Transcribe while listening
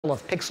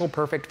of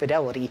pixel-perfect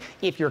fidelity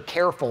if you're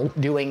careful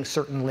doing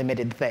certain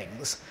limited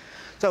things.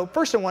 So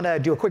first I want to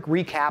do a quick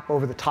recap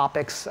over the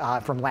topics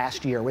from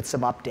last year with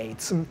some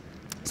updates.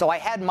 So I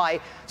had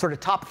my sort of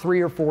top 3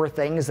 or 4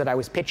 things that I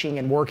was pitching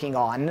and working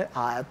on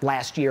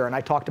last year, and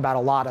I talked about a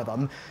lot of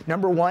them.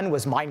 Number 1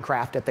 was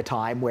Minecraft at the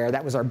time, where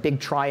that was our big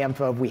triumph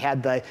of we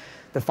had the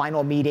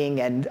final meeting,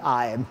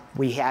 and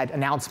we had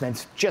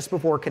announcements just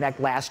before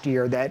Connect last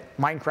year that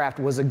Minecraft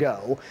was a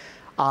go.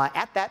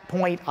 At that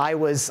point, I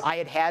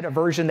had a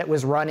version that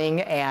was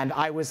running, and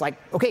I was like,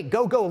 okay,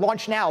 go,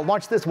 launch now,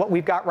 launch this, what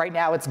we've got right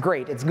now, it's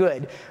great, it's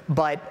good.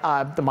 But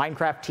the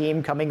Minecraft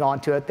team coming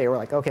onto it, they were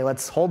like, okay,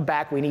 let's hold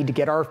back, we need to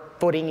get our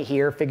footing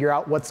here, figure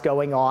out what's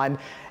going on.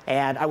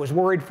 And I was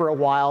worried for a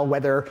while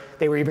whether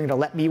they were even going to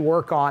let me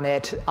work on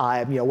it,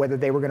 whether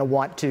they were going to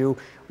want to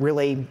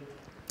really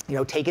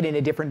take it in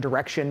a different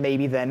direction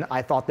maybe than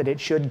I thought that it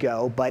should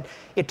go. But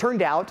it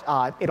turned out,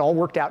 it all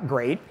worked out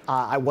great.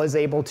 I was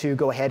able to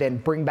go ahead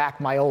and bring back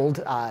my old,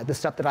 the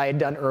stuff that I had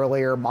done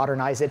earlier,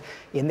 modernize it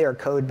in their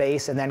code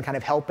base, and then kind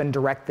of help and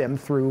direct them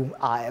through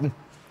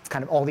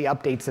kind of all the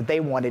updates that they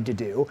wanted to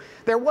do.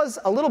 There was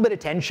a little bit of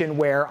tension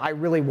where I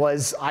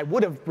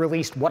would have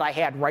released what I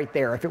had right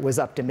there if it was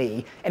up to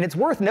me. And it's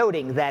worth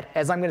noting that,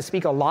 as I'm going to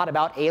speak a lot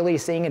about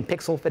aliasing and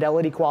pixel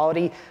fidelity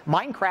quality,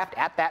 Minecraft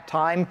at that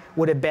time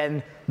would have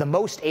been the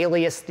most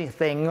aliased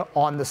thing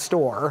on the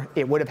store.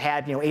 It would have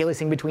had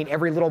aliasing between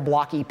every little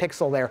blocky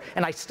pixel there,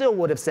 and I still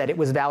would have said it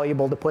was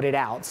valuable to put it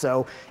out.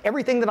 So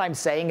everything that I'm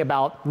saying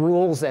about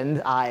rules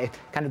and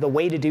kind of the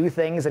way to do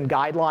things and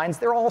guidelines,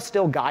 they're all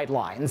still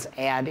guidelines,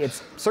 and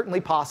it's certainly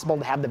possible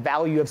to have the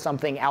value of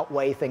something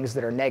outweigh things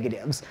that are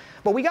negatives.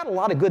 But we got a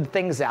lot of good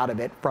things out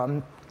of it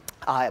from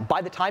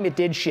by the time it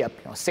did ship,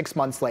 6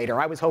 months later.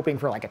 I was hoping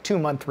for like a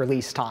 2-month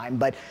release time,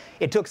 but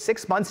it took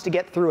 6 months to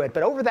get through it.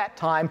 But over that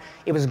time,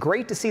 it was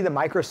great to see the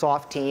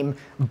Microsoft team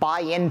buy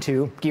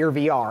into Gear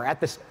VR.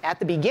 At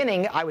the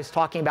beginning, I was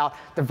talking about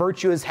the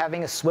virtues of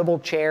having a swivel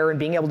chair and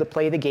being able to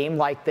play the game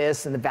like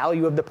this and the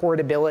value of the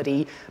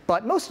portability.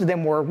 But most of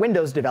them were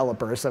Windows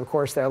developers. So of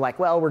course, they're like,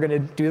 well, we're going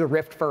to do the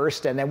Rift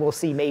first, and then we'll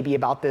see maybe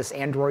about this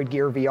Android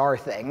Gear VR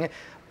thing.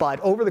 But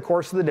over the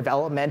course of the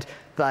development,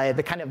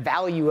 the kind of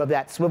value of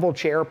that swivel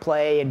chair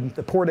play and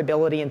the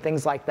portability and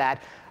things like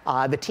that,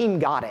 the team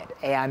got it.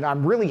 And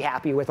I'm really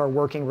happy with our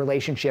working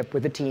relationship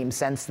with the team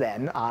since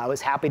then. I was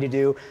happy to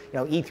do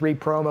E3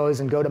 promos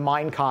and go to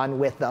Minecon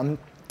with them.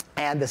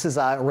 And this is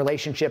a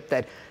relationship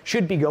that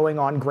should be going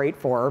on great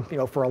for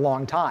a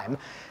long time.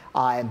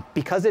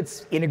 Because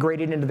it's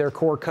integrated into their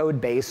core code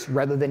base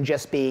rather than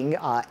just being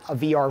a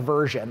VR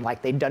version.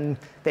 Like they've done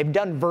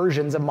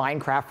versions of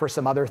Minecraft for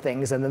some other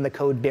things, and then the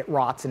code bit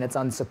rots and it's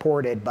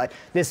unsupported. But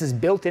this is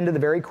built into the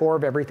very core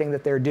of everything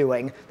that they're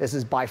doing. This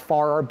is by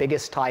far our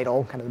biggest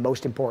title, kind of the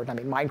most important.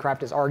 I mean,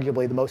 Minecraft is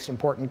arguably the most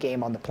important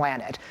game on the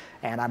planet,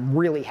 and I'm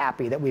really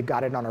happy that we've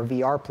got it on our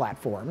VR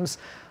platforms.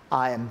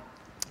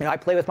 I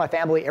play with my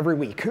family every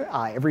week.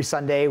 Every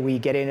Sunday we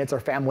get in, it's our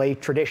family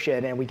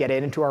tradition, and we get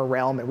into our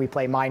realm and we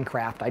play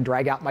Minecraft. I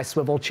drag out my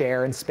swivel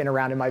chair and spin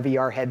around in my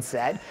VR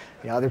headset.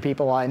 Other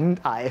people on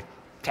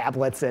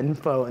tablets and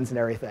phones and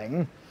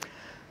everything.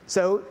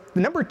 So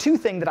the number 2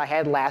 thing that I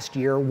had last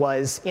year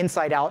was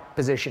inside-out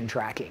position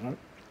tracking.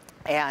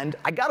 And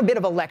I got a bit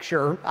of a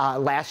lecture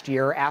last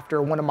year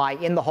after one of my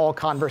in-the-hall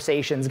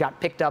conversations got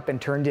picked up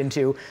and turned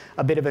into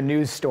a bit of a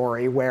news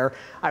story where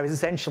I was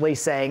essentially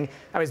saying,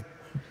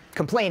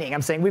 complaining.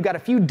 I'm saying we've got a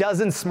few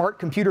dozen smart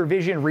computer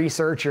vision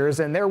researchers,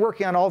 and they're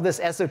working on all this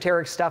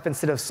esoteric stuff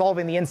instead of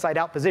solving the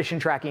inside-out position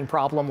tracking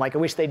problem like I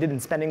wish they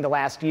didn't spending the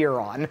last year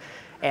on.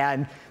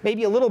 And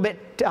maybe a little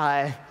bit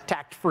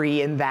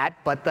tact-free in that,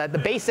 but the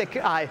basic,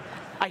 I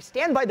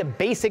stand by the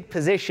basic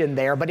position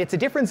there, but it's a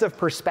difference of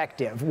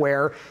perspective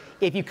where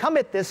if you come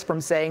at this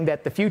from saying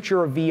that the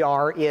future of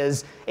VR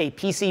is a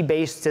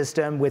PC-based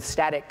system with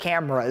static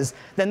cameras,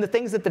 then the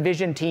things that the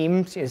vision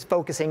team is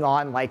focusing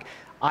on, like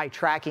eye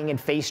tracking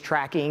and face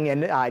tracking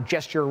and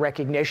gesture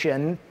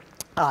recognition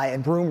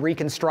and room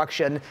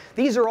reconstruction,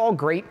 these are all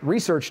great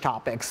research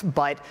topics,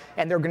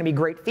 and they're going to be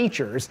great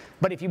features.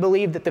 But if you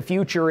believe that the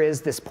future is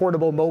this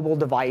portable mobile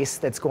device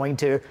that's going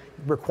to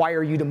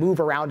require you to move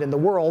around in the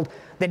world,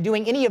 then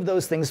doing any of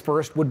those things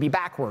first would be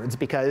backwards,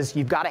 because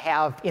you've got to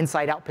have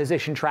inside-out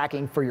position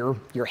tracking for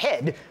your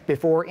head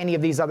before any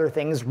of these other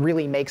things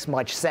really makes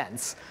much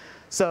sense.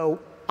 So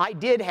I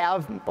did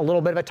have a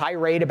little bit of a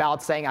tirade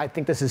about saying I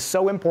think this is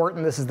so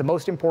important. This is the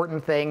most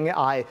important thing.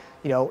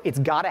 It's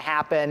got to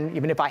happen,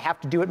 even if I have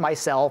to do it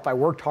myself. I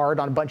worked hard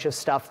on a bunch of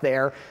stuff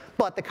there.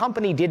 But the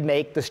company did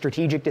make the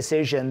strategic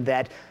decision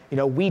that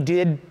we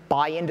did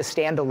buy into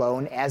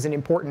standalone as an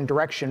important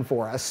direction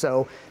for us.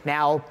 So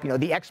now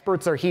the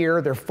experts are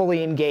here, they're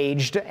fully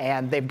engaged,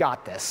 and they've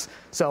got this.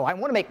 So I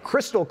want to make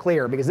crystal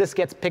clear, because this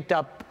gets picked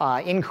up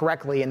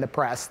incorrectly in the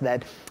press,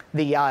 that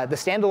the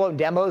standalone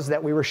demos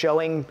that we were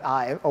showing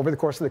over the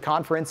course of the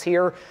conference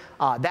here,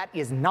 that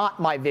is not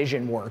my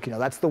vision work.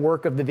 That's the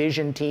work of the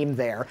vision team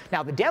there.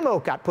 Now the demo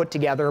got put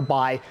together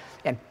by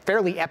a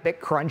fairly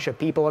epic crunch of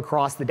people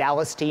across the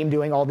Dallas team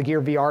doing all the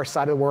Gear VR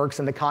side of the works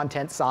and the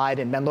content side,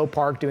 and Menlo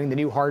Park doing the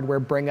new hardware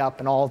bring up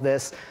and all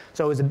this.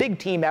 So it was a big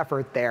team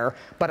effort there.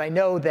 But I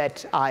know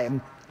that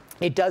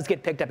it does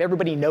get picked up.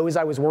 Everybody knows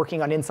I was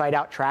working on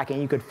inside-out tracking.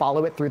 You could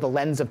follow it through the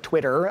lens of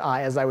Twitter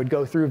as I would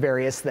go through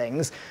various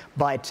things.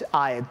 But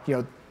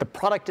the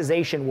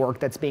productization work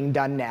that's being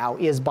done now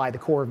is by the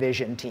core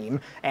vision team,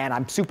 and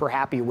I'm super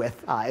happy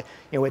with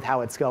with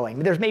how it's going.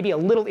 There's maybe a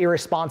little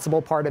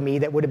irresponsible part of me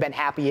that would have been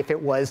happy if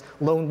it was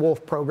lone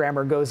wolf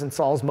programmer goes and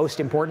solves most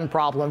important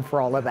problem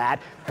for all of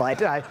that, but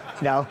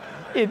no,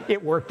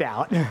 it worked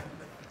out.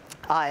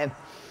 And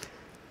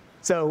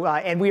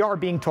we are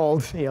being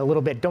told a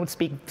little bit, don't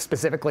speak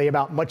specifically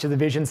about much of the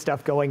vision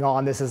stuff going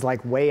on. This is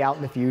like way out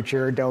in the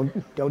future. Don't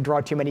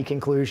draw too many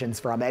conclusions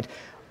from it.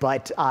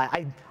 But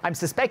I'm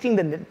suspecting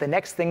the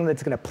next thing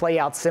that's going to play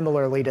out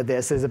similarly to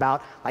this is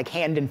about like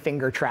hand and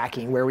finger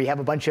tracking, where we have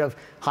a bunch of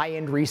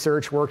high-end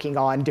research working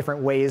on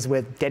different ways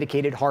with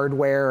dedicated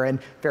hardware and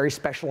very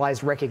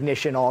specialized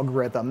recognition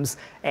algorithms.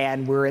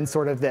 And we're in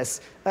sort of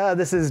this,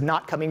 this is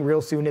not coming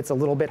real soon. It's a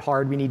little bit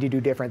hard. We need to do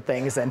different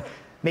things. And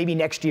maybe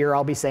next year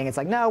I'll be saying it's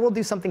like, no, we'll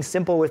do something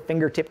simple with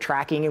fingertip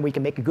tracking and we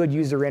can make a good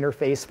user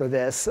interface for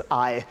this.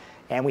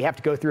 And we have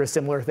to go through a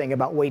similar thing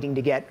about waiting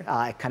to get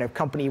kind of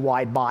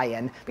company-wide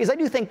buy-in. Because I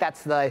do think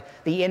that's the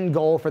end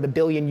goal for the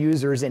billion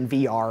users in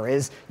VR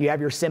is you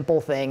have your simple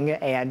thing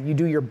and you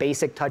do your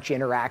basic touch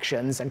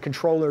interactions, and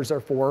controllers are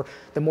for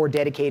the more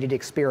dedicated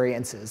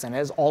experiences. And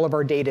as all of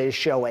our data is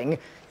showing,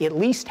 at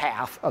least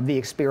half of the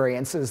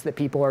experiences that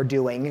people are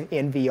doing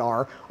in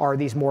VR are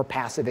these more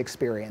passive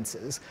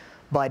experiences.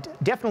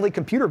 But definitely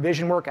computer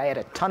vision work. I had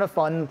a ton of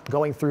fun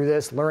going through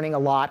this, learning a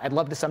lot. I'd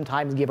love to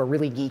sometimes give a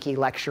really geeky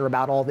lecture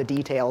about all the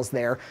details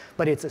there,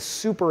 but it's a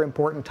super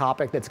important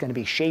topic that's going to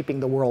be shaping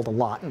the world a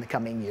lot in the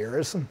coming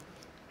years.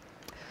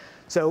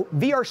 So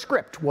VR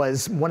script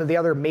was one of the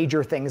other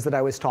major things that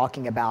I was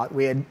talking about.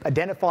 We had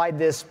identified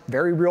this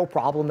very real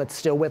problem that's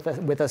still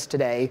with us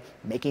today.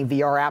 Making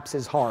VR apps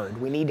is hard.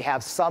 We need to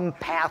have some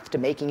path to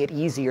making it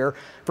easier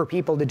for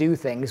people to do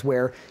things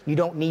where you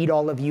don't need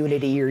all of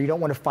Unity or you don't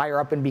want to fire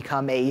up and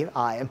become a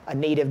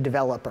native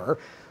developer.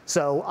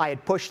 So I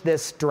had pushed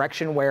this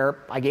direction where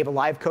I gave a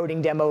live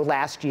coding demo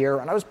last year,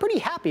 and I was pretty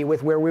happy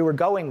with where we were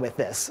going with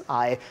this.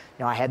 I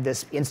had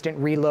this instant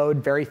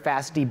reload, very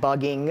fast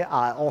debugging,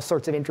 all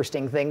sorts of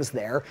interesting things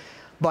there.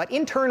 But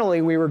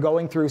internally, we were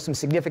going through some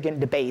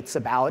significant debates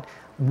about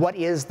what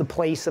is the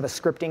place of a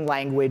scripting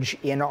language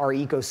in our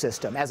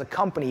ecosystem. As a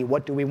company,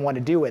 what do we want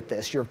to do with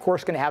this? You're, of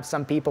course, going to have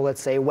some people that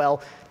say,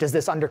 well, does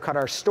this undercut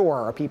our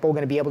store? Are people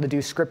going to be able to do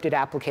scripted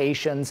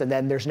applications, and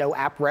then there's no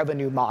app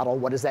revenue model?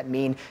 What does that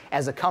mean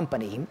as a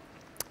company?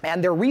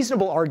 And they're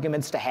reasonable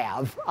arguments to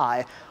have.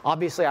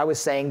 Obviously, I was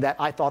saying that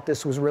I thought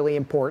this was really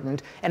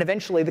important, and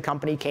eventually the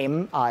company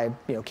came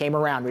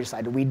around. We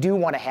decided we do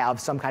want to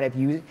have some kind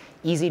of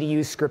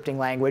easy-to-use scripting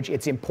language.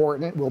 It's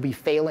important. We'll be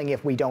failing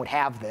if we don't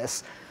have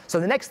this.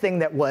 So the next thing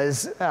that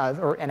was,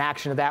 or an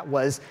action of that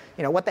was,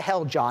 what the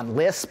hell, John,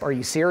 Lisp? Are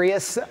you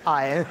serious?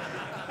 And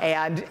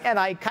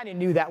I kind of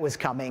knew that was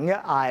coming,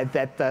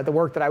 that the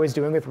work that I was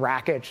doing with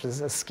Racket, which is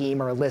a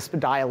scheme or a Lisp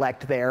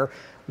dialect there,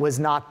 was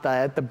not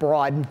the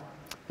broad,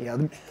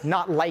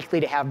 not likely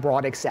to have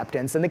broad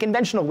acceptance. And the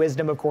conventional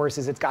wisdom, of course,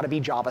 is it's got to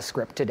be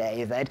JavaScript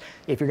today, that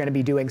if you're going to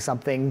be doing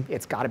something,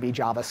 it's got to be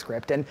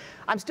JavaScript. And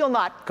I'm still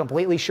not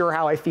completely sure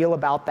how I feel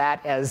about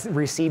that as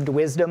received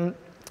wisdom,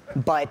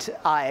 but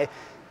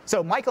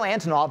so Michael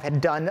Antonov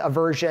had done a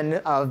version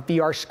of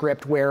VR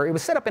script where it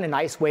was set up in a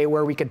nice way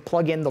where we could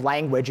plug in the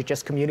language. It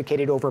just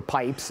communicated over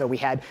pipes. So we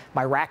had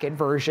my Racket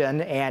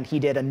version, and he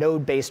did a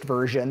node-based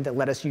version that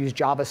let us use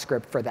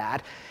JavaScript for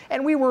that.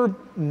 And we were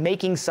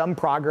making some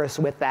progress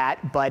with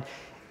that, but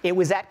it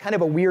was at kind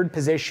of a weird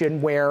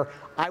position where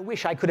I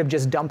wish I could have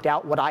just dumped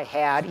out what I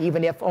had,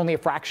 even if only a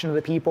fraction of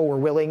the people were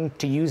willing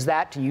to use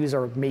that,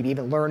 or maybe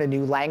even learn a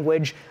new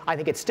language. I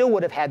think it still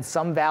would have had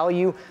some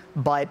value,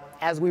 but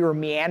as we were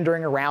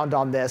meandering around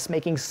on this,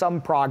 making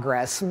some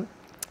progress,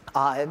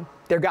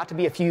 there got to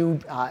be a few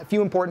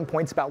important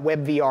points about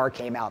WebVR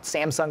came out.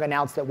 Samsung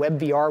announced that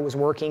WebVR was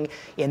working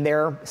in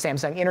their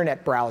Samsung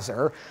Internet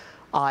browser.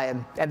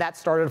 And that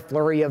started a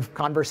flurry of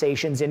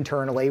conversations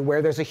internally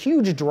where there's a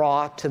huge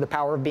draw to the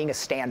power of being a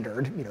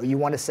standard. You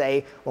want to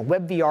say, well,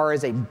 WebVR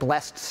is a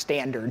blessed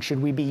standard. Should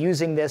we be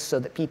using this so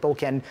that people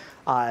can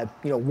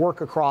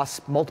work across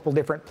multiple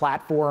different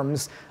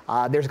platforms?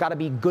 There's got to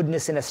be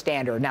goodness in a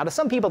standard. Now, to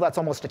some people, that's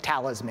almost a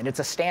talisman. It's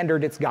a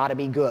standard. It's got to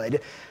be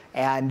good.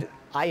 And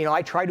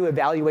I try to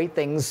evaluate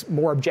things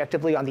more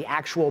objectively on the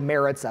actual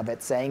merits of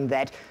it, saying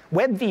that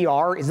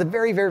WebVR is a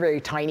very, very,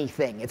 very tiny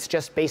thing. It's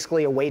just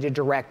basically a way to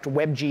direct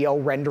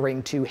WebGL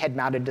rendering to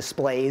head-mounted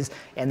displays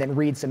and then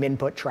read some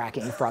input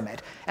tracking from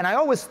it. And I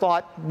always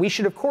thought we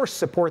should, of course,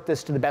 support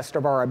this to the best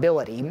of our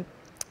ability.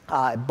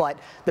 But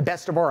the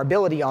best of our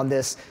ability on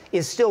this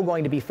is still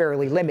going to be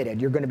fairly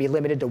limited. You're going to be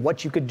limited to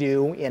what you could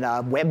do in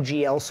a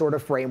WebGL sort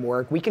of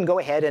framework. We can go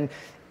ahead and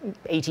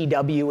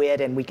ATW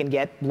it, and we can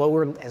get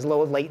as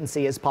low of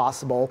latency as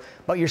possible,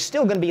 but you're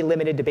still going to be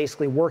limited to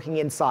basically working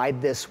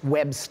inside this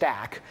web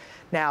stack.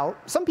 Now,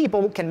 some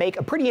people can make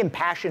a pretty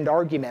impassioned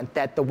argument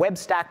that the web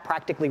stack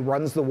practically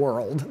runs the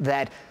world,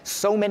 that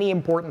so many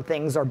important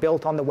things are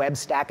built on the web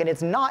stack, and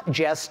it's not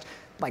just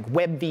like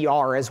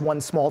WebVR as one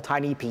small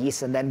tiny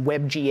piece, and then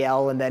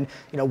WebGL, and then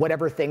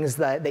whatever things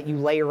that you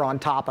layer on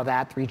top of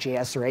that,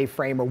 3JS or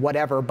A-Frame or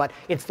whatever, but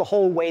it's the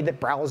whole way that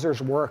browsers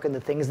work and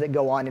the things that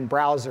go on in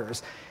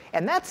browsers.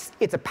 And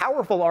it's a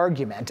powerful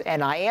argument,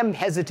 and I am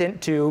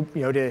hesitant to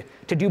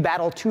do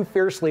battle too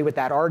fiercely with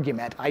that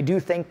argument. I do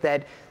think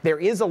that there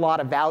is a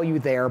lot of value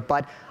there,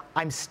 but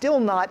I'm still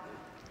not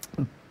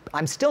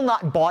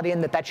bought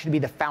in that should be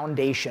the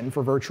foundation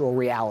for virtual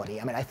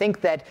reality. I mean, I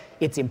think that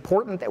it's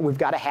important that we've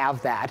got to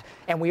have that,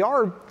 and we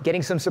are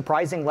getting some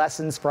surprising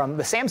lessons from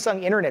the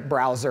Samsung Internet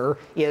Browser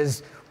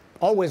is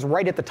always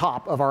right at the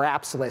top of our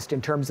apps list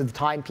in terms of the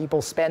time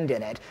people spend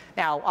in it.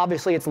 Now,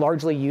 obviously, it's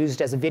largely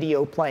used as a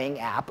video playing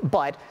app,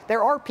 but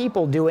there are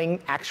people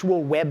doing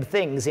actual web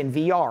things in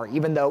VR,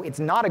 even though it's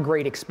not a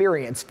great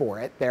experience for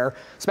it.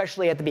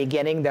 Especially at the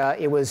beginning,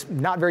 it was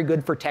not very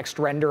good for text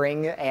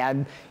rendering,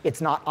 and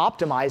it's not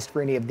optimized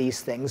for any of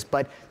these things.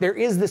 But there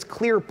is this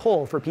clear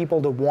pull for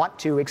people to want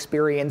to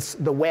experience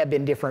the web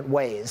in different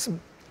ways.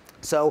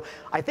 So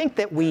I think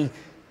that we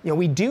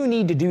do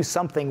need to do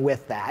something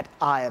with that.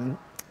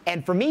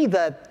 And for me,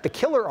 the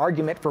killer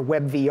argument for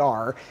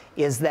WebVR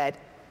is that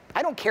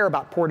I don't care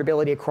about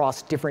portability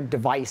across different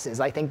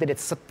devices. I think that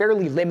it's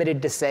fairly limited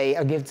to say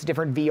against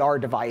different VR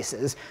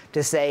devices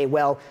to say,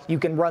 well, you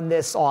can run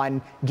this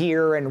on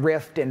Gear and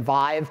Rift and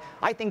Vive.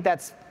 I think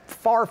that's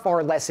far,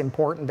 far less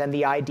important than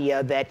the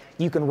idea that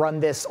you can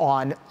run this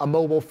on a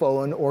mobile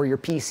phone or your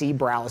PC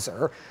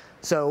browser.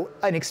 So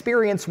an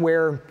experience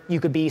where you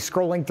could be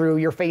scrolling through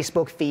your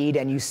Facebook feed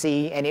and you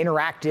see an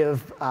interactive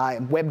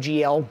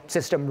WebGL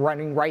system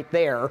running right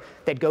there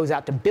that goes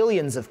out to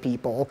billions of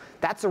people,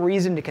 that's a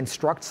reason to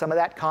construct some of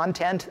that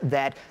content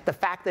that the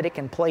fact that it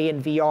can play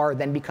in VR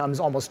then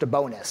becomes almost a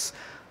bonus.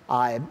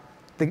 I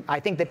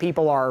think that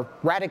people are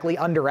radically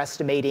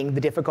underestimating the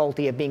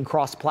difficulty of being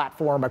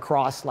cross-platform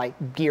across like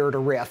Gear to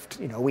Rift.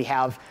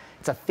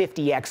 It's a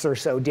 50x or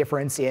so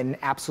difference in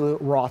absolute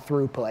raw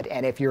throughput.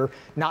 And if you're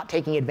not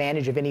taking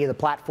advantage of any of the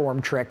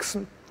platform tricks,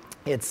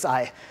 it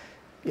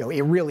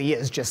really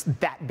is just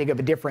that big of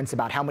a difference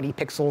about how many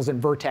pixels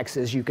and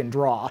vertexes you can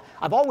draw.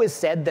 I've always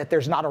said that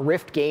there's not a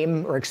Rift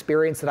game or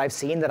experience that I've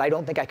seen that I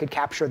don't think I could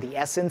capture the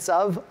essence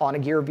of on a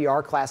Gear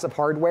VR class of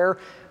hardware,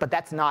 but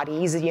that's not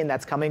easy, and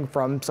that's coming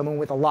from someone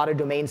with a lot of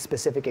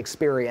domain-specific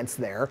experience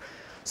there.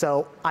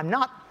 So I'm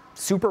not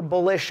super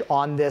bullish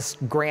on this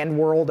grand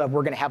world of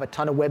we're going to have a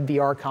ton of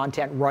WebVR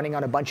content running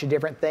on a bunch of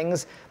different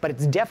things, but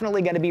it's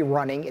definitely going to be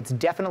running. It's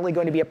definitely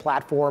going to be a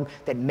platform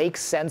that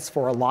makes sense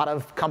for a lot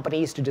of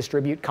companies to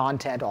distribute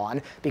content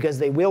on, because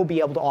they will be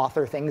able to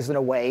author things in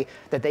a way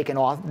that they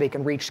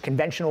can reach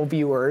conventional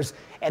viewers,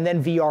 and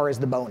then VR is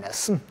the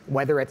bonus.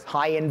 Whether it's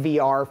high-end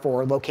VR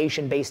for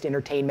location-based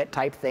entertainment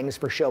type things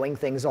for showing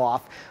things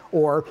off,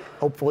 or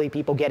hopefully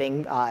people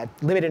getting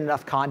limited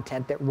enough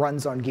content that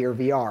runs on Gear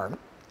VR.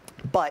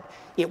 But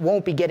it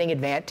won't be taking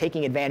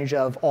advantage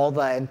of all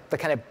the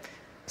kind of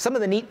some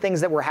of the neat things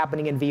that were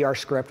happening in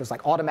VRScript was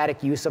like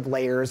automatic use of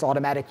layers,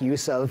 automatic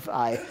use of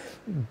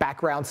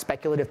background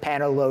speculative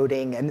panel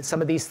loading, and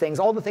some of these things,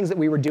 all the things that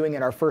we were doing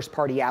in our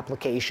first-party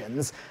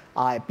applications.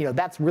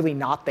 That's really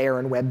not there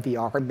in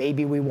WebVR.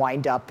 Maybe we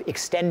wind up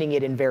extending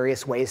it in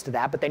various ways to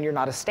that, but then you're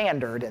not a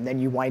standard, and then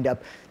you wind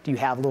up, do you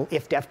have little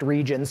if-def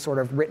regions sort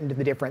of written to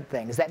the different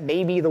things? That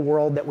may be the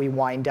world that we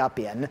wind up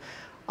in.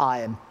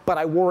 But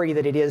I worry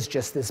that it is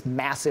just this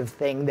massive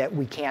thing that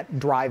we can't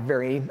drive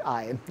very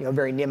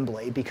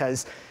nimbly,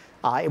 because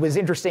it was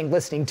interesting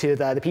listening to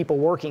the people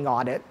working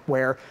on it,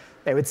 where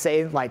they would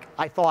say, like,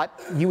 I thought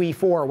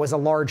UE4 was a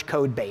large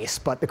code base,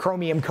 but the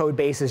Chromium code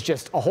base is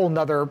just a whole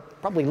nother,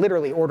 probably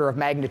literally order of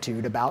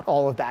magnitude about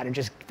all of that, and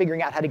just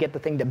figuring out how to get the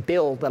thing to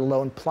build, let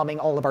alone plumbing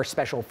all of our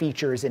special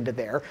features into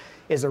there,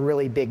 is a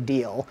really big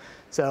deal.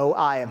 So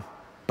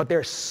but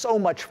there's so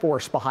much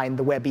force behind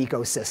the web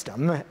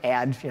ecosystem,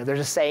 and there's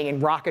a saying in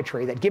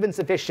rocketry that given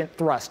sufficient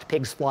thrust,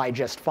 pigs fly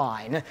just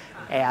fine.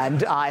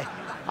 And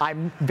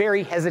I'm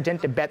very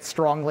hesitant to bet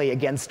strongly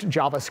against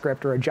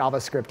JavaScript or a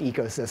JavaScript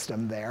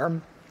ecosystem there.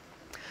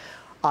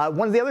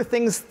 One of the other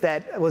things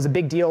that was a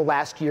big deal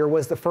last year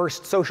was the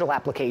first social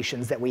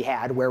applications that we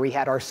had, where we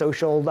had our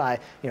social,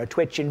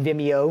 Twitch and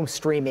Vimeo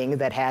streaming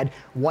that had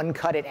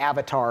one-cut-it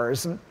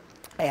avatars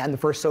and the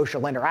first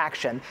social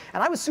interaction.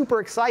 And I was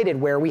super excited,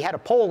 where we had a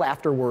poll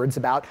afterwards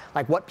about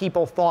like what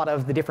people thought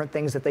of the different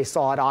things that they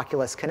saw at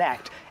Oculus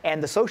Connect.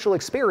 And the social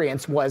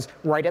experience was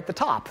right at the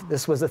top.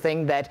 This was the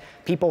thing that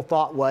people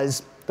thought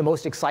was the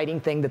most exciting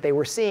thing that they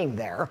were seeing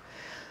there.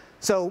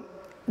 So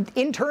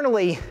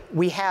internally,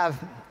 we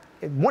have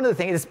one of the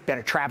things, it's been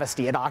a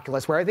travesty at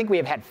Oculus, where I think we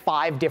have had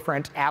 5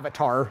 different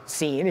avatar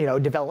scene,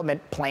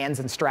 development plans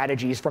and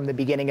strategies from the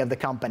beginning of the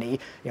company.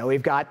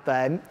 We've got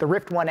the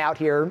Rift one out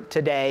here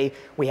today.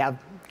 We have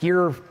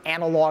gear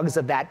analogs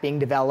of that being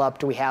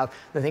developed. We have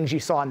the things you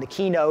saw in the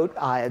keynote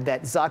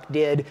that Zuck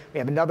did. We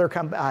have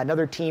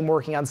another team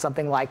working on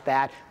something like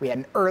that. We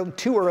had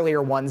 2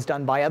 earlier ones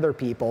done by other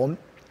people.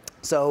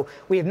 So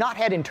we have not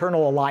had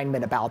internal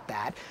alignment about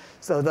that.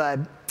 So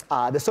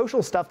the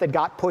social stuff that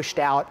got pushed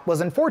out was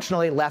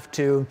unfortunately left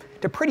to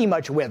pretty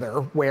much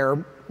wither,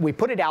 where we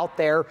put it out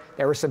there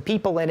were some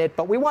people in it,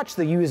 but we watched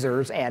the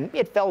users, and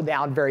it fell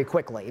down very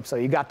quickly. So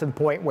you got to the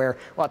point where,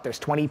 well, if there's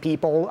 20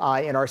 people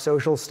in our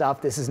social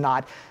stuff, this is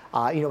not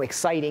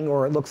exciting,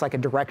 or it looks like a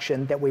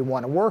direction that we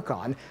want to work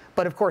on.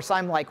 But of course,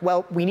 I'm like,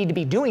 well, we need to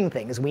be doing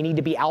things. We need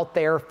to be out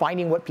there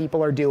finding what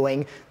people are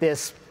doing.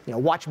 This,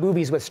 watch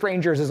movies with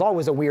strangers is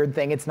always a weird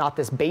thing. It's not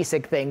this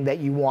basic thing that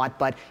you want,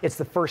 but it's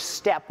the first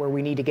step where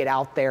we need to get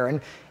out there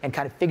and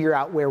kind of figure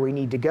out where we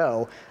need to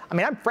go. I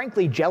mean, I'm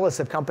frankly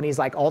jealous of companies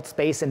like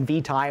AltSpace and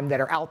VTime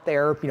that are out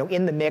there,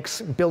 in the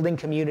mix, building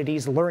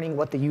communities, learning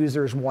what the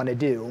users want to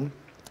do.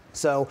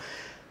 So,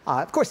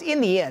 of course,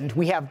 in the end,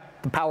 we have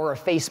the power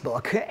of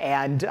Facebook,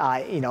 and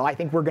I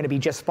think we're going to be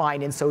just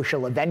fine in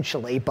social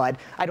eventually. But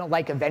I don't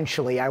like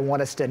eventually. I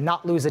want us to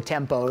not lose a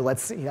tempo.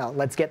 Let's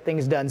get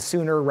things done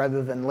sooner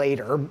rather than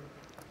later.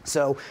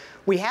 So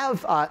we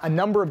have a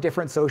number of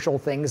different social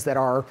things that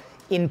are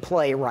in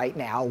play right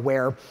now,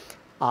 where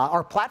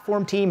our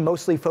platform team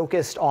mostly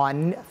focused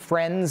on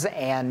friends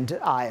and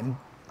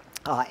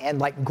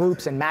like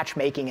groups and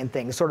matchmaking and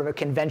things, sort of a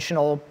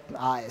conventional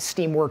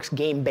Steamworks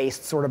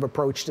game-based sort of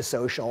approach to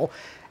social.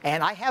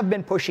 And I have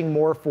been pushing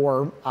more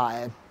for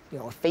a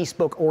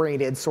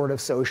Facebook-oriented sort of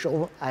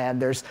social.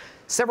 And there's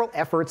several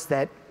efforts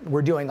that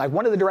we're doing. Like,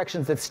 one of the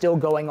directions that's still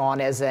going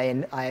on as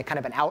a kind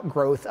of an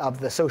outgrowth of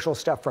the social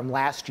stuff from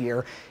last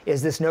year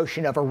is this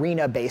notion of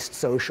arena-based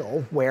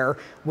social, where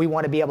we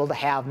want to be able to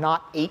have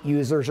not 8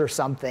 users or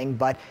something,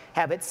 but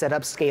have it set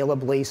up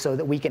scalably so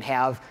that we can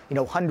have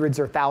hundreds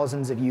or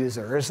thousands of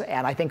users.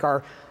 And I think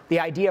the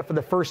idea for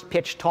the first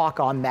pitch talk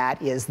on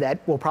that is that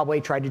we'll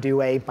probably try to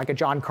do like a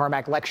John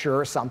Carmack lecture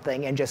or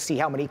something, and just see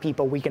how many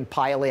people we can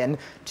pile in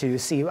to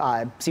see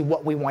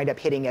what we wind up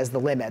hitting as the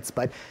limits.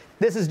 But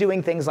this is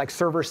doing things like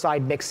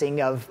server-side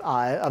mixing of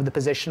the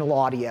positional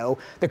audio.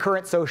 The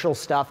current social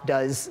stuff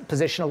does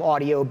positional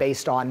audio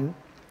based on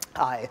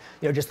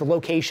just the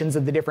locations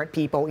of the different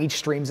people. Each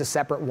stream's a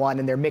separate one,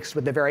 and they're mixed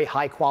with the very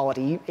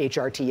high-quality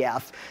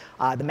HRTF.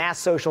 The mass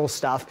social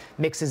stuff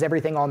mixes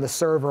everything on the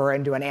server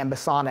into an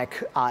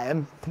ambisonic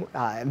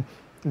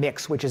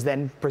mix, which is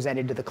then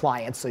presented to the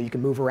client, so you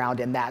can move around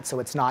in that,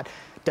 so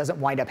doesn't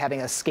wind up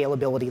having a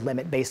scalability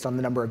limit based on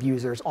the number of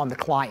users on the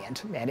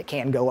client, and it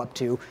can go up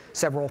to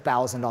several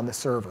thousand on the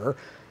server.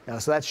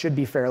 So that should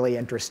be fairly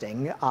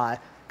interesting.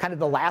 Kind of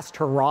the last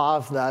hurrah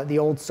of the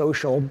old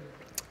social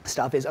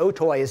stuff is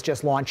Otoy is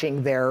just launching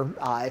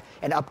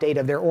an update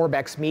of their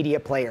Orbex media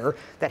player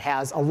that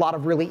has a lot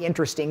of really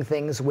interesting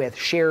things with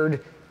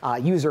shared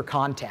user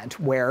content,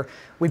 where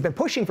we've been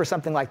pushing for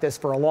something like this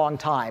for a long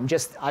time.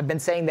 I've been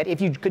saying that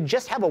if you could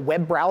just have a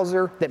web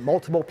browser that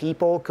multiple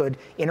people could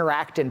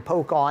interact and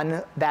poke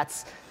on,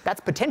 that's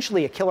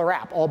potentially a killer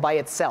app all by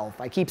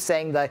itself. I keep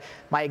saying that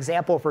my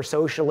example for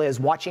social is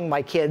watching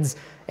my kids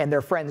and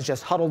their friends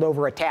just huddled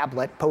over a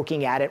tablet,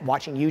 poking at it,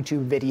 watching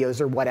YouTube videos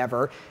or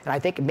whatever. And I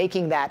think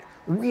making that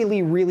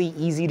really, really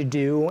easy to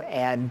do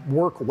and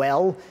work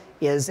well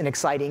is an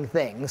exciting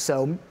thing.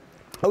 So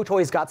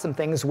Otoy's got some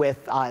things with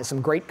some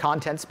great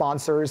content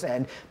sponsors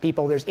and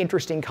people. There's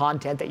interesting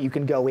content that you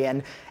can go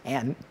in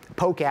and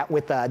poke at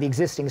with the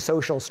existing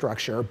social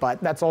structure, but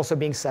that's also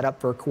being set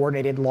up for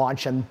coordinated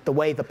launch and the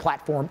way the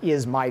platform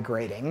is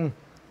migrating.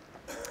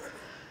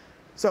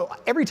 So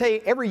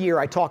every year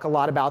I talk a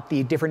lot about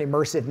the different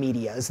immersive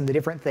medias and the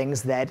different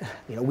things that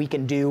we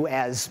can do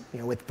as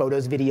with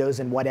photos, videos,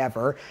 and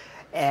whatever.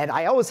 And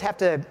I always have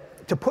to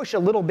push a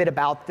little bit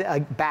about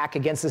back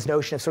against this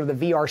notion of sort of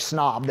the VR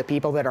snob, the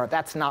people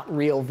that's not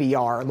real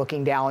VR,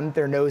 looking down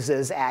their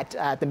noses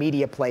at the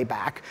media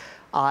playback.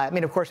 I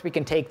mean, of course, we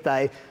can take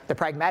the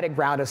pragmatic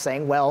ground of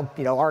saying, well,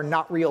 our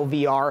not real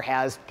VR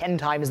has 10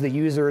 times the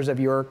users of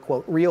your,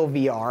 quote, real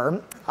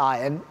VR,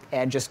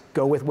 and just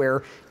go with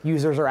where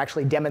users are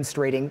actually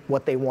demonstrating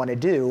what they want to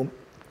do.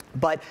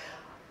 But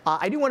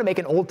I do want to make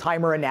an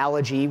old-timer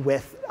analogy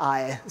with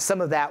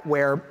some of that,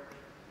 where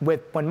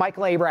when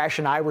Michael Abrash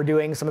and I were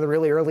doing some of the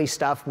really early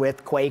stuff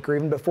with Quake, or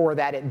even before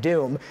that at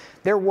Doom,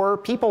 there were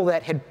people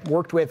that had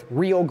worked with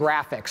real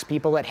graphics,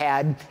 people that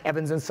had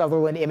Evans and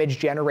Sutherland image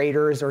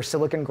generators or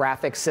Silicon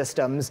graphics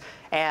systems.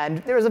 And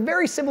there was a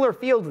very similar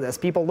feel to this.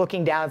 People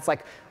looking down, it's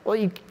like, well,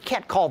 you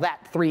can't call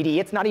that 3D.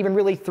 It's not even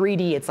really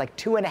 3D. It's like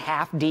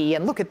 2.5D.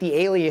 And look at the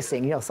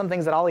aliasing, some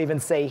things that I'll even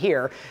say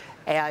here.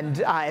 And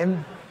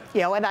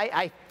And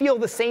I feel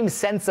the same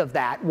sense of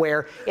that,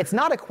 where it's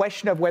not a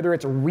question of whether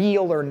it's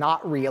real or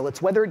not real,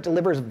 it's whether it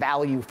delivers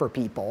value for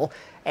people.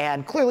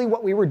 And clearly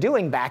what we were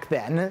doing back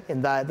then,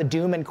 in the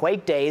Doom and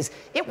Quake days,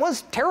 it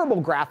was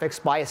terrible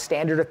graphics by a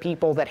standard of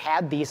people that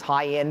had these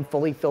high-end,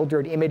 fully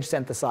filtered image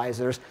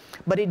synthesizers,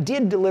 but it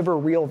did deliver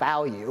real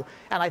value.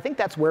 And I think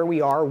that's where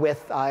we are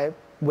with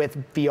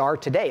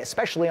VR today,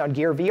 especially on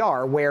Gear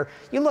VR, where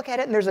you look at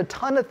it and there's a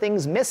ton of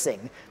things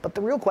missing. But the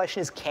real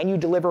question is, can you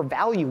deliver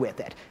value with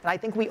it? And I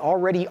think we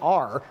already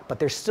are, but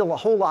there's still a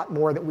whole lot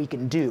more that we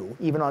can do,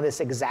 even on this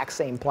exact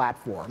same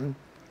platform.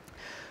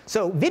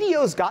 So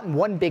video's gotten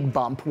one big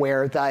bump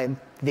where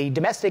the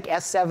domestic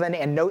S7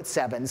 and Note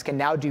 7s can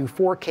now do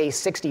 4K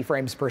 60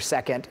 frames per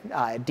second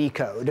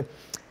decode.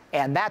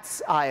 And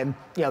that's,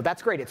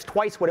 that's great. It's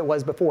twice what it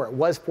was before. It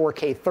was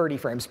 4K 30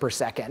 frames per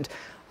second.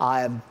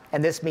 And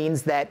this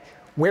means that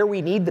where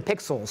we need the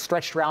pixels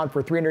stretched around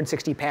for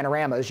 360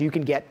 panoramas, you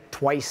can get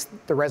twice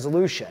the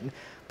resolution.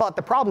 But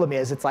the problem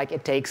is, it's like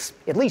it takes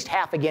at least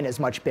half again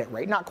as much bit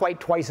rate. Not quite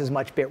twice as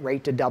much bit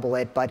rate to double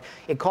it, but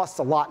it costs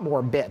a lot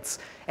more bits.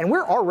 And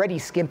we're already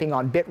skimping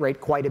on bit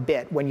rate quite a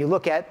bit when you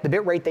look at the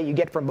bit rate that you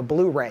get from a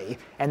Blu-ray.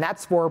 And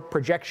that's for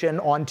projection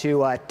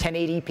onto a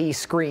 1080p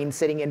screen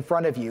sitting in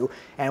front of you.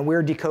 And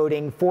we're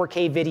decoding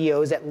 4K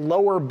videos at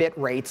lower bit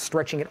rates,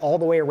 stretching it all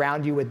the way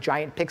around you with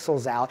giant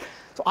pixels out.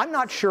 So I'm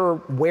not sure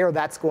where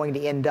that's going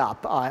to end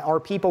up. Are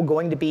people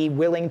going to be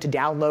willing to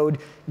download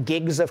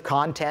gigs of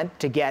content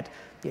to get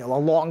a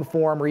long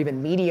form or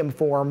even medium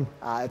form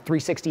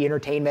 360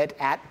 entertainment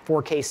at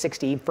 4K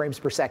 60 frames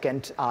per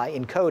second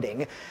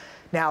encoding?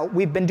 Now,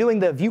 we've been doing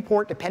the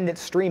viewport dependent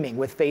streaming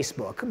with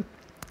Facebook.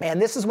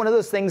 And this is one of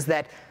those things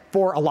that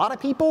for a lot of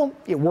people,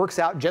 it works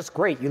out just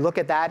great. You look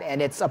at that,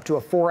 and it's up to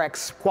a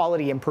 4x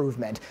quality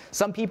improvement.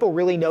 Some people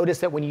really notice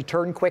that when you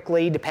turn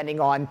quickly, depending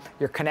on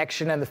your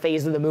connection and the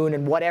phase of the moon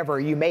and whatever,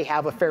 you may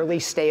have a fairly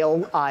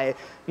stale,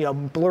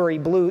 blurry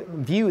blue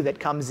view that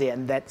comes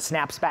in that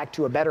snaps back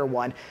to a better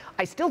one.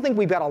 I still think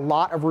we've got a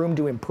lot of room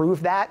to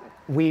improve that.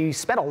 We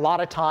spent a lot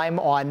of time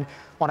on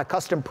a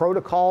custom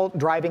protocol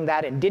driving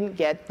that and didn't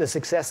get the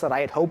success that I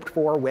had hoped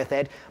for with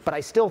it. But I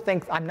still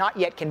think I'm not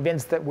yet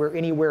convinced that we're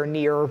anywhere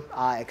near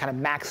kind of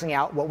maxing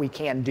out what we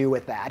can do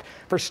with that.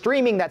 For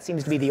streaming, that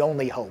seems to be the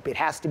only hope. It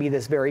has to be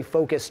this very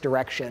focused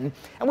direction.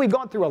 And we've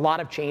gone through a lot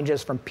of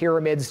changes from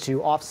pyramids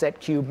to offset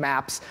cube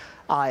maps.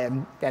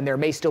 And there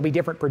may still be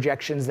different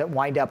projections that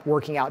wind up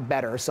working out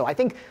better. So I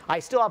think I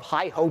still have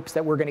high hopes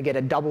that we're going to get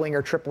a doubling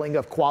or tripling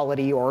of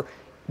quality or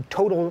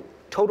total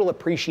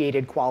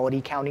appreciated quality,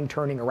 counting,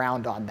 turning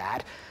around on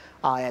that.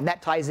 And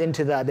that ties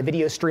into the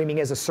video streaming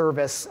as a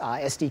service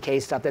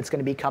SDK stuff that's going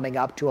to be coming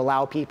up to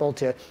allow people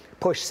to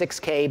push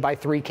 6K by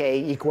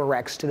 3K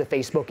equal-recs to the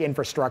Facebook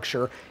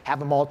infrastructure, have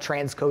them all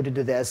transcoded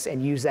to this,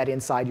 and use that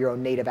inside your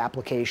own native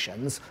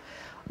applications.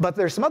 But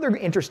there's some other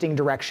interesting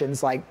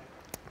directions, like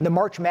the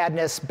March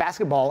Madness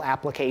basketball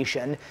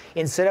application.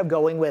 Instead of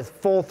going with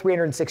full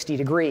 360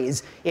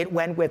 degrees, it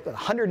went with a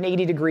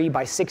 180 degree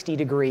by 60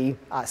 degree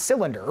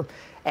cylinder.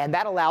 And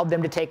that allowed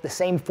them to take the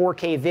same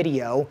 4K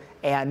video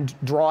and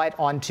draw it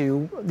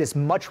onto this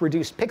much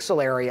reduced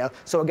pixel area,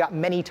 so it got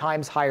many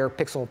times higher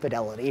pixel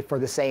fidelity for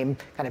the same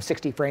kind of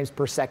 60 frames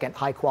per second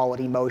high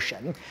quality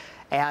motion.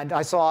 And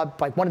I saw,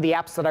 like, one of the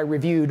apps that I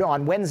reviewed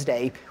on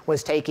Wednesday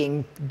was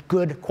taking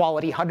good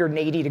quality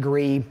 180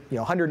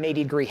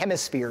 degree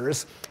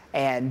hemispheres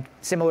and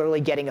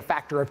similarly getting a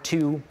factor of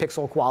 2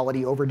 pixel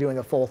quality over doing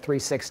a full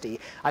 360.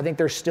 I think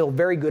there's still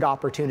very good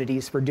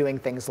opportunities for doing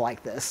things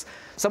like this.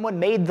 Someone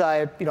made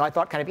the, I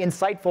thought, kind of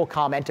insightful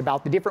comment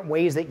about the different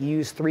ways that you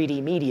use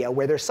 3D media,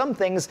 where there's some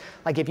things,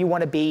 like if you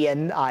want to be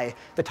in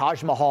the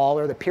Taj Mahal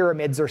or the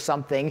pyramids or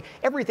something,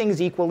 everything's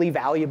equally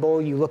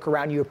valuable. You look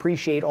around, you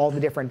appreciate all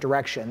the different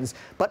directions.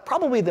 But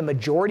probably the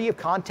majority of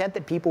content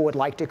that people would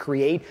like to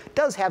create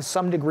does have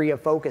some degree of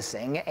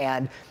focusing.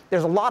 And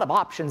there's a lot of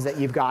options that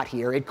you've got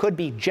here. It could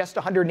be just a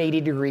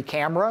 180 degree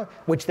camera,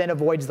 which then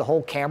avoids the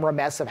whole camera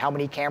mess of how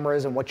many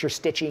cameras and what your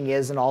stitching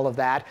is and all of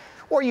that.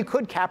 Or you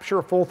could capture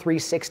a full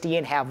 360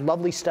 and have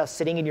lovely stuff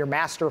sitting in your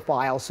master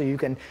file so you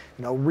can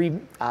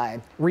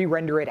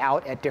re-render it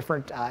out at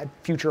different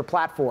future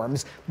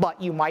platforms. But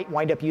you might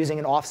wind up using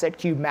an offset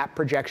cube map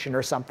projection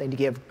or something to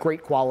give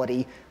great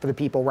quality for the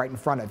people right in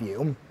front of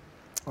you,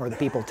 or the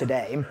people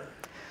today.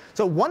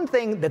 So one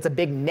thing that's a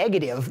big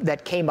negative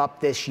that came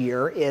up this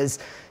year is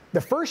the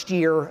first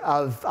year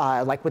of,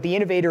 like with the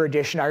Innovator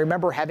Edition, I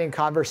remember having a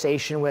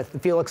conversation with the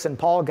Felix and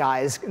Paul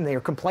guys, and they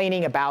were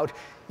complaining about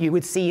you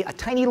would see a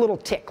tiny little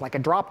tick, like a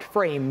dropped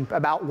frame,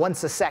 about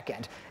once a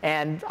second.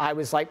 And I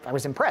was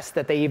impressed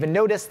that they even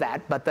noticed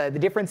that. But the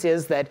difference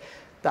is that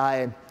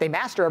they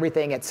master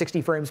everything at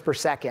 60 frames per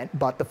second,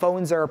 but the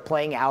phones are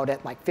playing out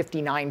at like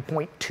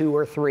 59.2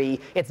 or 3.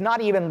 It's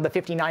not even the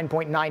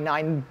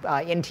 59.99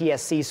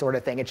 NTSC sort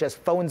of thing. It's just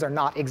phones are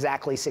not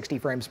exactly 60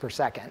 frames per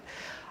second.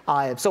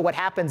 So what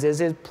happens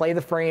is it play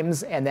the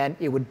frames, and then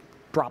it would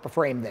drop a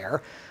frame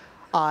there.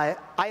 I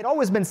had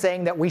always been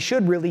saying that we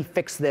should really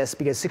fix this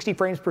because 60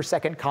 frames per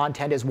second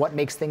content is what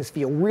makes things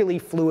feel really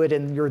fluid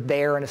and you're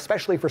there, and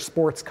especially for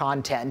sports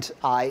content,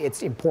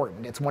 it's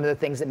important. It's one of the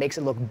things that makes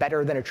it look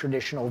better than a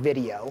traditional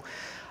video.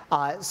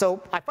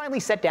 So I finally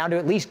sat down to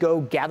at least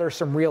go gather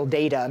some real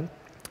data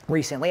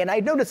recently, and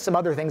I noticed some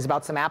other things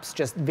about some apps,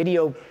 just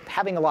video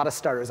having a lot of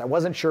stutters. I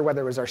wasn't sure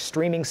whether it was our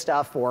streaming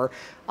stuff or,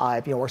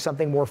 or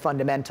something more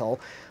fundamental.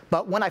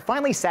 But when I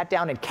finally sat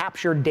down and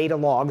captured data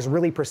logs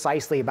really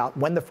precisely about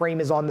when the frame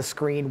is on the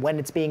screen, when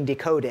it's being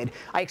decoded,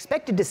 I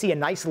expected to see a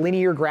nice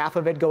linear graph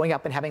of it going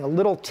up and having a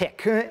little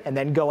tick and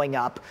then going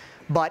up.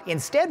 But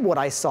instead what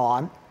I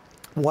saw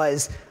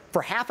was,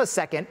 for half a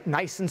second,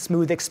 nice and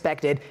smooth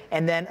expected,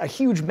 and then a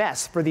huge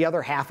mess for the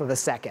other half of a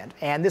second.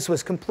 And this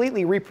was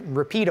completely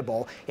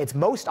repeatable. It's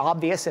most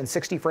obvious in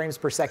 60 frames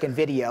per second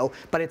video,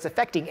 but it's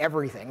affecting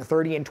everything,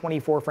 30 and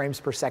 24 frames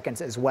per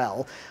second as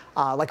well.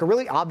 Like a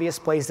really obvious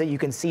place that you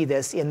can see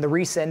this in the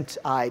recent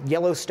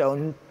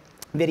Yellowstone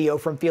video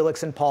from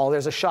Felix and Paul.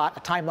 There's a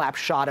time-lapse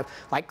shot of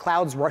like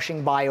clouds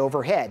rushing by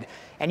overhead.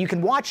 And you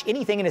can watch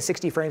anything in a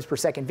 60 frames per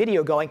second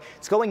video going,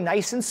 it's going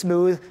nice and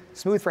smooth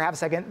for half a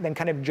second, then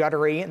kind of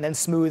juddery, and then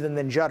smooth, and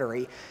then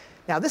juddery.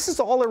 Now this is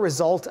all a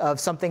result of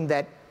something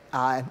that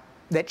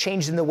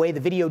changed in the way the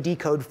video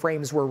decode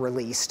frames were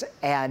released.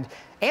 And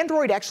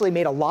Android actually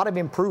made a lot of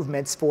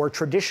improvements for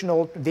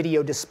traditional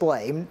video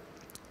display,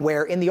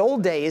 where in the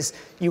old days,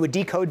 you would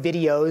decode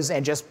videos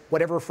and just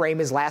whatever frame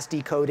is last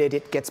decoded,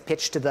 it gets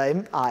pitched to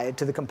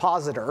the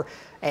compositor.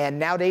 And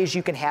nowadays,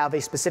 you can have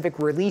a specific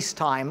release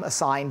time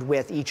assigned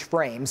with each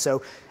frame.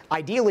 So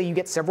ideally, you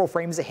get several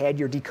frames ahead,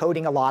 you're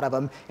decoding a lot of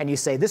them, and you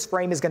say, this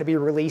frame is going to be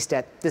released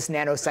at this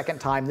nanosecond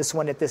time, this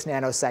one at this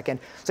nanosecond.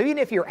 So even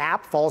if your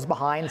app falls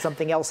behind,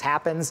 something else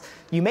happens,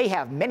 you may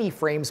have many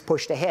frames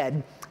pushed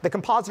ahead, the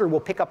compositor will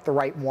pick up the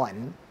right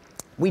one.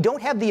 We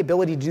don't have the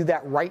ability to do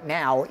that right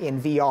now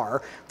in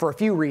VR for a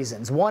few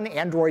reasons. One,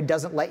 Android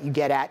doesn't let you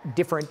get at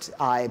different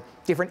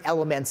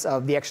elements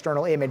of the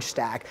external image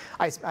stack.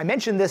 I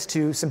mentioned this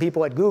to some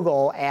people at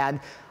Google, and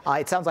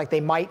it sounds like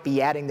they might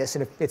be adding this,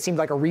 and it seemed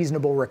like a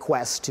reasonable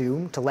request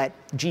to let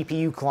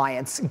GPU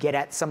clients get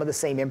at some of the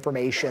same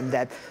information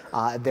that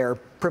their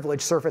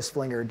privileged surface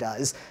flinger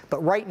does.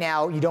 But right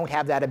now, you don't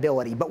have that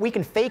ability. But we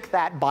can fake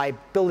that by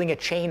building a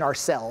chain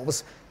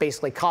ourselves,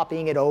 basically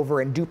copying it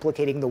over and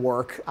duplicating the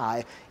work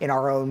in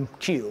our own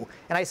queue.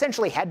 And I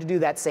essentially had to do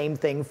that same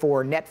thing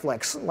for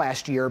Netflix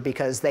last year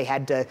because they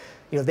had to,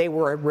 they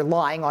were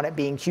relying on it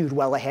being queued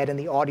well ahead and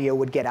the audio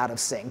would get out of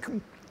sync.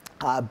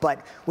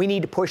 But we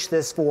need to push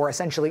this for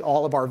essentially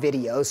all of our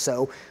videos.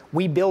 So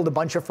we build a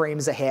bunch of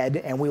frames ahead,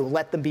 and we will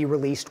let them be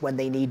released when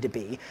they need to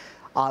be.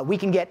 We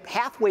can get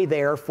halfway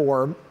there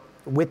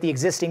with the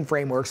existing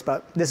frameworks,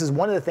 but this is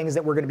one of the things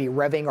that we're going to be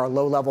revving our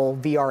low-level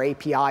VR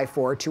API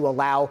for, to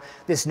allow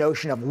this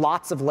notion of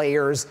lots of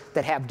layers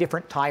that have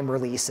different time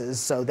releases,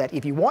 so that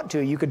if you want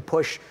to, you could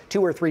push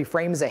 2 or 3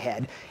 frames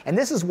ahead. And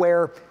this is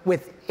where,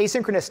 with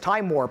asynchronous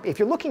time warp, if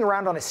you're looking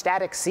around on a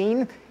static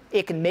scene,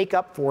 it can make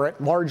up for it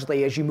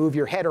largely as you move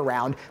your head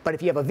around. But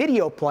if you have a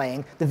video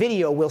playing, the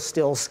video will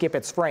still skip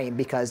its frame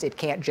because it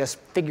can't just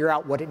figure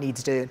out what it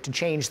needs to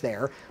change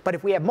there. But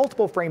if we have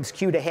multiple frames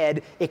queued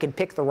ahead, it can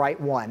pick the right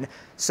one.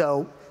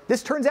 So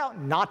this turns out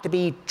not to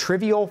be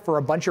trivial for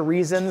a bunch of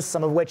reasons,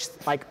 some of which,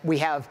 like, we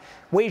have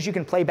ways you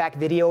can play back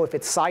video. If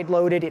it's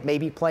side-loaded, it may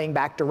be playing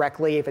back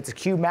directly. If it's a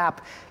cube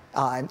map,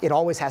 it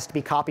always has to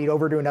be copied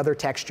over to another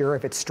texture.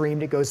 If it's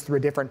streamed, it goes through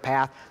a different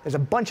path. There's a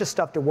bunch of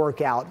stuff to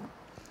work out.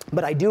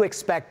 But I do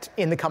expect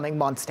in the coming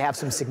months to have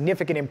some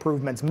significant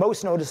improvements,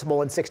 most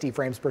noticeable in 60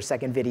 frames per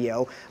second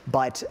video,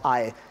 but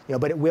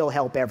it will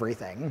help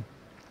everything.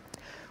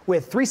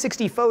 With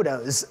 360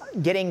 photos,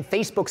 getting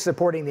Facebook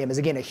supporting them is,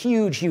 again, a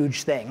huge,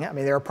 huge thing. I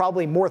mean, there are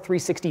probably more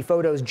 360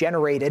 photos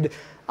generated,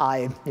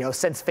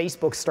 since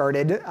Facebook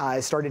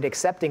started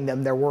accepting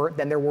them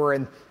than there were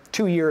in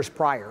 2 years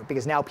prior,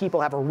 because now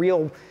people have a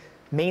real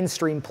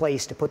mainstream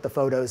place to put the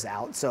photos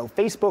out. So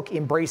Facebook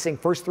embracing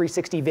first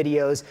 360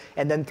 videos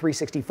and then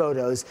 360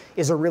 photos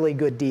is a really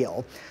good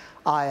deal.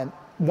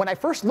 When I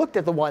first looked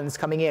at the ones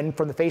coming in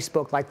from the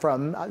Facebook, like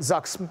from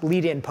Zuck's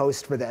lead-in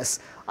post for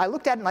this, I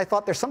looked at it and I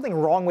thought there's something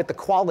wrong with the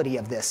quality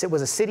of this. It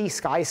was a city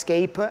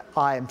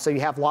skyscape, so you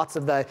have lots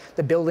of the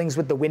buildings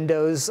with the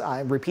windows,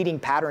 repeating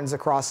patterns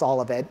across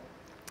all of it.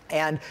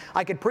 And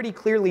I could pretty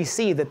clearly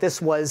see that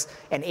this was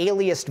an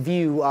aliased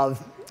view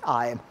of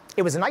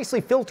it was a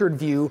nicely filtered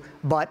view,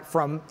 but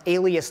from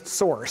aliased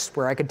source,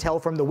 where I could tell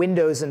from the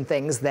windows and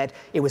things that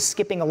it was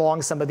skipping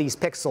along some of these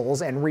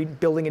pixels and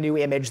rebuilding a new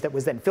image that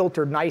was then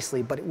filtered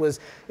nicely, but it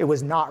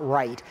was not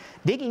right.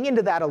 Digging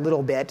into that a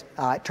little bit,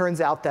 it turns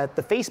out that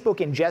the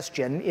Facebook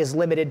ingestion is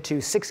limited to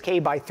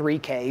 6K by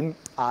 3K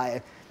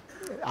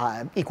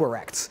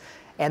equirects.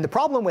 And the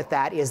problem with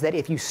that is that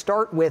if you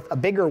start with a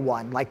bigger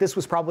one, like this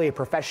was probably a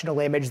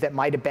professional image that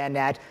might have been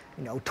at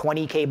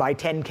 20K by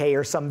 10K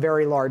or some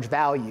very large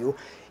value,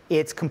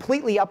 it's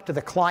completely up to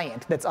the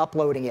client that's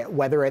uploading it,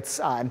 whether it's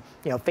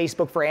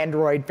Facebook for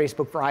Android,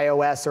 Facebook for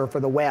iOS, or for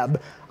the web.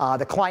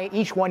 The client,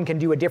 each one can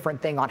do a different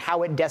thing on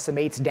how it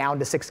decimates down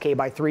to 6K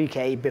by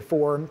 3K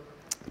before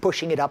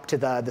pushing it up to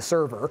the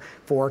server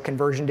for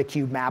conversion to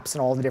cube maps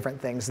and all the different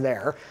things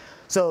there.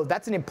 So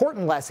that's an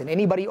important lesson.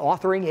 Anybody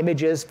authoring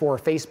images for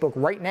Facebook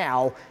right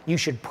now, you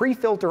should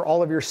pre-filter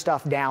all of your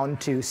stuff down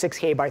to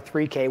 6K by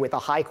 3K with a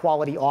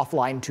high-quality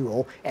offline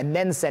tool, and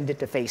then send it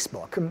to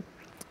Facebook.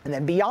 And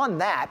then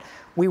beyond that,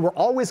 we were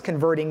always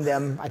converting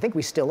them, I think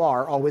we still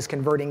are, always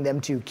converting them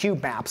to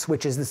cube maps,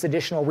 which is this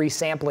additional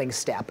resampling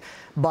step.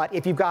 But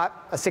if you've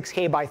got a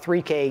 6K by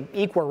 3K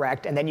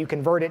equirect, and then you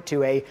convert it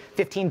to a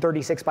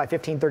 1536 by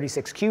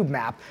 1536 cube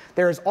map,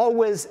 there's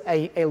always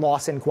a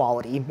loss in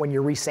quality when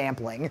you're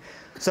resampling.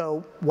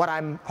 So what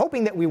I'm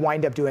hoping that we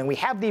wind up doing, we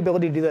have the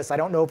ability to do this. I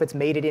don't know if it's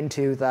made it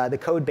into the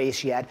code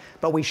base yet,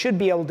 but we should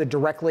be able to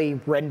directly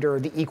render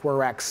the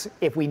equirects.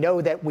 If we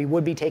know that we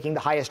would be taking the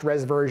highest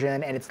res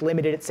version and it's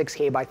limited at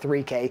 6K by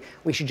 3K,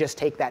 we should just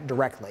take that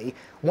directly.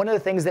 One of the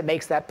things that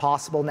makes that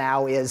possible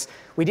now is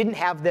we didn't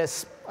have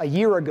this a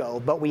year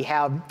ago, but we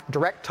have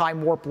direct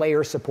time warp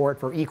layer support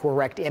for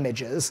equirect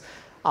images.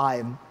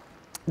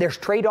 There's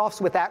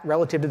trade-offs with that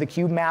relative to the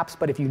cube maps,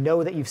 but if you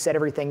know that you've set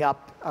everything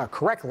up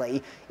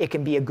correctly, it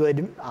can be a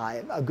good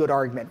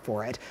argument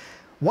for it.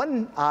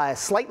 One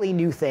slightly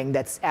new thing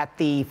that's at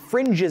the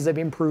fringes of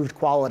improved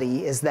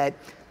quality is that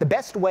the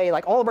best way,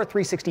 like all of our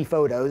 360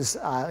 photos,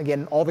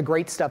 again, all the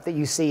great stuff that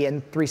you see in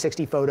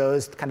 360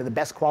 photos, kind of the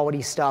best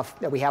quality stuff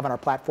that we have on our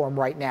platform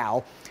right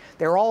now,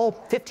 they're all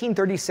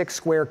 1536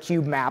 square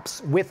cube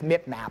maps with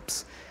MIP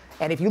maps.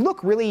 And if you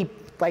look really,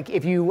 like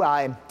if you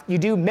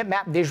do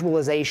map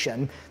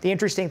visualization, the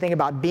interesting thing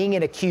about being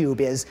in a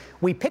cube is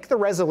we pick the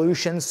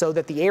resolution so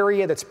that the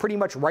area that's pretty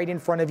much right in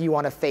front of you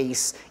on a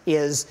face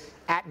is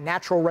at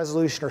natural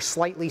resolution or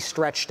slightly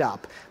stretched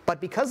up. But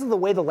because of the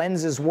way the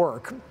lenses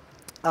work,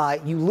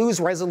 you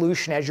lose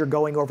resolution as you're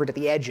going over to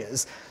the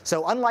edges.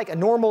 So unlike a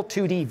normal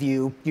 2D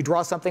view, you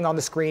draw something on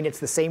the screen, it's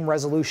the same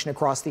resolution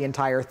across the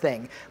entire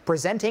thing.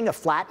 Presenting a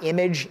flat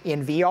image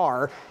in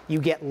VR, you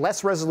get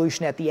less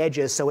resolution at the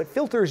edges, so it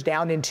filters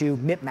down into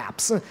MIP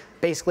maps.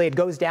 Basically, it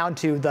goes down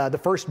to the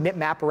first MIP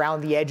map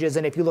around the edges,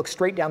 and if you look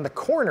straight down the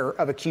corner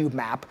of a cube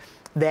map,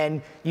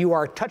 then you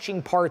are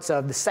touching parts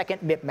of the second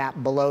MIP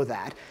map below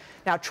that.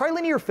 Now,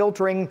 trilinear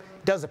filtering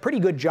does a pretty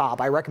good job.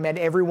 I recommend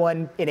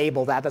everyone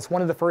enable that. That's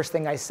one of the first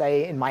things I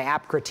say in my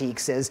app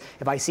critiques is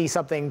if I see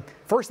something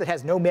first that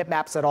has no MIP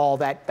maps at all,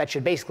 that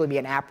should basically be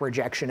an app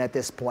rejection at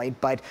this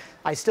point. But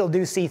I still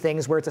do see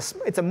things where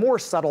it's a more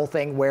subtle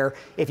thing where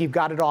if you've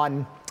got it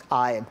on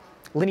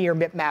linear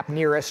MIP map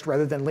nearest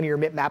rather than linear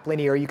MIP map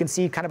linear, you can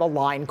see kind of a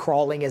line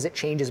crawling as it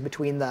changes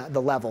between the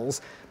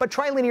levels. But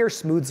trilinear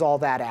smooths all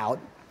that out.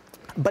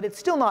 But it's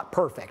still not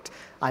perfect.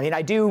 I mean,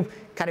 I do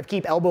kind of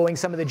keep elbowing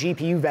some of the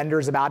GPU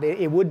vendors about it.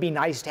 It would be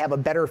nice to have a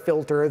better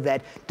filter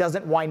that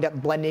doesn't wind up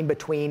blending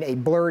between a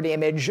blurred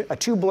image, a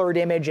too blurred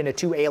image, and a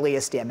too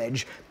aliased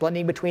image.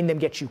 Blending between them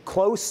gets you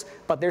close,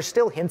 but there's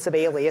still hints of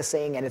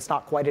aliasing, and it's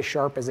not quite as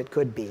sharp as it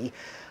could be.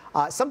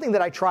 Something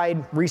that I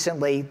tried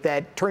recently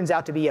that turns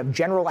out to be of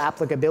general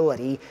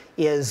applicability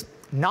is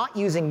not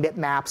using MIP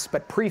maps,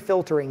 but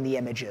pre-filtering the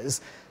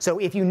images. So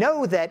if you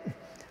know that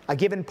a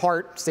given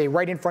part, say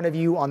right in front of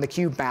you on the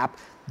cube map,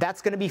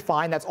 that's going to be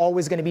fine. That's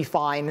always going to be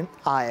fine,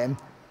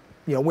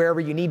 wherever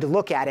you need to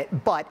look at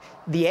it. But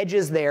the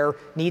edges there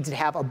needs to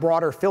have a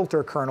broader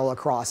filter kernel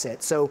across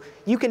it. So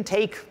you can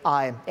take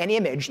an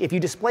image, if you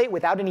display it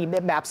without any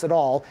MIP maps at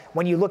all,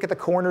 when you look at the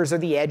corners or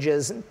the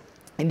edges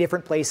in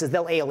different places,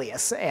 they'll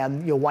alias,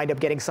 and you'll wind up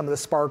getting some of the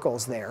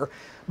sparkles there.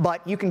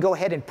 But you can go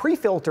ahead and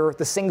pre-filter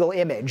the single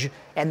image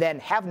and then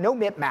have no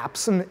MIP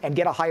maps and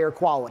get a higher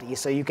quality.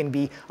 So you can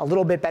be a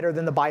little bit better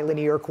than the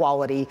bilinear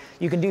quality.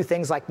 You can do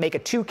things like make a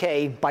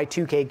 2K by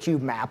 2K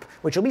cube map,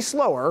 which will be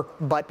slower,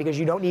 but because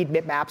you don't need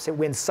MIP maps, it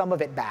wins some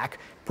of it back.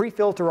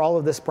 Pre-filter all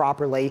of this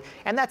properly,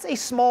 and that's a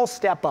small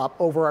step up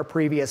over our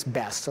previous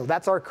best. So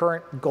that's our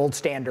current gold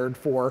standard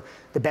for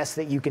the best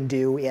that you can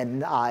do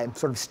in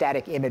sort of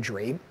static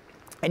imagery.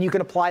 And you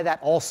can apply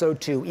that also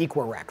to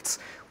equirects,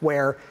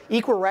 where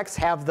equirects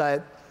have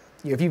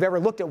if you've ever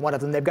looked at one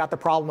of them, they've got the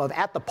problem of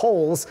at the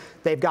poles,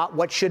 they've got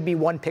what should be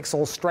 1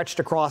 pixel stretched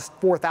across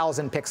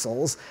 4,000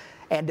 pixels.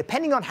 And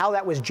depending on how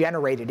that was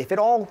generated, if it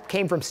all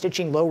came from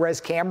stitching low-res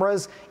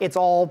cameras, it's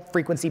all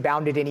frequency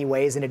bounded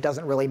anyways, and it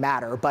doesn't really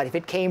matter. But if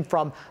it came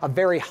from a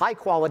very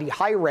high-quality,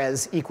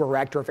 high-res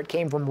equirect, or if it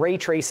came from ray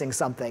tracing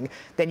something,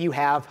 then you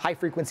have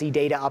high-frequency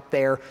data up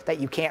there that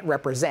you can't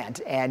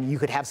represent. And you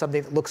could have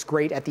something that looks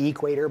great at the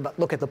equator, but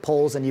look at the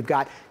poles, and you've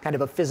got kind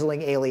of a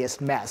fizzling aliased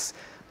mess.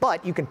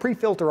 But you can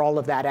pre-filter all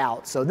of that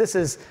out. So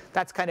that's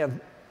kind of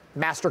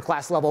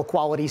masterclass level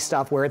quality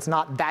stuff where it's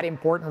not that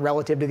important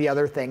relative to the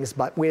other things,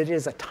 but it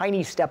is a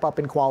tiny step up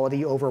in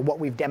quality over what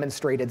we've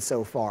demonstrated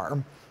so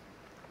far.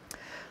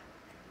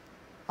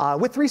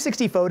 With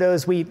 360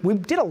 photos, we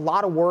did a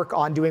lot of work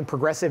on doing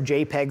progressive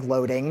JPEG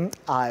loading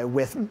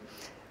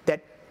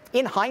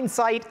In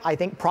hindsight, I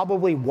think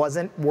probably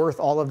wasn't worth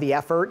all of the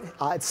effort.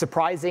 It's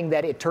surprising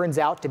that it turns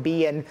out to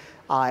be in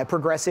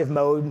progressive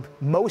mode.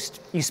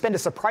 You spend a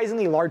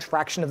surprisingly large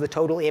fraction of the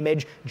total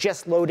image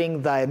just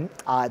loading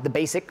the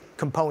basic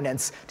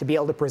components to be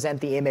able to present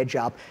the image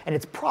up. And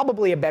it's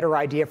probably a better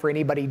idea for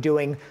anybody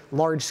doing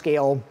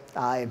large-scale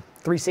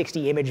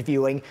 360 image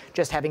viewing,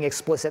 just having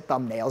explicit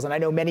thumbnails. And I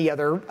know many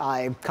other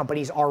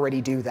companies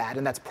already do that,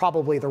 and that's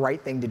probably the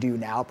right thing to do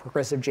now.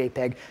 Progressive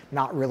JPEG,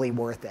 not really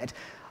worth it.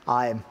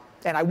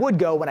 And I would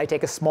go when I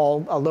take a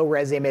small,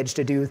 low-res image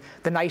to do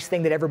the nice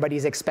thing that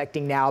everybody's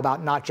expecting now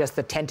about not just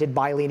the tinted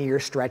bilinear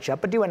stretch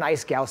up, but do a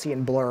nice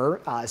Gaussian blur,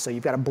 so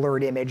you've got a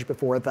blurred image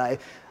before the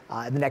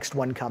next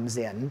one comes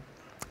in.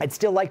 I'd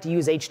still like to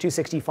use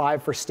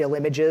H.265 for still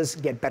images,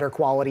 get better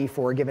quality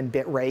for a given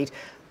bit rate,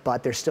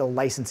 but there's still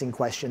licensing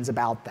questions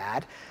about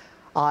that.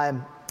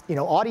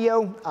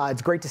 Audio,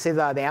 it's great to see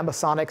the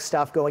ambisonic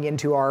stuff going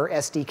into our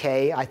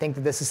SDK. I think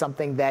that this is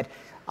something that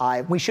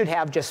we should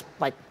have just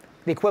like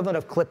the equivalent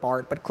of clip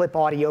art, but clip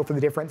audio for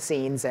the different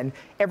scenes, and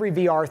every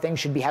VR thing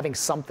should be having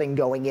something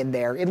going in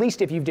there, at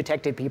least if you've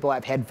detected people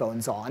have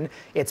headphones on.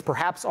 It's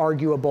perhaps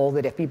arguable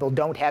that if people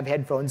don't have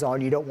headphones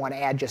on, you don't want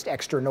to add just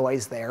extra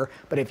noise there,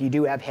 but if you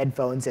do have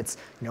headphones, it's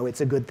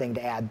a good thing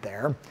to add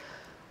there.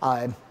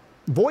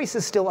 Voice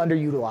is still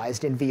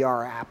underutilized in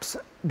VR apps.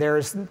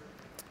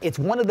 It's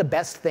one of the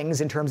best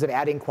things in terms of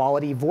adding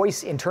quality.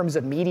 Voice, in terms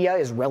of media,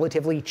 is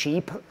relatively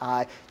cheap.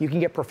 You can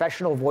get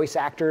professional voice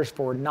actors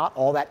for not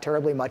all that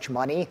terribly much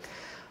money.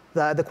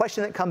 The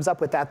question that comes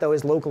up with that, though,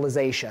 is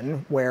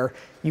localization, where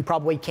you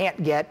probably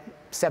can't get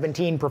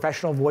 17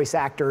 professional voice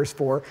actors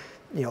for,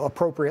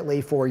 appropriately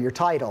for your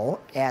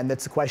title. And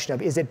that's the question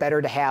of, is it better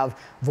to have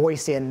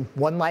voice in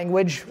one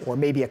language or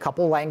maybe a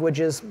couple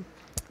languages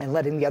and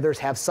letting the others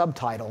have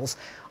subtitles?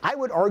 I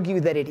would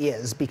argue that it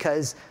is,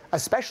 because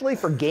especially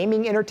for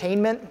gaming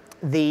entertainment,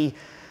 the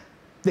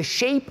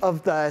shape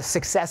of the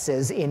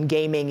successes in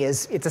gaming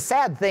it's a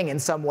sad thing in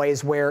some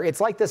ways, where it's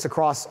like this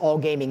across all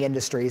gaming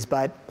industries.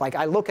 But like,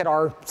 I look at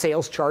our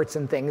sales charts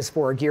and things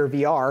for Gear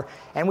VR,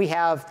 and we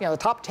have, the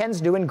top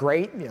 10's doing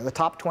great, the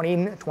top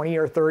 20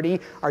 or 30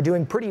 are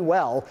doing pretty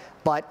well,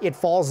 but it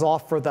falls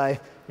off for the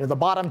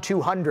bottom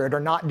 200 are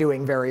not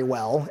doing very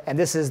well, and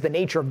this is the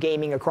nature of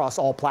gaming across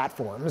all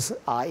platforms.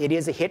 It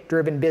is a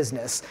hit-driven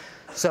business.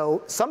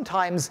 So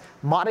sometimes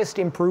modest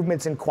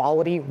improvements in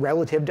quality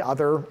relative to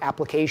other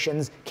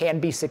applications can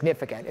be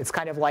significant. It's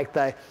kind of like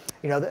the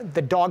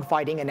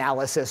dogfighting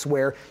analysis,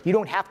 where you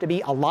don't have to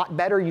be a lot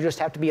better, you just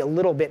have to be a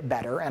little bit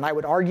better. And I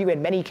would argue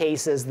in many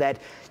cases that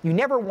you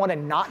never want to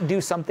not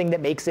do something that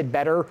makes it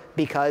better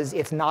because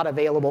it's not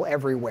available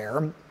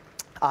everywhere.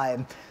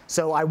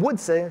 So I would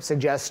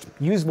suggest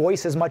use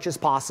voice as much as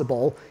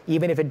possible,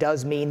 even if it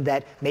does mean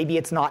that maybe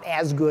it's not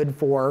as good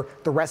for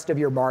the rest of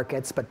your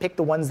markets, but pick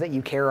the ones that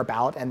you care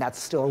about, and that's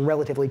still a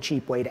relatively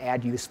cheap way to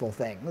add useful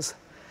things.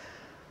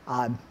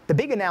 The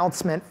big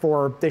announcement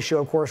for this show,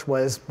 of course,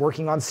 was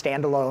working on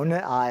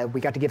standalone. We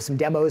got to give some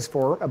demos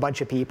for a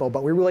bunch of people,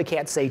 but we really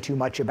can't say too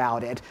much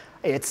about it.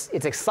 It's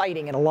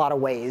exciting in a lot of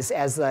ways.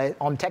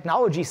 On the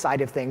technology side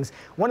of things,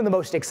 one of the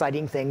most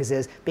exciting things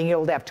is being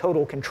able to have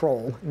total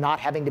control, not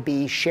having to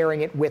be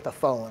sharing it with a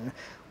phone,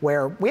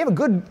 where we have a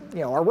good,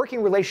 our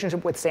working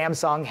relationship with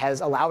Samsung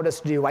has allowed us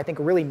to do, I think,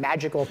 a really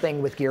magical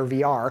thing with Gear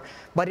VR.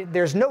 But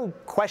there's no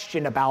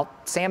question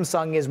about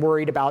Samsung is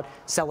worried about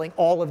selling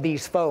all of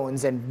these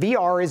phones, and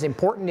VR is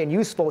important and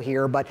useful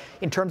here, but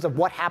in terms of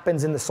what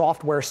happens in the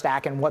software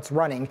stack and what's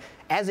running,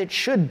 as it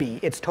should be,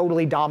 it's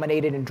totally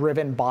dominated and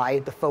driven by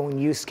the phone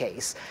use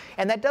case.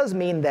 And that does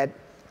mean that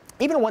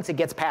even once it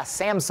gets past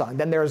Samsung,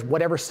 then there's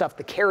whatever stuff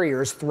the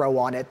carriers throw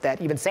on it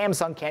that even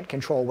Samsung can't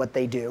control what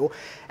they do.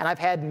 And I've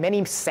had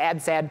many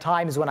sad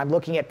times when I'm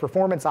looking at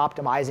performance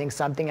optimizing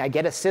something, I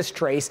get a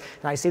systrace,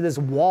 and I see this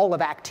wall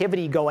of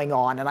activity going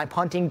on, and I'm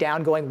hunting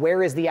down going,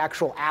 where is the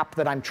actual app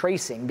that I'm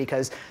tracing?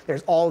 Because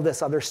there's all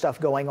this other stuff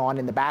going on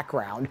in the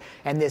background.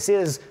 And this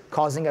is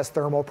causing us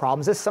thermal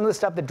problems. This is some of the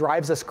stuff that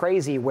drives us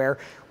crazy, where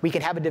we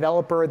can have a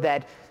developer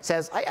that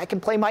says, I can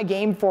play my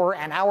game for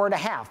an hour and a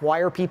half. Why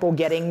are people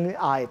getting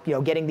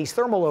these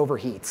thermal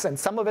overheats? And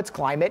some of it's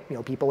climate,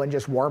 people in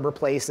just warmer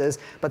places,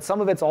 but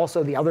some of it's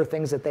also the other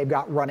things that they've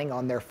got running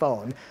on their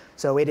phone.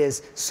 So it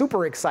is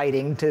super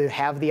exciting to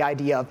have the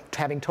idea of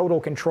having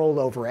total control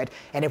over it.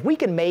 And if we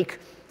can make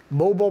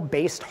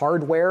mobile-based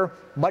hardware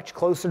much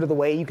closer to the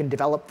way you can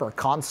develop for a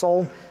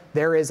console,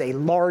 there is a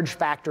large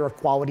factor of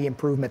quality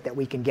improvement that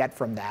we can get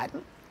from that.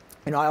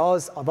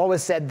 I've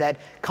always said that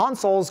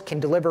consoles can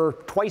deliver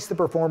twice the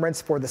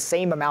performance for the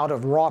same amount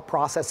of raw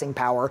processing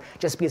power,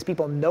 just because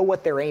people know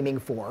what they're aiming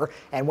for.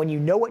 And when you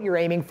know what you're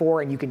aiming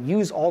for and you can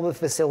use all the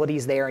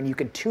facilities there and you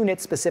can tune it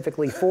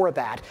specifically for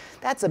that,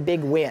 that's a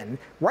big win.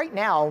 Right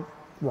now,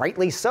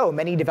 rightly so.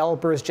 Many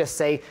developers just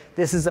say,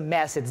 this is a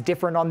mess. It's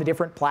different on the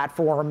different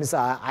platforms.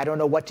 I don't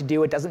know what to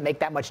do. It doesn't make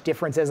that much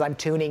difference as I'm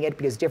tuning it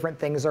because different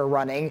things are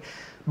running.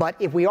 But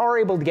if we are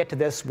able to get to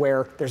this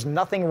where there's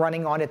nothing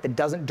running on it that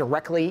doesn't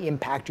directly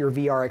impact your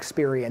VR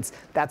experience,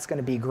 that's going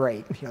to be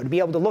great. To be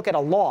able to look at a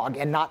log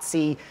and not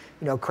see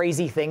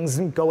crazy things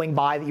going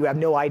by that you have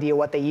no idea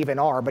what they even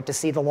are, but to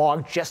see the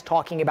log just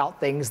talking about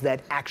things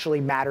that actually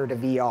matter to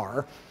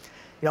VR.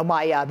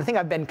 The thing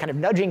I've been kind of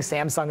nudging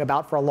Samsung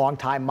about for a long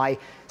time, my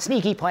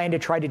sneaky plan to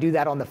try to do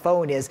that on the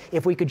phone is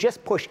if we could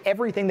just push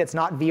everything that's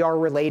not VR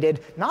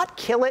related, not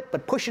kill it,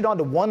 but push it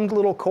onto one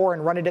little core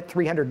and run it at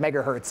 300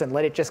 megahertz and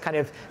let it just kind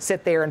of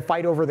sit there and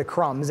fight over the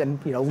crumbs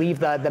and leave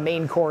the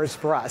main cores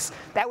for us.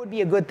 That would be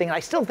a good thing. I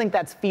still think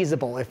that's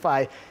feasible if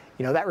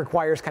that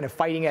requires kind of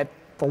fighting at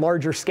the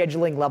larger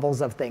scheduling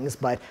levels of things,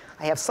 but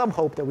I have some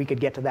hope that we could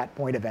get to that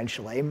point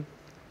eventually.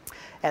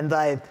 And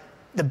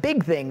the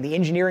big thing, the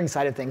engineering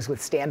side of things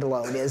with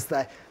standalone is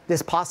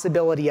this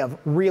possibility of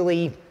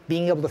really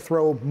being able to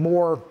throw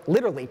more,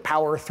 literally,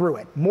 power through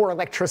it, more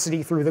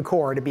electricity through the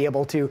core to be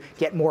able to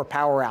get more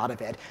power out of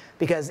it.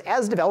 Because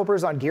as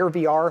developers on Gear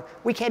VR,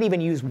 we can't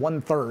even use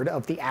 1/3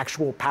 of the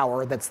actual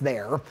power that's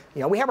there.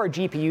 We have our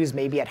GPUs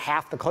maybe at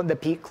half the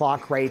peak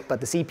clock rate,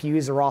 but the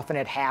CPUs are often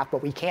at half,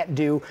 but we can't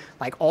do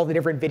like all the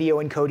different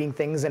video encoding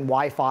things and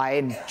Wi-Fi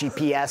and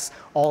GPS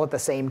all at the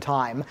same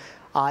time.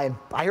 I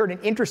heard an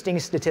interesting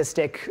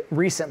statistic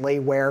recently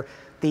where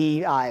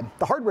the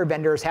hardware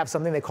vendors have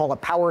something they call a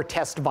power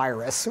test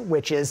virus,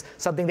 which is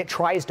something that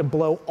tries to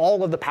blow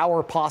all of the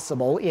power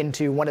possible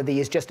into one of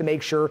these just to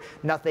make sure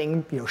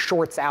nothing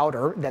shorts out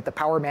or that the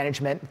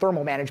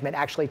thermal management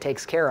actually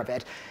takes care of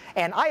it.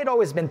 And I had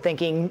always been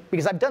thinking,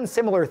 because I've done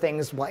similar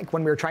things like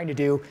when we were trying to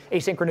do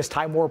asynchronous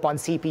time warp on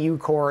CPU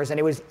cores, and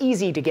it was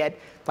easy to get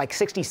like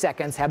 60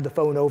 seconds, have the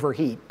phone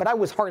overheat. But I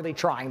was hardly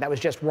trying. That was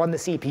just run the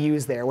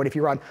CPUs there. What if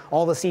you run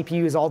all the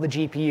CPUs, all the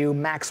GPU,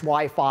 max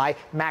Wi-Fi,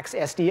 max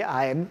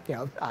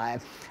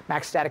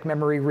max static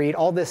memory read,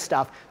 all this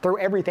stuff, throw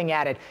everything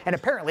at it, and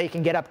apparently it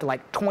can get up to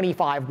like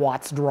 25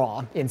 watts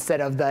draw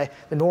instead of the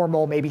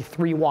normal maybe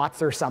 3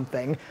 watts or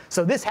something.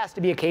 So this has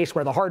to be a case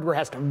where the hardware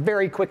has to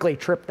very quickly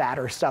trip that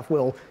or stuff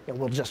will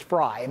just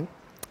fry.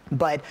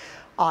 But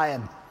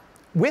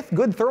with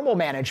good thermal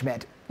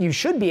management, you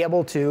should be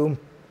able to,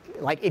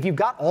 like if you've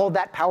got all of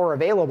that power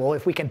available,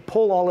 if we can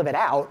pull all of it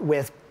out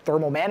with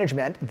thermal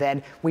management,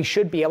 then we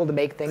should be able to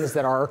make things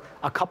that are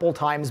a couple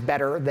times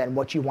better than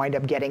what you wind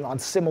up getting on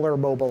similar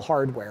mobile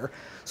hardware.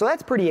 So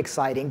that's pretty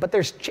exciting, but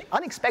there's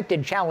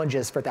unexpected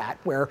challenges for that,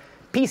 where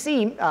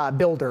PC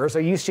builders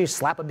are used to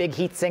slap a big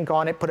heat sink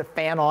on it, put a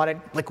fan on it,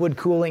 liquid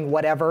cooling,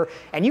 whatever,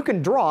 and you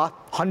can draw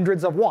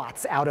hundreds of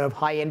watts out of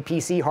high-end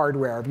PC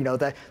hardware.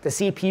 The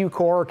CPU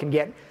core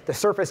the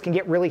surface can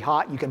get really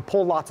hot, you can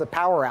pull lots of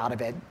power out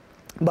of it.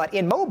 But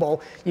in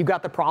mobile, you've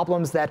got the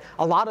problems that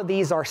a lot of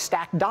these are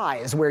stacked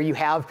dies where you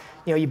have,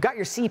 you've got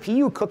your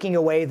CPU cooking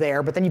away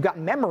there, but then you've got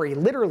memory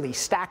literally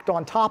stacked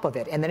on top of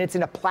it, and then it's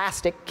in a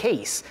plastic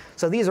case.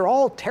 So these are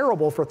all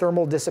terrible for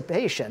thermal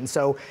dissipation.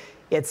 So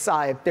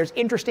there's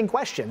interesting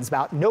questions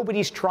about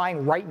nobody's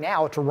trying right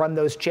now to run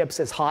those chips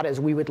as hot as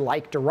we would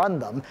like to run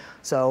them.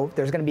 So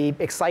there's going to be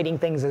exciting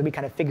things as we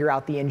kind of figure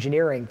out the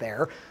engineering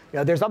there.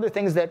 There's other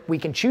things that we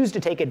can choose to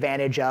take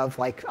advantage of,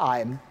 like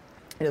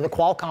the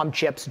Qualcomm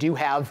chips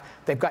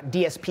they've got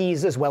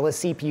DSPs as well as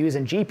CPUs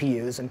and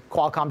GPUs, and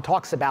Qualcomm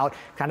talks about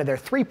kind of their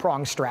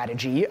three-pronged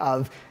strategy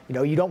of,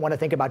 you don't want to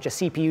think about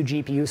just CPU,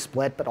 GPU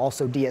split, but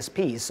also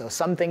DSPs. So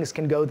some things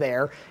can go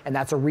there, and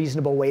that's a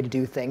reasonable way to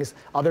do things.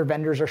 Other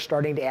vendors are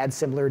starting to add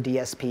similar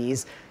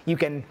DSPs. You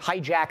can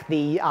hijack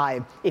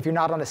if you're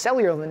not on a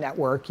cellular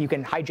network, you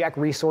can hijack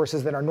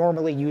resources that are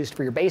normally used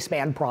for your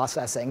baseband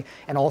processing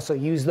and also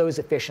use those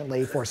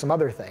efficiently for some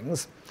other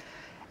things.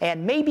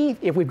 And maybe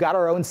if we've got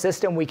our own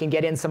system, we can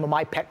get in some of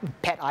my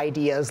pet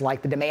ideas,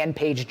 like the demand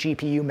page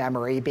GPU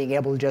memory, being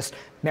able to just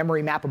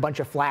memory map a bunch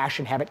of flash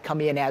and have it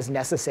come in as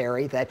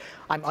necessary. That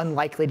I'm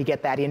unlikely to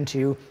get that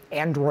into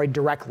Android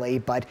directly,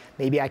 but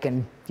maybe I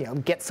can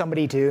get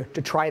somebody to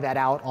try that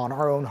out on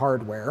our own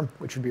hardware,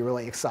 which would be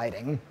really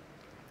exciting.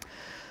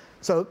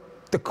 So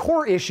the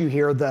core issue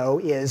here, though,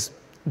 is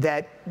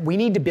that we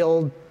need to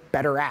build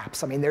better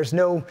apps. I mean, there's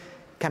no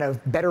kind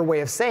of better way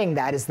of saying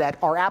that, is that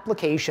our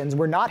applications,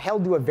 we're not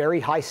held to a very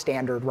high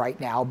standard right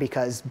now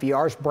because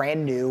VR's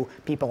brand new.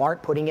 People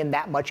aren't putting in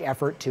that much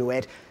effort to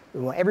it.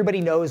 Everybody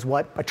knows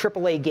what a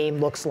AAA game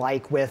looks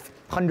like with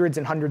hundreds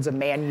and hundreds of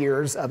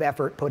man-years of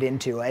effort put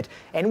into it.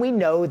 And we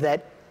know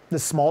that the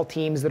small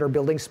teams that are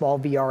building small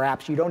VR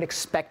apps, you don't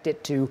expect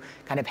it to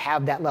kind of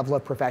have that level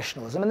of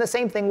professionalism. And the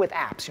same thing with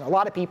apps. A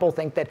lot of people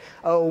think that,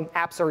 oh,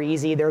 apps are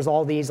easy. There's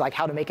all these, like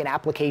how to make an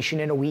application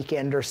in a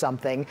weekend or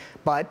something.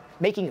 But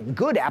making a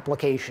good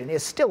application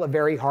is still a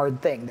very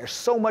hard thing. There's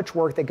so much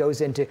work that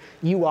goes into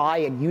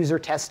UI and user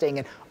testing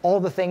and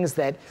all the things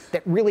that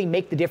really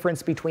make the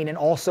difference between an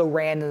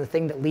also-ran and the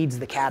thing that leads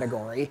the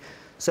category.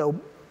 So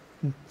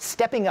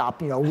stepping up,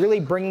 really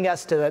bringing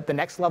us to the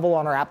next level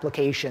on our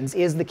applications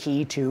is the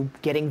key to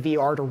getting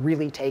VR to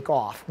really take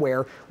off,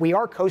 where we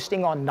are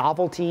coasting on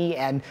novelty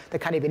and the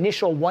kind of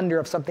initial wonder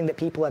of something that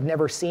people have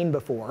never seen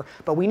before.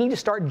 But we need to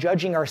start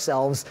judging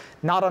ourselves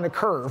not on a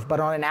curve,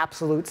 but on an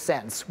absolute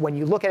sense. When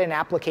you look at an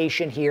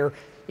application here,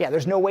 yeah,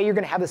 there's no way you're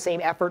going to have the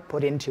same effort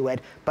put into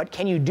it, but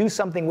can you do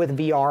something with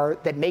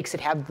VR that makes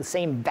it have the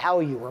same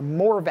value or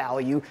more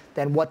value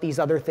than what these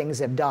other things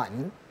have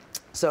done?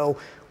 So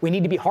we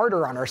need to be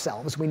harder on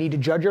ourselves. We need to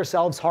judge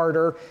ourselves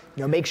harder,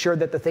 make sure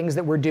that the things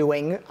that we're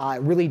doing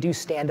really do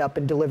stand up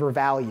and deliver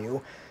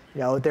value.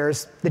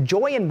 There's the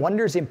joy and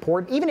wonder is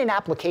important, even in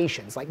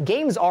applications. Like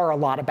games are a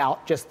lot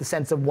about just the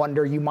sense of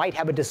wonder. You might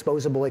have a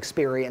disposable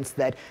experience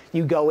that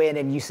you go in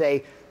and you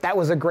say, that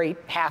was a great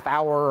half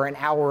hour or an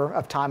hour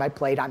of time I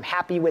played. I'm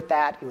happy with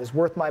that. It was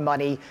worth my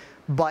money.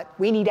 But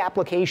we need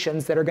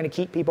applications that are going to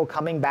keep people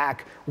coming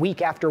back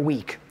week after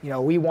week.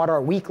 We want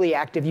our weekly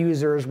active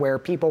users where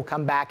people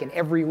come back and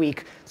every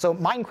week. So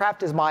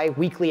Minecraft is my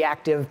weekly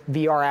active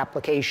VR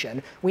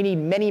application. We need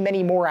many,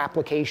 many more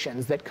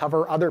applications that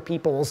cover other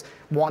people's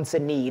wants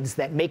and needs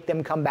that make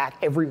them come back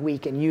every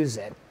week and use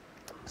it.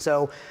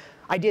 So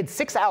I did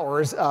 6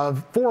 hours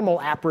of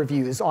formal app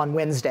reviews on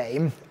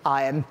Wednesday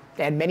and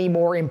many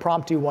more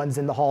impromptu ones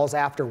in the halls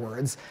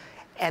afterwards.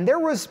 And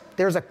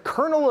there's a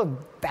kernel of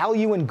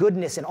value and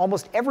goodness in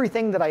almost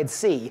everything that I'd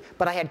see,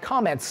 but I had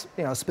comments,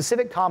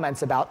 specific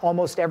comments about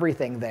almost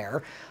everything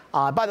there.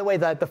 By the way,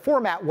 the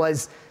format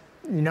was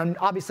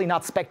obviously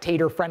not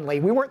spectator friendly.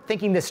 We weren't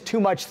thinking this too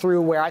much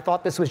through, where I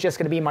thought this was just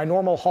going to be my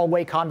normal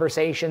hallway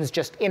conversations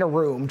just in a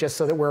room, just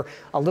so that we're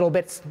a little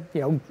bit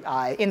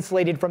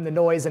insulated from the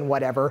noise and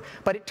whatever.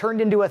 But it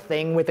turned into a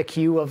thing with a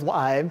queue of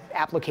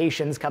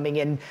applications coming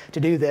in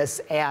to do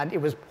this, and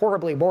it was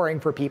horribly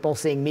boring for people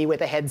seeing me with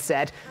a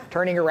headset,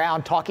 turning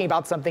around, talking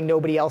about something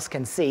nobody else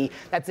can see.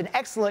 That's an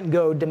excellent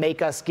goad to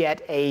make us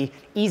get a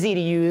easy to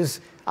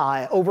use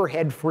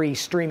overhead-free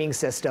streaming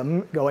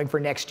system going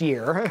for next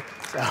year.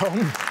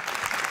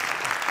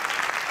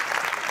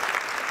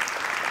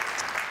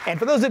 And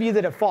for those of you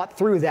that have fought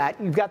through that,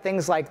 you've got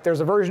things like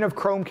there's a version of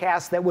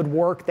Chromecast that would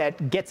work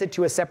that gets it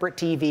to a separate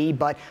TV,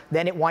 but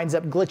then it winds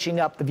up glitching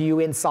up the view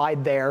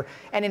inside there.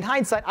 And in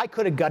hindsight, I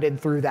could have gutted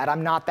through that.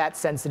 I'm not that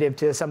sensitive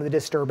to some of the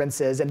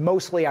disturbances, and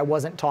mostly I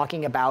wasn't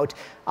talking about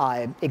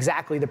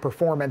exactly the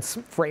performance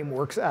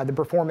frameworks, the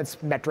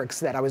performance metrics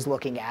that I was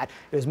looking at.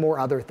 It was more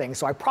other things,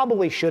 so I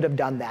probably should have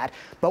done that.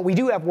 But we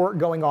do have work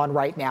going on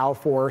right now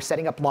for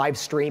setting up live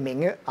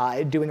streaming,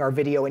 doing our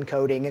video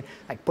encoding,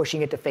 like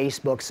pushing it to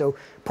Facebook. So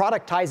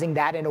productizing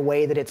that in a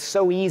way that it's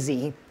so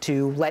easy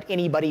to let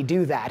anybody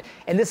do that.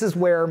 And this is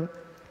where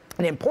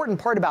an important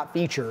part about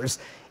features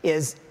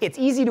is it's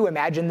easy to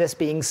imagine this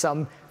being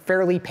some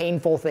fairly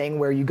painful thing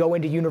where you go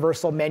into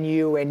universal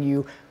menu and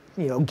you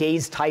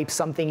gaze type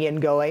something in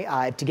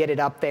to get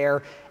it up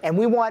there. And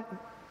we want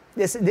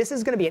this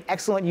is going to be an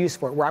excellent use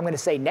for it, where I'm going to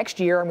say next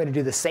year I'm going to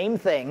do the same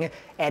thing,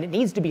 and it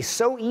needs to be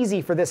so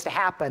easy for this to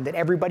happen that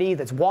everybody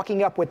that's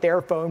walking up with their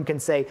phone can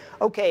say,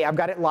 okay, I've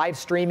got it live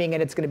streaming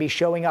and it's going to be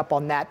showing up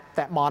on that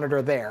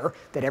monitor there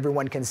that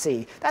everyone can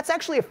see. That's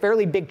actually a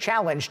fairly big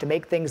challenge to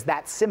make things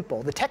that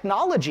simple. The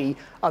technology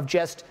of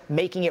just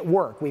making it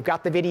work. We've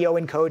got the video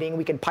encoding,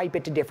 we can pipe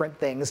it to different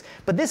things,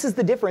 but this is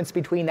the difference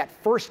between that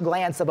first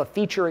glance of a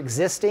feature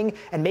existing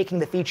and making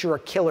the feature a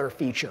killer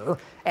feature.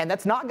 And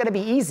that's not going to be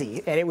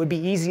easy, and it would be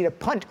easy to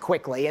punt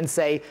quickly and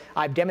say,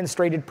 I've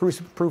demonstrated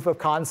proof of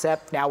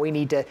concept, now we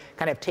need to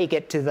kind of take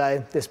it to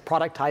this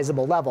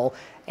productizable level.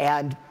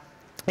 And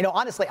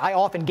honestly, I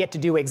often get to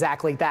do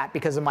exactly that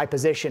because of my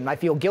position. I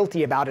feel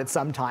guilty about it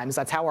sometimes.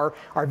 That's how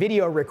our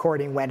video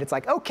recording went. It's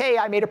like, okay,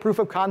 I made a proof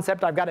of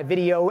concept. I've got a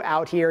video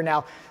out here.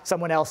 Now,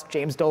 someone else,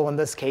 James Dole in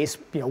this case,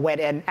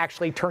 went and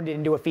actually turned it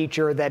into a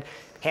feature that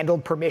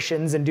handled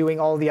permissions and doing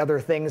all the other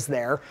things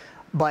there.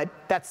 But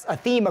that's a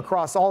theme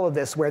across all of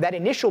this, where that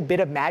initial bit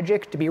of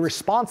magic, to be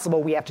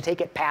responsible, we have to take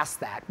it past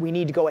that. We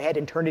need to go ahead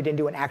and turn it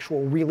into an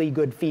actual really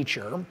good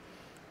feature.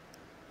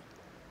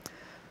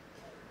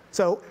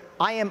 So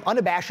I am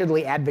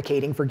unabashedly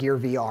advocating for Gear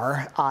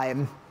VR.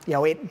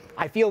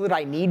 I feel that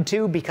I need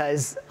to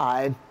because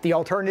the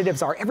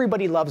alternatives are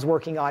everybody loves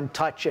working on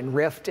Touch and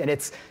Rift, and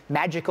it's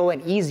magical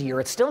and easier.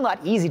 It's still not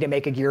easy to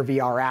make a Gear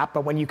VR app,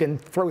 but when you can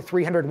throw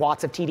 300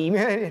 watts of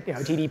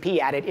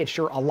TDP at it, it's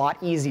sure a lot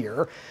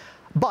easier.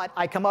 But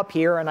I come up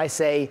here and I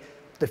say,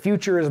 the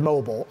future is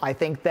mobile. I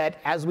think that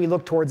as we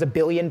look towards 1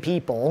 billion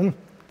people,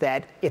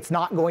 that it's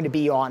not going to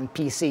be on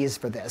PCs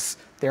for this.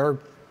 There are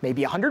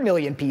maybe 100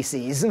 million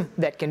PCs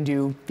that can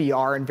do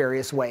VR in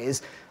various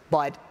ways.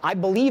 But I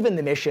believe in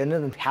the mission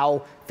and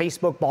how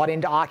Facebook bought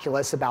into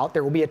Oculus about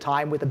there will be a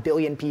time with 1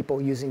 billion people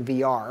using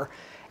VR.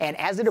 And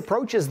as it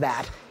approaches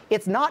that,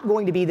 it's not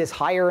going to be this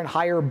higher and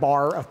higher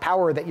bar of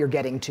power that you're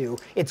getting to.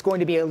 It's going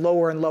to be a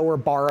lower and lower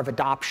bar of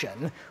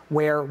adoption,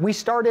 where we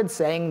started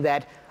saying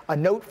that a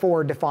Note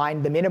 4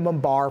 defined the minimum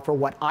bar for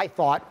what I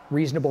thought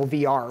reasonable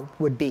VR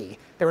would be.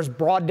 There was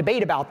broad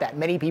debate about that.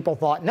 Many people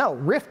thought, no,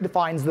 Rift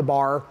defines the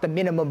bar, the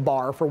minimum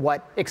bar for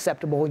what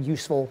acceptable,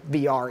 useful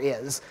VR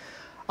is.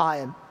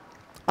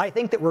 I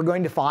think that we're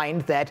going to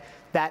find that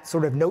that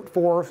sort of Note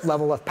 4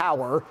 level of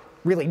power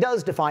really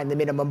does define the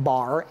minimum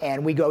bar,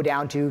 and we go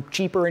down to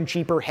cheaper and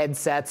cheaper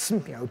headsets,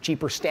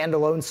 cheaper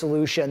standalone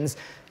solutions.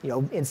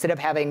 Instead of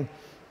having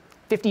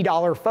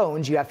 $50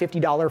 phones, you have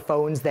 $50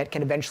 phones that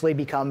can eventually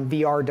become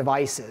VR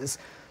devices.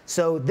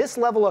 So this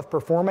level of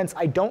performance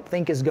I don't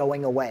think is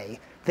going away.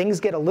 Things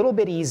get a little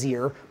bit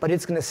easier, but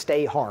it's going to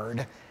stay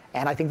hard.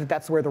 And I think that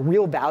that's where the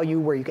real value,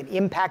 where you can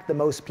impact the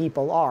most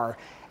people are.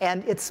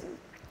 And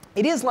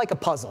it is like a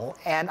puzzle,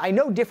 and I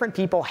know different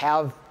people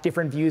have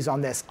different views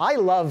on this. I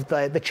love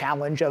the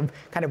challenge of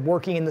kind of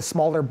working in the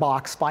smaller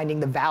box,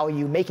 finding the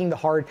value, making the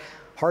hard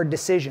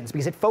decisions,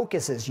 because it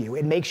focuses you.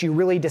 It makes you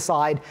really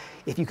decide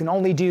if you can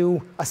only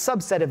do a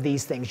subset of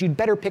these things, you'd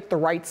better pick the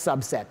right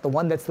subset, the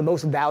one that's the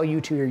most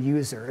value to your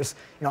users.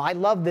 I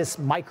love this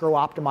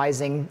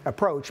micro-optimizing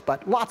approach,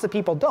 but lots of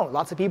people don't.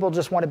 Lots of people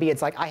just want to be,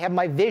 it's like, I have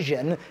my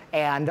vision,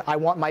 and I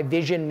want my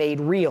vision made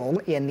real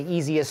in the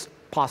easiest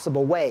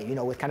possible way,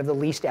 with kind of the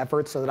least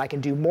effort so that I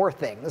can do more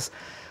things.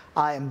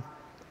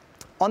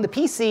 On the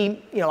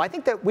PC, I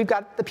think that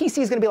the PC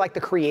is going to be like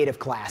the creative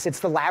class. It's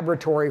the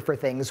laboratory for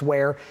things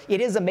where it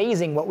is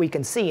amazing what we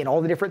can see and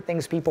all the different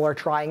things people are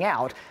trying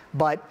out,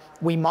 but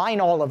we mine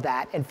all of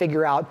that and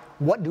figure out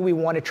what do we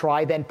want to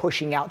try then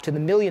pushing out to the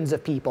millions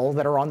of people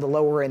that are on the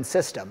lower end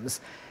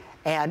systems.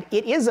 And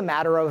it is a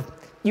matter of,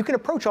 you can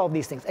approach all of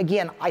these things.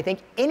 Again, I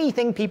think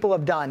anything people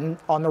have done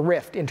on the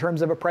Rift in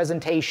terms of a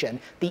presentation,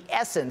 the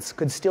essence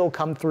could still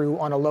come through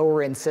on a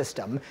lower end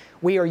system.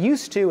 We are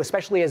used to,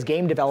 especially as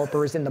game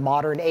developers in the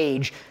modern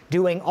age,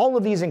 doing all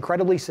of these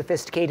incredibly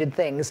sophisticated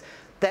things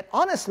that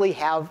honestly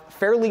have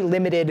fairly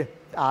limited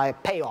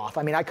payoff.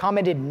 I mean, I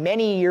commented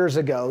many years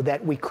ago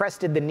that we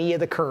crested the knee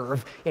of the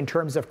curve in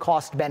terms of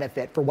cost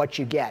benefit for what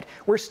you get.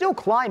 We're still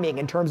climbing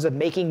in terms of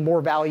making more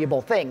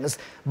valuable things,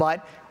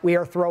 but we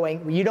are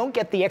you don't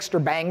get the extra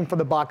bang for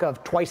the buck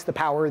of twice the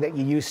power that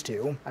you used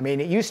to. I mean,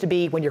 it used to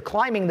be when you're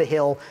climbing the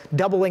hill,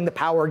 doubling the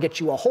power gets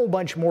you a whole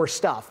bunch more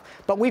stuff.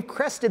 But we've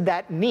crested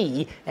that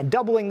knee, and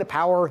doubling the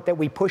power that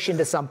we push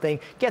into something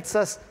gets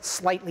us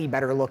slightly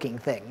better looking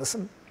things.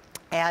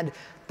 And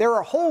there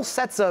are whole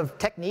sets of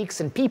techniques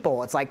and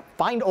people. It's like,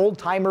 find old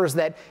timers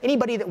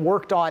anybody that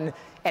worked on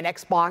an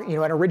Xbox,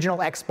 an original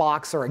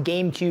Xbox or a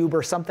GameCube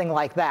or something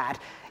like that,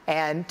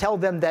 and tell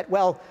them that,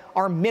 well,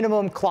 our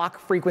minimum clock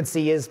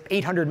frequency is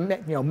 800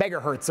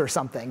 megahertz or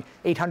something.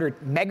 800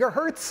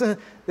 megahertz?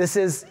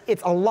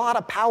 It's a lot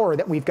of power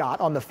that we've got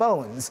on the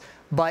phones,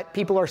 but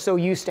people are so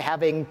used to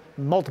having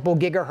multiple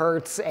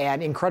gigahertz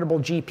and incredible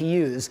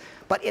GPUs.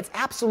 But it's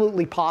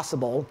absolutely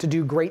possible to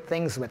do great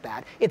things with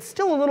that. It's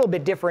still a little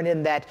bit different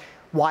in that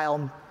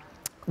while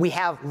we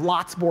have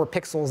lots more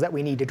pixels that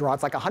we need to draw.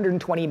 It's like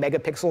 120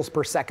 megapixels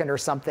per second or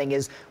something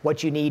is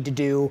what you need to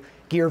do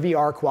Gear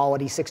VR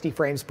quality 60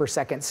 frames per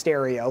second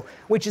stereo,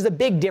 which is a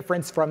big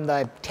difference from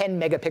the 10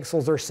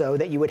 megapixels or so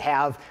that you would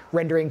have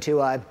rendering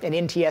to an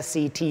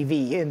NTSC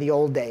TV in the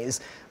old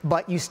days.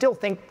 But you still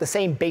think the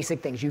same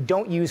basic things. You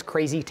don't use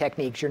crazy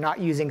techniques. You're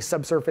not using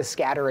subsurface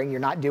scattering. You're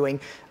not doing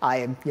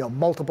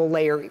multiple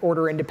layer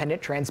order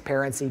independent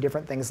transparency,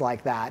 different things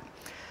like that.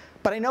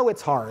 But I know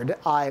it's hard.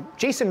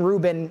 Jason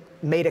Rubin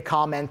made a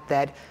comment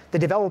that the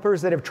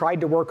developers that have tried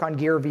to work on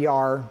Gear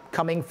VR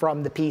coming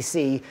from the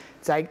PC,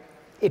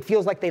 it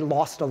feels like they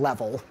lost a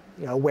level,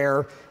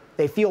 where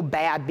they feel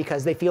bad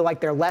because they feel like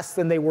they're less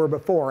than they were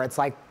before. It's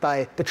like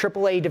the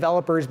AAA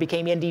developers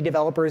became indie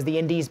developers, the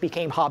indies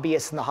became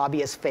hobbyists, and the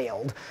hobbyists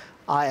failed.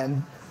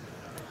 And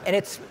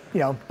it's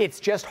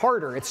just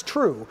harder. It's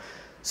true.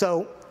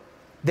 So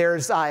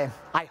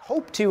I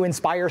hope to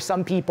inspire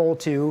some people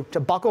to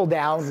buckle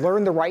down,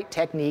 learn the right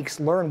techniques,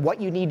 learn what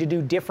you need to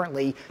do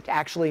differently to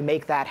actually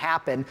make that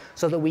happen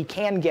so that we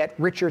can get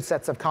richer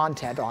sets of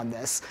content on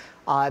this.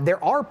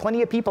 There are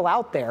plenty of people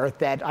out there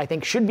that I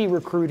think should be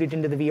recruited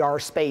into the VR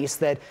space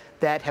that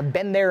have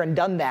been there and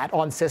done that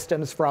on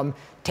systems from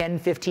 10,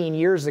 15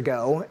 years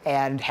ago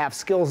and have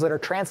skills that are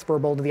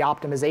transferable to the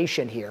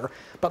optimization here.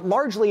 But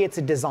largely it's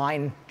a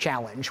design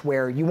challenge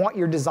where you want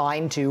your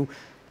design to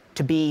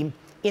be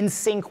in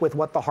sync with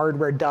what the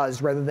hardware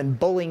does rather than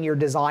bullying your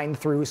design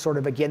through sort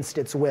of against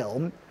its will.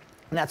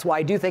 And that's why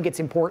I do think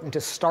it's important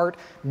to start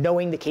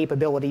knowing the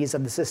capabilities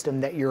of the system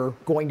that you're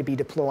going to be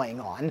deploying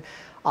on.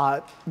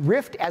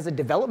 Rift as a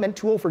development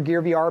tool for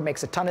Gear VR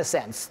makes a ton of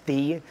sense.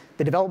 The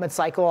development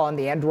cycle on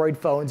the Android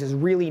phones is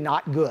really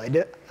not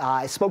good.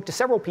 I spoke to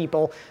several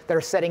people that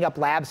are setting up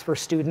labs for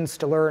students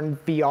to learn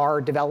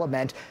VR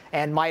development,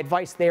 and my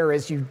advice there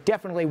is you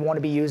definitely want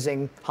to be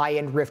using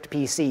high-end Rift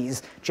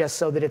PCs just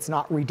so that it's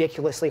not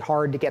ridiculously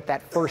hard to get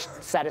that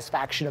first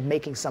satisfaction of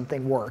making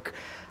something work.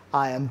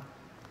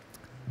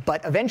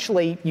 But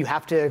eventually you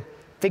have to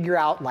figure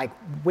out like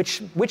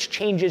which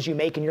changes you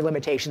make in your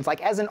limitations.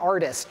 Like as an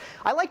artist,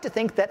 I like to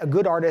think that a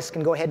good artist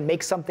can go ahead and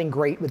make something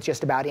great with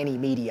just about any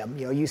medium.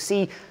 You know, you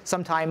see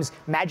sometimes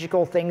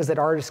magical things that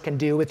artists can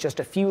do with just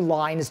a few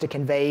lines to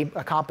convey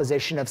a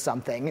composition of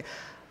something.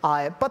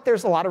 But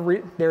there's a lot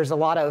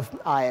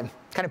of kind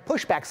of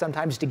pushback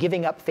sometimes to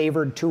giving up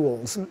favored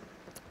tools.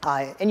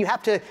 And you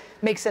have to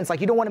make sense, like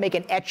you don't want to make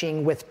an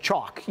etching with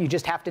chalk. You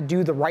just have to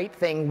do the right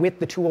thing with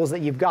the tools that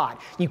you've got.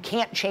 You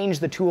can't change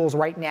the tools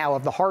right now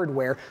of the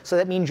hardware, so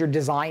that means your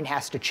design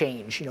has to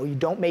change. You know, you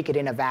don't make it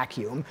in a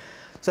vacuum.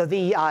 So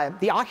the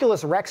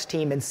Oculus Rex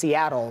team in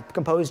Seattle,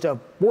 composed of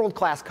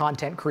world-class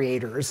content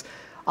creators,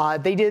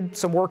 they did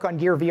some work on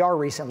Gear VR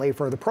recently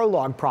for the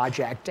Prologue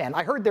project, and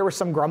I heard there were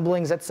some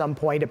grumblings at some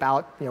point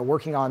about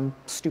working on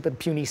stupid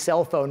puny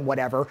cell phone,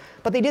 whatever,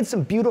 but they did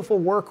some beautiful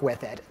work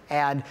with it.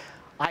 And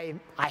I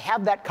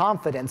have that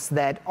confidence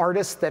that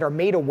artists that are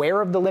made aware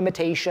of the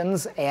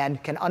limitations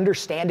and can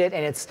understand it,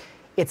 and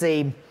it's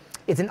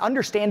an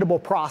understandable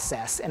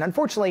process. And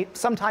unfortunately,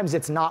 sometimes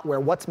it's not, where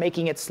what's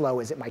making it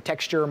slow. Is it my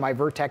texture, my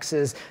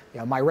vertexes,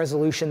 my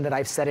resolution that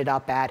I've set it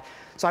up at?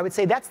 So I would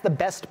say that's the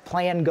best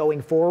plan going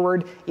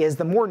forward, is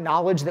the more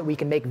knowledge that we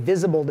can make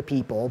visible to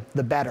people,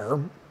 the better.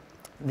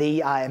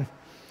 Now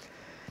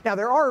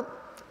there are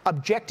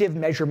objective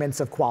measurements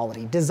of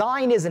quality.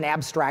 Design is an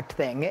abstract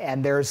thing,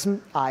 and there's,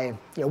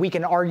 we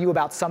can argue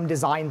about some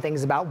design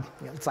things about,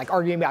 it's like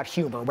arguing about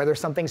humor, whether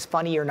something's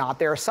funny or not.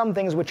 There are some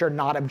things which are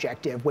not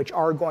objective, which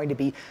are going to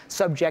be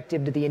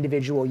subjective to the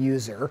individual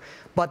user.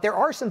 But there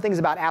are some things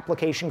about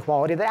application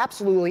quality that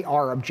absolutely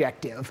are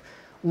objective.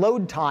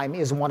 Load time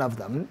is one of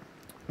them,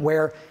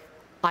 where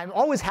I'm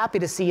always happy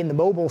to see in the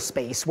mobile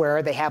space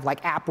where they have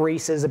like app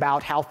races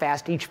about how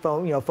fast each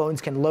phone, phones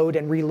can load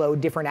and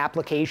reload different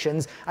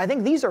applications. I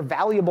think these are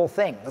valuable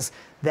things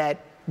that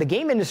the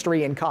game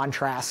industry, in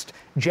contrast,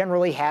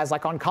 generally has.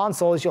 Like on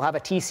consoles, you'll have a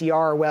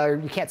TCR where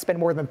you can't spend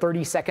more than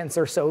 30 seconds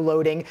or so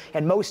loading,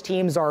 and most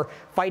teams are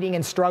fighting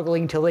and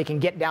struggling till they can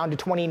get down to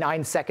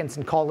 29 seconds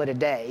and call it a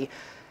day.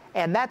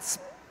 And that's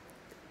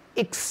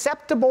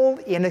acceptable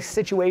in a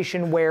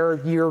situation where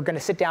you're going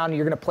to sit down and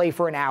you're going to play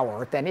for an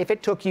hour. Then if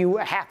it took you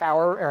a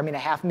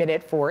half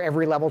minute for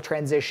every level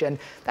transition,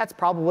 that's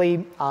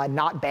probably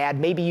not bad.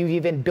 Maybe you've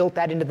even built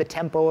that into the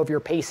tempo of your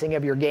pacing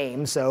of your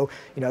game. So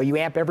you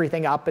amp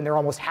everything up and they're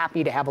almost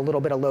happy to have a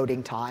little bit of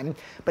loading time.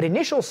 But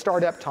initial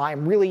startup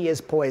time really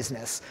is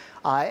poisonous.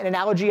 An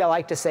analogy I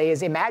like to say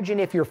is, imagine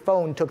if your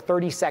phone took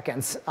 30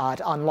 seconds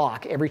to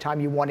unlock every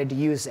time you wanted to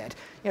use it.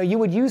 You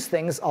would use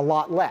things a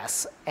lot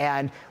less.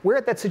 And we're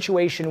at that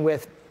situation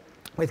with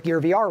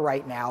Gear VR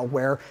right now,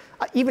 where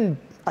even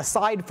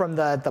aside from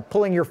the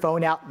pulling your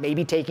phone out,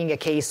 maybe taking a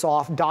case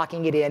off,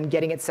 docking it in,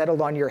 getting it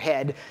settled on your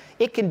head,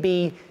 it can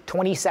be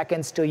 20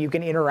 seconds till you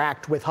can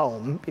interact with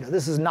home.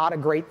 This is not a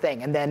great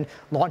thing. And then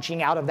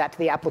launching out of that to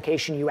the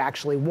application you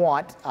actually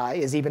want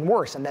is even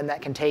worse. And then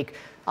that can take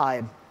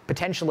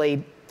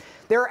potentially.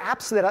 There are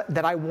apps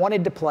that I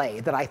wanted to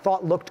play that I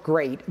thought looked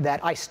great that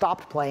I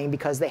stopped playing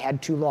because they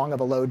had too long of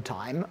a load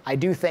time.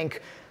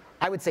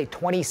 I would say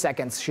 20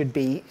 seconds should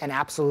be an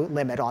absolute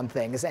limit on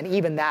things. And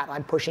even that,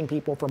 I'm pushing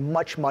people for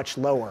much, much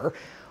lower.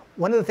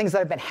 One of the things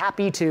that I've been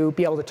happy to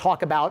be able to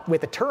talk about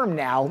with a term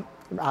now,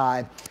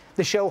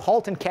 the show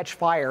 *Halt and Catch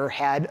Fire*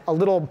 had a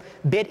little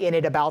bit in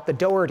it about the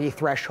Doherty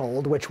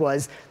threshold, which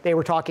was they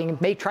were trying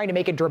to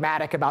make it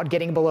dramatic about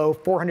getting below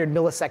 400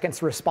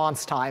 milliseconds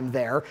response time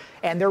there.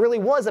 And there really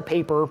was a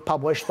paper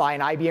published by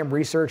an IBM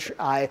research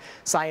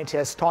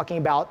scientist talking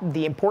about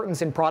the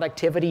importance in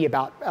productivity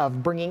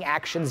of bringing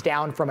actions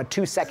down from a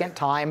 2-second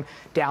time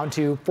down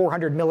to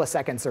 400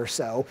 milliseconds or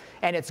so.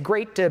 And it's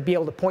great to be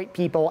able to point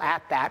people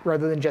at that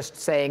rather than just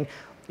saying,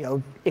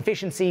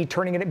 efficiency,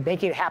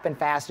 making it happen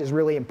fast is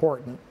really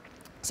important.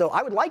 So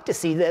I would like to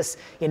see this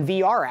in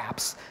VR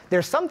apps.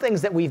 There's some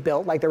things that we've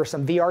built, like there were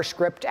some VR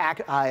script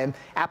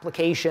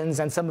applications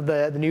and some of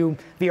the new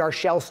VR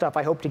shell stuff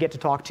I hope to get to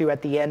talk to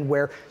at the end,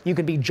 where you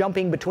could be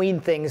jumping between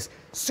things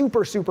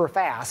super, super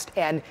fast.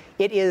 And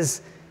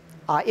it's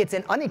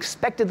an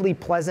unexpectedly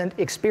pleasant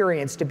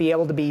experience to be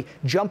able to be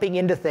jumping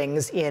into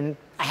things in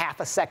a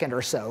half a second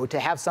or so, to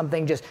have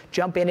something just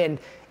jump in, and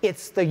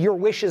it's your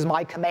wish is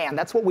my command.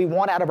 That's what we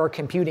want out of our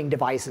computing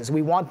devices.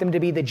 We want them to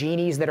be the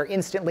genies that are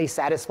instantly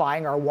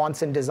satisfying our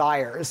wants and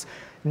desires,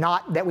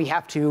 not that we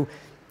have to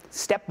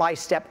step by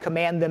step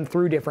command them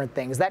through different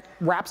things. That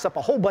wraps up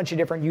a whole bunch of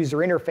different user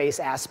interface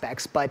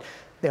aspects, but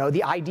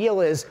the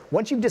ideal is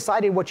once you've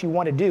decided what you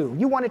want to do,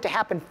 you want it to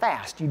happen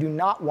fast. You do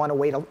not want to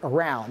wait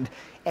around.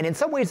 And in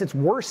some ways, it's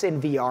worse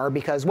in VR,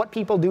 because what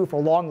people do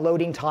for long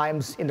loading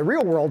times in the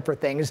real world for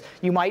things,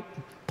 you might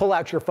pull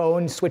out your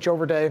phone, switch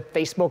over to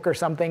Facebook or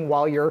something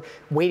while you're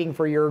waiting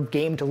for your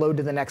game to load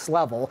to the next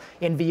level.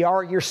 In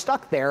VR, you're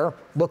stuck there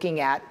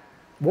looking at,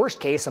 worst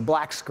case, a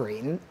black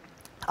screen.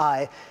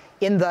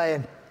 In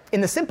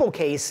the simple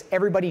case,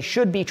 everybody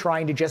should be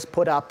trying to just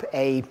put up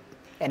a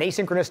an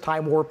asynchronous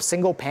time warp,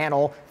 single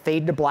panel,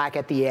 fade to black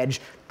at the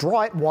edge.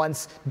 Draw it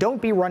once.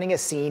 Don't be running a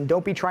scene.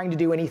 Don't be trying to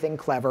do anything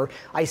clever.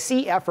 I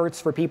see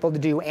efforts for people to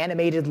do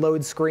animated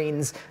load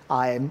screens,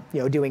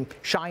 doing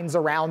shines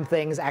around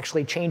things,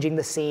 actually changing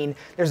the scene.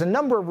 There's a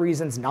number of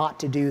reasons not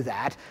to do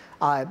that.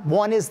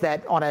 One is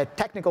that on a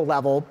technical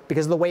level,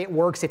 because of the way it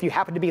works, if you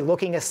happen to be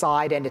looking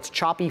aside and it's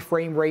choppy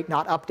frame rate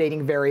not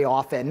updating very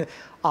often,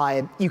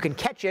 you can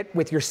catch it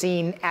with your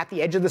scene at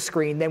the edge of the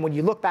screen. Then when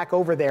you look back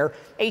over there,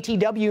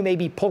 ATW may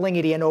be pulling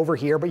it in over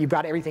here, but you've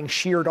got everything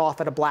sheared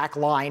off at a black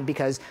line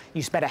because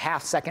you spent a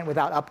half second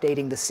without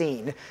updating the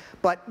scene.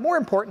 But more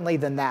importantly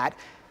than that,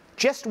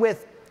 just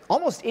with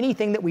almost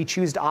anything that we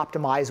choose to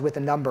optimize with a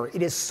number,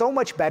 it is so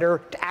much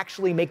better to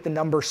actually make the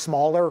number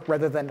smaller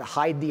rather than to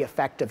hide the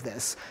effect of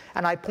this.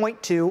 And I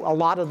point to a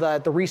lot of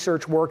the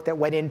research work that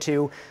went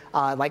into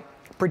like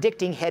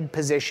predicting head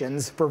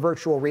positions for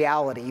virtual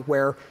reality,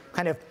 where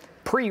kind of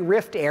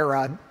pre-Rift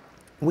era,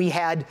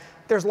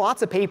 there's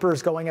lots of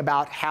papers going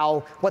about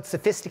what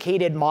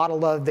sophisticated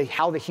model of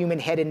how the human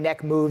head and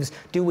neck moves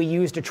do we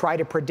use to try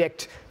to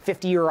predict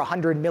 50 or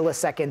 100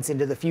 milliseconds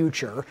into the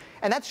future.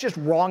 And that's just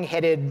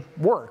wrong-headed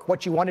work.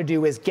 What you want to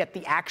do is get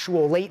the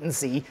actual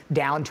latency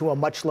down to a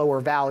much lower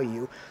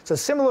value. So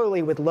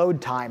similarly with load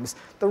times,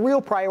 the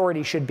real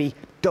priority should be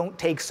don't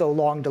take so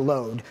long to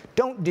load.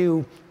 Don't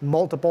do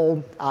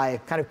multiple kind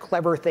of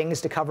clever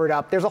things to cover it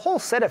up. There's a whole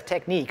set of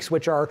techniques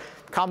which are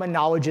common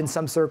knowledge in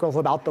some circles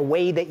about the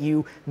way that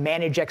you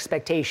manage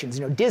expectations.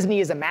 Disney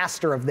is a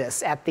master of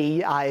this at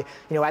the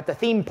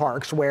theme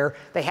parks, where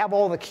they have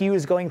all the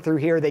cues going through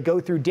here. They go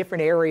through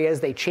different areas.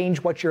 They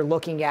change what you're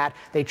looking at.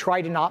 They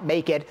try to not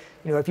make it,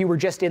 if you were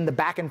just in the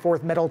back and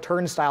forth metal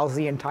turnstiles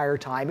the entire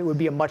time, it would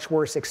be a much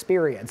worse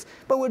experience.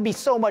 But it would be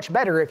so much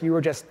better if you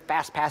were just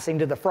fast passing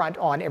to the front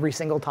on every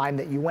single time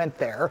that you went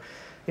there.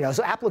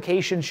 So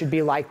applications should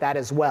be like that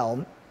as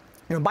well.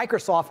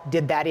 Microsoft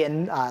did that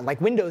in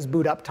like Windows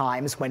boot up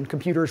times when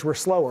computers were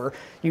slower.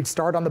 You'd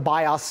start on the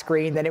BIOS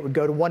screen, then it would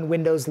go to one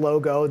Windows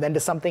logo, then to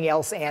something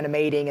else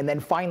animating, and then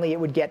finally it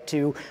would get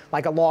to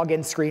like a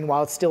login screen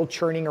while it's still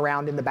churning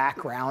around in the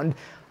background.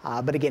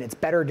 But again, it's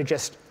better to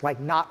just like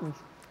not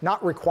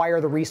require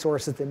the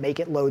resources that make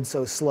it load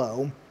so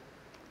slow.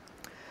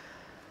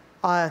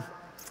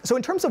 So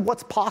in terms of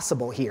what's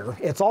possible here,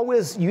 it's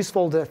always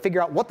useful to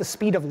figure out what the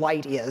speed of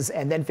light is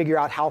and then figure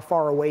out how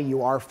far away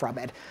you are from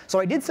it. So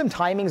I did some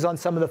timings on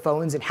some of the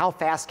phones and how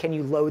fast can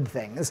you load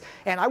things.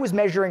 And I was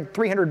measuring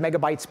 300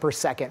 megabytes per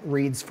second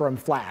reads from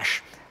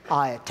Flash.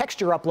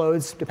 Texture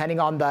uploads, depending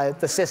on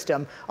the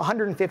system,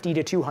 150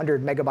 to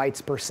 200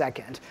 megabytes per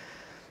second.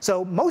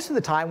 So most of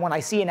the time when I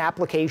see an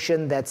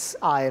application that's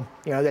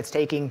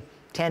taking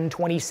 10,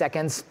 20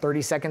 seconds,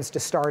 30 seconds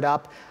to start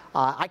up,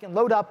 I can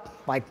load up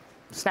like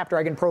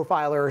Snapdragon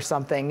Profiler or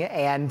something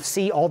and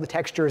see all the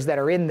textures that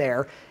are in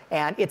there.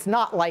 And it's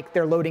not like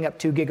they're loading up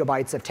 2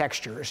 gigabytes of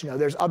textures.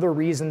 There's other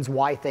reasons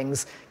why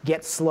things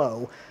get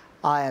slow.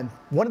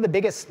 One of the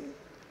biggest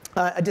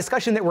a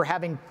discussion that we're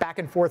having back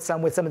and forth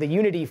with some of the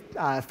Unity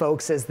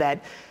folks is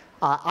that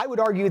I would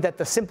argue that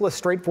the simplest,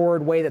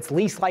 straightforward way that's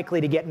least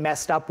likely to get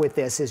messed up with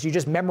this is you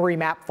just memory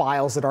map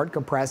files that aren't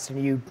compressed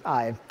and you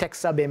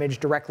text sub-image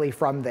directly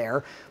from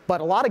there.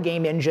 But a lot of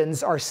game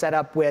engines are set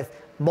up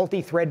with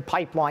multi-thread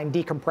pipeline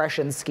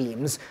decompression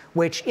schemes,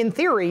 which in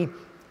theory,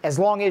 as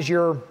long as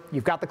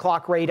you've got the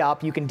clock rate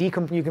up, you can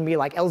be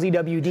like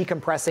LZW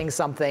decompressing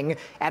something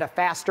at a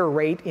faster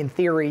rate in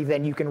theory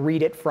than you can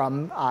read it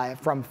from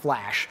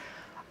Flash.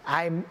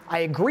 I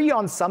agree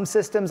on some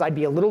systems. I'd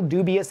be a little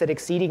dubious at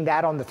exceeding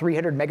that on the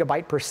 300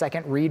 megabyte per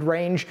second read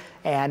range,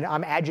 and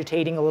I'm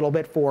agitating a little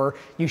bit for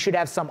you should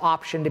have some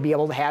option to be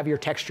able to have your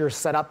textures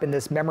set up in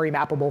this memory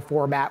mappable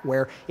format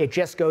where it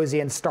just goes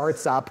in,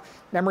 starts up,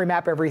 memory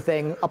map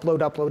everything, upload,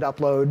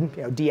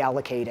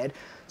 deallocate it.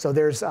 So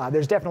there's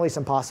definitely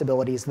some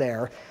possibilities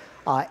there.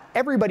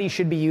 Everybody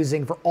should be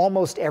using for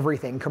almost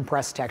everything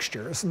compressed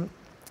textures.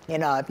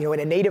 In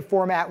a native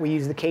format, we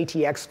use the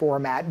KTX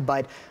format,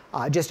 but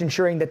just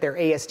ensuring that their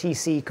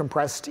ASTC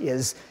compressed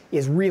is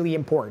really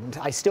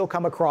important. I still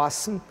come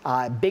across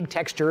big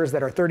textures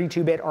that are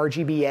 32-bit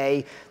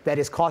RGBA that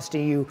is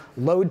costing you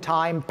load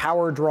time,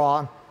 power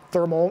draw,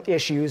 thermal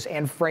issues,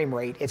 and frame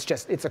rate.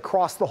 It's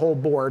across the whole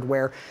board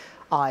where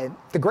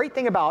the great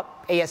thing about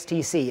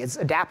ASTC is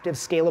adaptive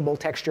scalable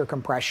texture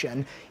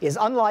compression is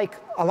unlike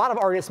a lot of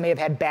artists may have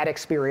had bad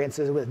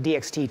experiences with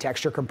DXT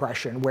texture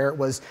compression where it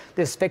was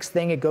this fixed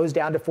thing, it goes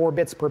down to 4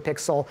 bits per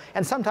pixel,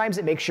 and sometimes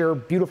it makes your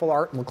beautiful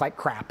art look like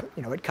crap.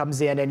 It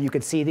comes in and you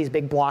could see these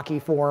big blocky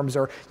forms,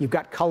 or you've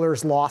got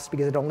colors lost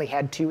because it only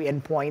had 2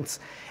 endpoints.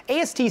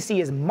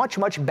 ASTC is much,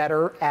 much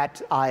better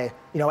at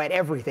at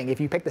everything. If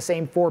you pick the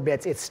same 4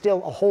 bits, it's still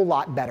a whole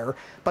lot better.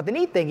 But the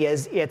neat thing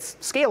is it's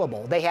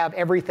scalable. They have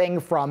everything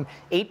from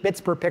 8 bits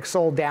per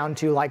pixel down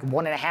to like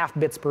 1.5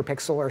 bits per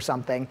pixel or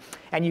something,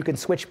 and you can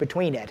switch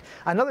between it.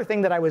 Another thing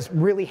that I was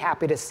really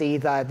happy to see,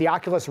 the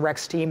Oculus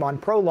Rex team on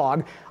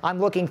Prologue, I'm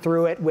looking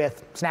through it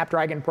with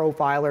Snapdragon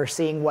Profiler,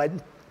 seeing what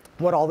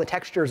what all the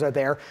textures are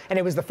there. And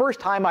it was the first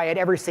time I had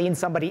ever seen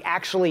somebody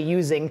actually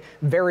using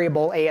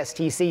variable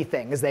ASTC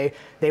things. They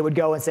would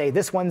go and say,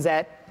 this one's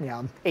at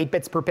 8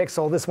 bits per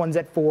pixel, this one's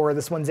at 4,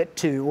 this one's at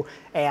 2.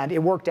 And it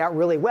worked out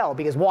really well,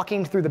 because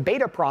walking through the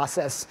beta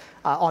process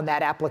on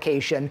that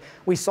application,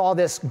 we saw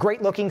this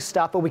great looking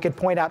stuff, but we could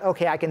point out,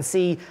 OK, I can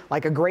see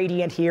like a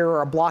gradient here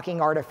or a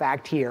blocking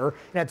artifact here.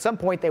 And at some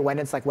point they went,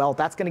 it's like, well,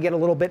 that's going to get a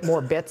little bit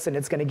more bits and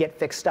it's going to get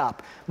fixed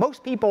up.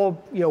 Most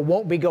people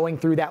won't be going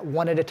through that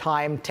one at a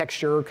time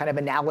texture kind of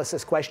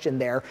analysis question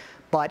there.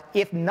 But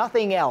if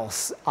nothing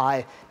else,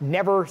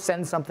 never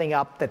send something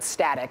up that's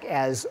static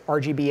as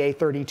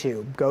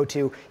RGBA32. Go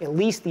to at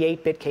least the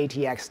 8-bit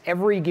KTX.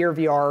 Every Gear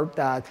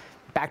VR,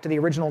 back to the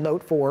original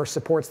Note 4,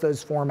 supports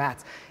those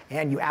formats,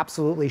 and you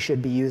absolutely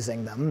should be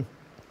using them.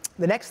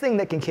 The next thing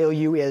that can kill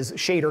you is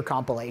shader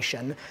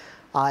compilation.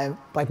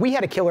 Like we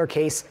had a killer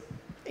case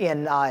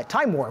in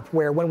Time Warp,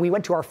 where when we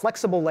went to our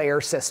flexible layer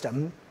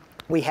system,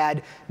 we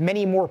had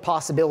many more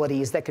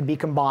possibilities that could be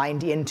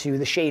combined into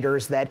the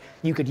shaders that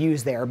you could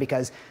use there,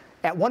 because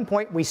at one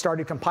point we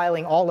started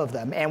compiling all of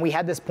them, and we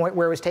had this point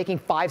where it was taking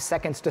 5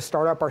 seconds to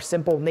start up our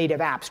simple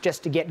native apps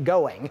just to get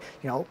going.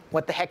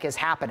 What the heck is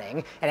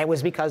happening? And it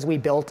was because we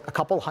built a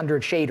couple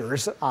hundred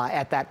shaders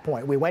at that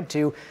point. We went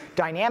to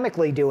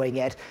dynamically doing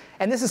it,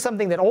 and this is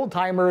something that old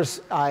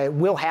timers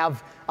will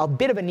have a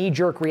bit of a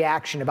knee-jerk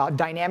reaction about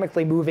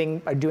dynamically moving,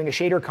 doing a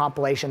shader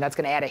compilation. That's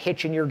going to add a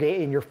hitch in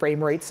your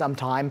frame rate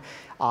sometime.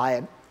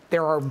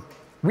 There are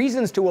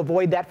reasons to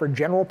avoid that for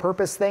general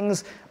purpose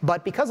things,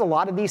 but because a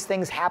lot of these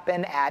things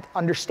happen at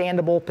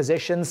understandable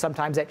positions,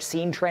 sometimes at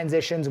scene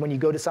transitions when you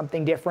go to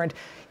something different,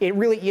 it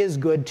really is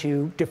good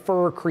to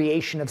defer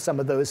creation of some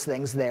of those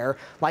things there.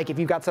 Like if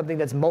you've got something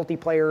that's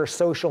multiplayer or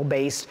social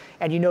based,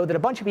 and you know that a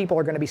bunch of people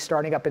are going to be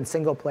starting up in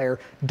single player,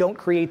 don't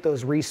create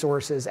those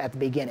resources at the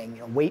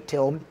beginning. Wait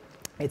till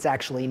it's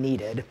actually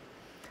needed.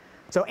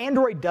 So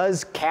Android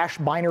does cache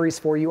binaries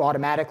for you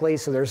automatically,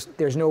 so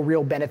there's no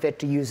real benefit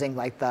to using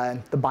like the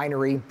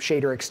binary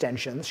shader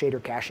extensions,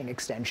 shader caching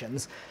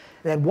extensions.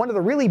 And then one of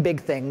the really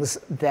big things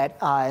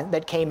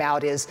that came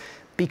out is,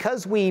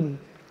 because we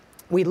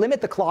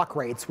limit the clock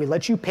rates, we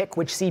let you pick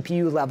which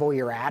CPU level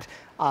you're at.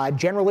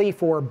 Generally,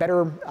 for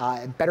better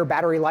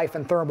battery life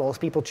and thermals,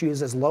 people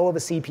choose as low of a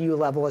CPU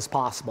level as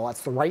possible.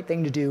 That's the right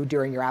thing to do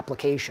during your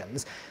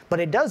applications.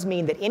 But it does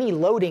mean that any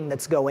loading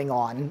that's going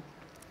on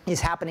is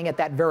happening at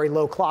that very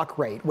low clock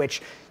rate,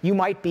 which you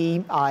might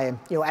be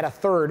at a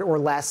third or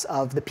less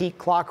of the peak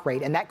clock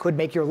rate, and that could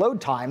make your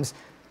load times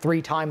 3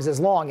 times as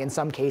long in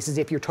some cases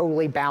if you're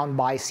totally bound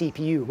by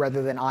CPU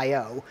rather than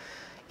I/O.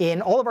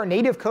 In all of our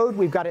native code,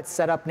 we've got it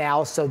set up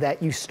now so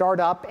that you start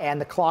up and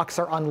the clocks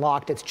are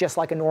unlocked. It's just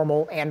like a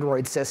normal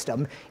Android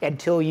system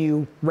until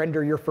you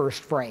render your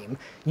first frame.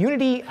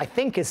 Unity, I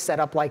think, is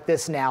set up like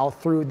this now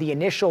through the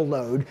initial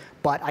load,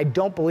 but I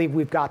don't believe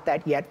we've got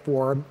that yet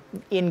for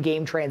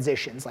in-game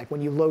transitions, like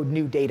when you load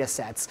new data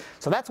sets.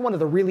 So that's one of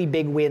the really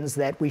big wins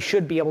that we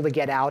should be able to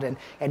get out and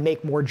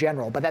make more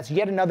general. But that's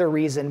yet another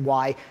reason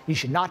why you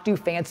should not do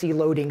fancy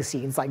loading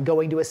scenes, like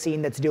going to a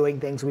scene that's doing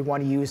things. We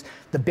want to use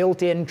the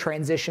built-in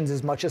transitions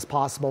as much as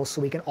possible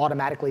so we can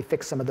automatically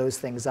fix some of those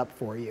things up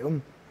for you.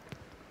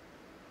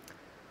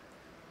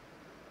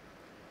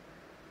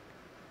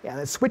 Yeah,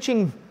 that's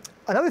switching.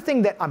 Another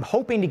thing that I'm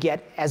hoping to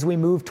get as we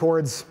move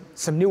towards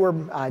some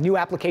new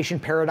application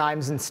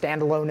paradigms and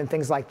standalone and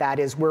things like that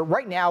is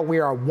right now we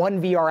are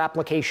one VR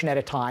application at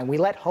a time. We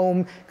let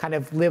home kind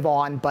of live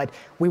on, but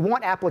we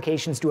want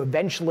applications to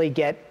eventually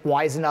get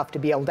wise enough to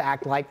be able to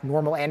act like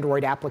normal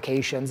Android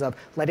applications, of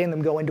letting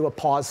them go into a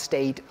pause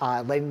state,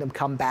 letting them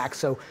come back.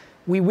 So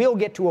we will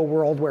get to a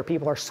world where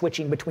people are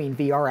switching between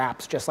VR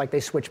apps just like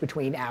they switch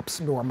between apps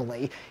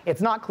normally.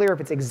 It's not clear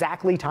if it's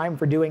exactly time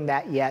for doing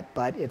that yet,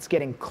 but it's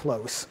getting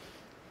close.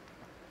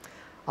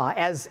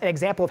 As an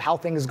example of how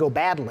things go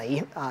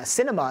badly,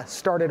 Cinema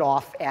started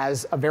off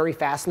as a very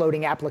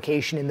fast-loading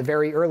application in the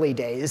very early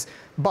days,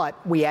 but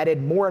we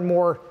added more and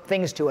more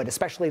things to it,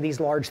 especially these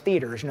large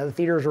theaters. The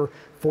theaters are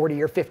 40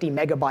 or 50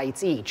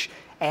 megabytes each.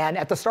 And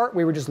at the start,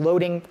 we were just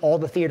loading all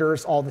the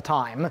theaters all the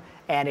time,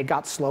 and it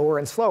got slower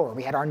and slower.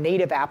 We had our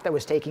native app that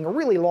was taking a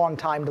really long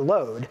time to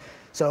load.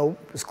 So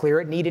it was clear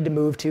it needed to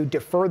move to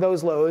defer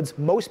those loads.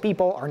 Most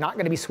people are not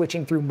going to be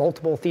switching through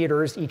multiple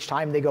theaters each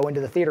time they go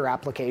into the theater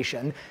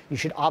application. You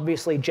should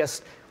obviously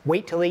just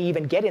wait till they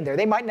even get in there.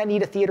 They might not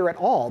need a theater at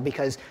all,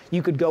 because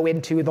you could go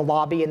into the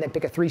lobby and then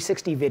pick a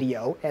 360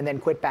 video and then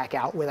quit back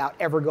out without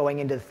ever going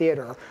into the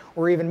theater.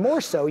 Or even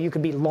more so, you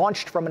could be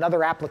launched from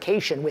another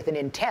application with an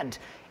intent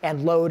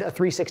and load a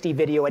 360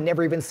 video and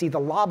never even see the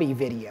lobby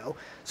video.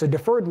 So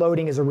deferred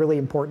loading is a really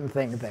important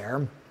thing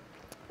there.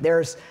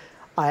 There's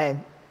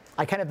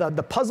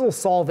the puzzle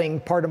solving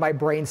part of my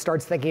brain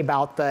starts thinking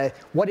about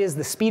what is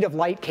the speed of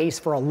light case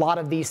for a lot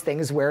of these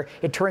things, where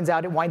it turns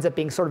out it winds up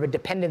being sort of a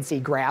dependency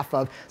graph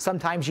of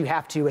sometimes you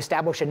have to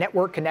establish a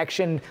network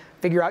connection,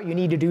 figure out you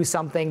need to do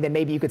something, then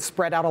maybe you could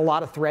spread out a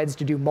lot of threads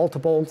to do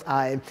multiple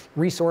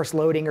resource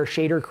loading or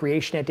shader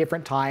creation at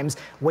different times,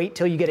 wait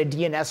till you get a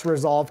DNS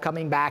resolve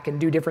coming back and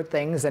do different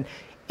things. And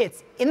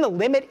it's in the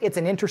limit, it's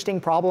an interesting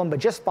problem, but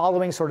just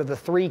following sort of the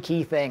 3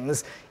 key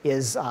things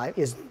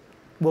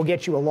will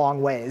get you a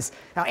long ways.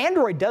 Now,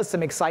 Android does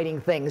some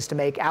exciting things to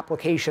make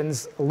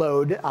applications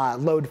load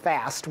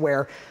fast,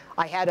 where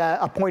I had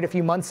a point a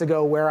few months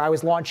ago where I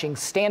was launching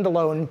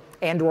standalone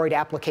Android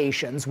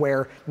applications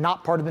where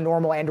not part of the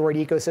normal Android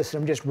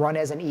ecosystem, just run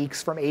as an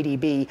EEX from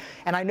ADB.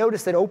 And I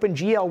noticed that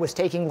OpenGL was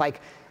taking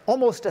like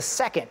almost a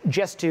second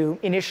just to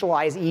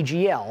initialize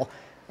EGL.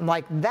 I'm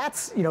like,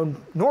 that's,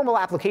 normal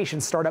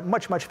applications start up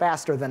much, much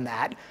faster than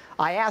that.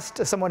 I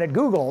asked someone at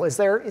Google, is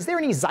there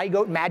any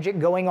Zygote magic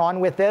going on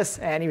with this?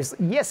 And he was,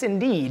 yes,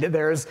 indeed.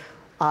 There's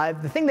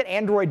the thing that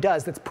Android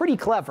does that's pretty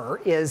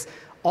clever is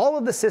all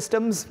of the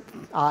systems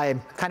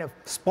kind of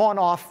spawn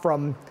off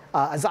from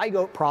a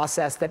Zygote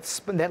process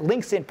that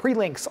links in,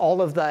 pre-links all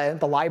of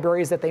the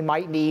libraries that they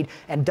might need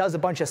and does a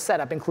bunch of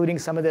setup, including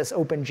some of this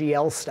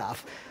OpenGL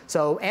stuff.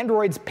 So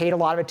Android's paid a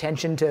lot of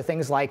attention to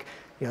things like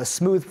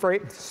smooth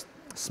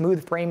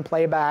frame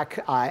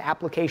playback,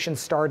 application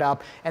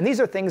startup, and these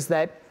are things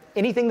that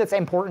anything that's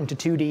important to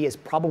 2D is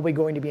probably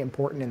going to be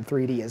important in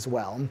 3D as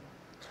well.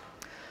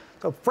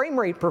 So frame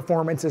rate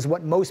performance is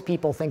what most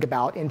people think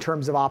about in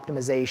terms of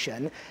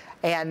optimization.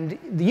 And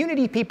the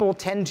Unity people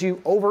tend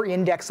to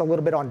over-index a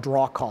little bit on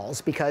draw calls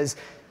because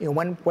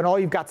when all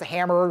you've got's a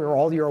hammer or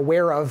all you're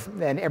aware of,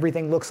 then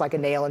everything looks like a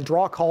nail. And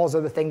draw calls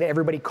are the thing that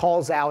everybody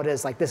calls out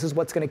as like, this is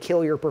what's going to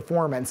kill your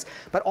performance.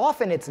 But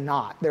often it's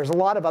not. There's a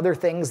lot of other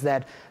things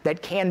that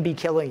can be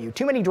killing you.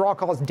 Too many draw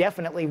calls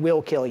definitely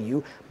will kill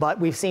you. But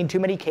we've seen too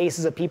many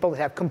cases of people that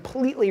have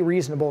completely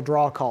reasonable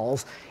draw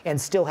calls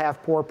and still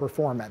have poor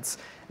performance.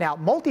 Now,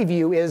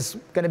 multi-view is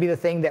going to be the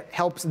thing that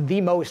helps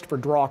the most for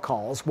draw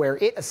calls, where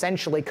it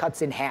essentially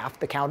cuts in half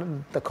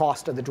the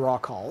cost of the draw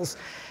calls.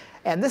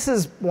 And this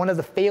is one of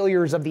the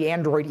failures of the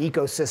Android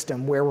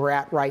ecosystem where we're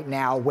at right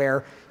now,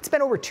 where it's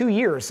been over 2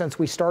 years since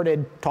we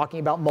started talking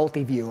about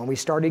multi-view, and we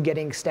started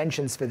getting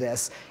extensions for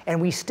this, and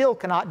we still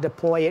cannot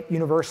deploy it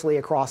universally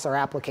across our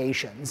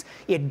applications.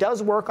 It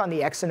does work on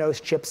the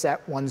Exynos chipset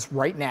ones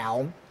right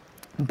now,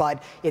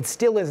 but it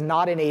still is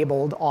not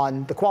enabled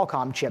on the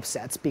Qualcomm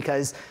chipsets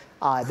because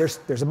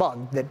there's a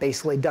bug that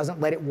basically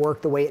doesn't let it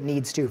work the way it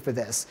needs to for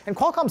this. And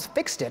Qualcomm's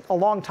fixed it a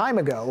long time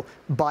ago,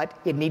 but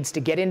it needs to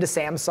get into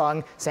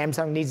Samsung.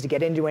 Samsung needs to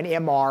get into an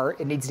MR.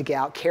 It needs to get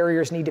out.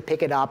 Carriers need to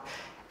pick it up.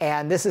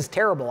 And this is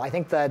terrible. I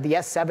think the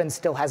S7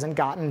 still hasn't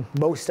gotten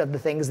most of the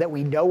things that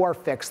we know are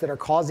fixed that are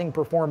causing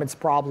performance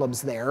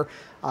problems there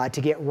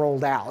to get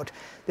rolled out.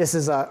 This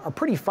is a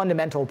pretty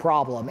fundamental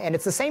problem. And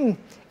it's the same,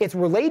 it's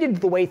related to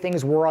the way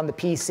things were on the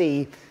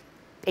PC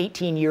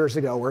 18 years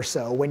ago or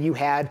so, when you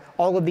had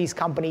all of these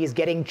companies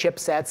getting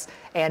chipsets,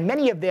 and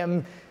many of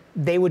them,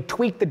 they would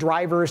tweak the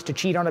drivers to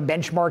cheat on a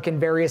benchmark in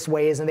various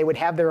ways, and they would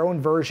have their own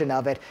version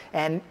of it,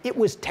 and it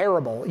was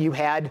terrible. You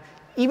had,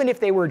 even if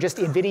they were just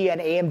NVIDIA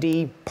and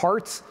AMD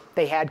parts,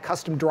 they had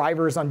custom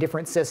drivers on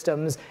different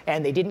systems,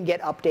 and they didn't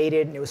get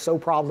updated, and it was so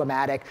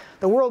problematic.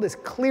 The world is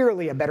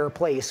clearly a better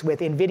place with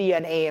NVIDIA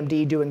and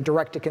AMD doing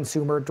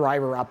direct-to-consumer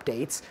driver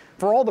updates.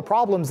 For all the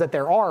problems that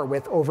there are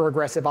with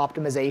over-aggressive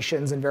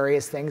optimizations and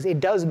various things, it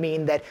does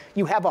mean that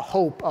you have a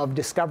hope of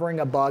discovering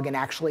a bug and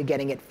actually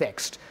getting it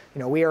fixed.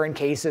 We are in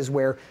cases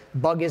where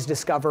bug is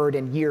discovered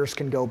and years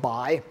can go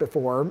by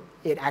before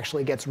it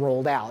actually gets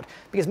rolled out.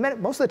 Because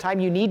most of the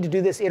time you need to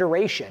do this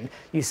iteration.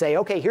 You say,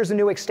 okay, here's a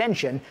new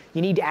extension.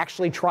 You need to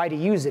actually try to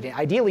use it.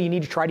 Ideally, you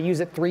need to try to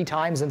use it 3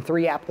 times in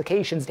 3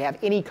 applications to have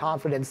any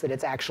confidence that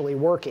it's actually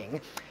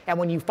working. And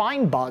when you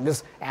find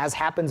bugs, as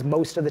happens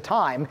most of the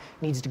time, it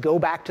needs to go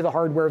back to the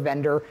hardware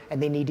vendor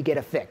and they need to get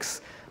a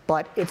fix.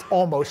 But it's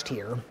almost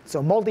here.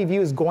 So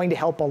multi-view is going to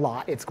help a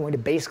lot. It's going to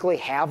basically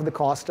halve the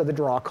cost of the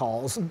draw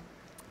calls,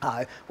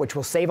 which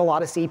will save a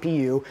lot of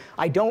CPU.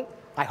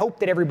 I hope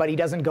that everybody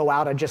doesn't go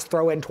out and just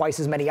throw in twice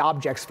as many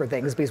objects for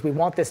things, because we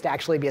want this to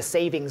actually be a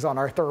savings on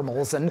our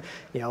thermals and,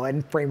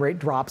 and frame rate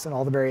drops and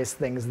all the various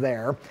things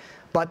there.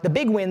 But the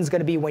big win is going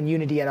to be when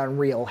Unity and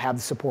Unreal have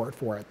the support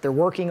for it. They're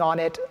working on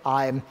it.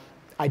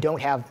 I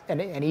don't have an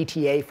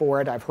ETA for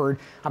it.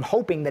 I'm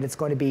hoping that it's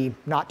going to be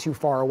not too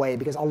far away,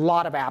 because a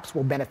lot of apps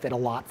will benefit a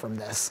lot from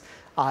this.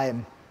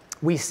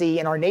 We see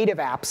in our native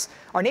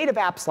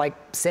apps like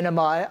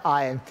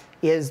Cinema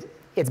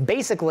it's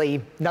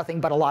basically nothing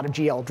but a lot of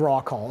GL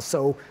draw calls.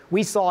 So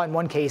we saw in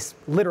one case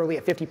literally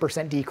a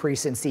 50%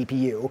 decrease in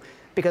CPU,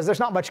 because there's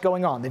not much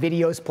going on. The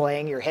video's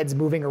playing, your head's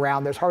moving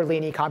around, there's hardly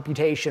any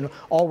computation.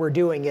 All we're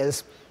doing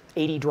is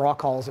 80 draw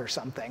calls or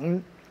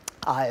something.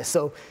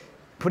 So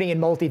putting in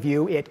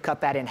multi-view, it cut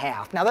that in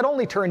half. Now that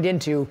only turned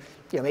into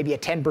maybe a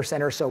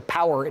 10% or so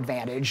power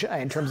advantage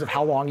in terms of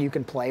how long you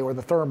can play or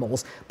the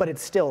thermals, but it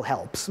still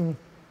helps.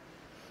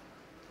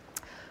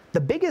 The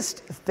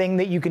biggest thing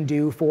that you can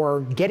do for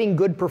getting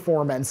good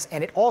performance,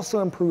 and it also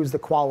improves the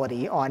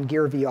quality on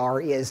Gear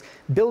VR, is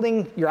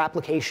building your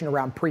application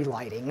around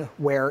pre-lighting,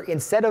 where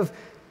instead of,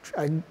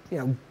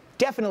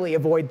 definitely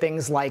avoid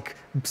things like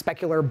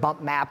specular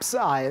bump maps,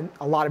 a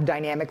lot of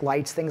dynamic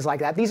lights, things like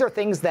that. These are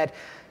things that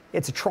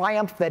it's a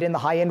triumph that in the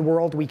high-end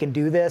world we can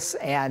do this,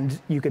 and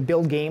you can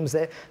build games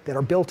that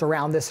are built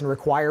around this and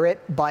require it,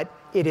 but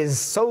it is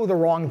so the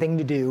wrong thing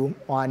to do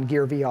on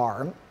Gear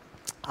VR.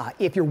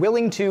 If you're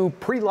willing to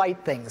pre-light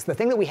things, the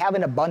thing that we have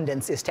in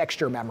abundance is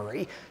texture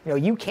memory.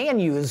 You can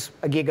use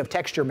a gig of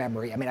texture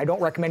memory. I mean, I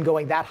don't recommend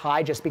going that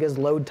high just because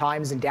load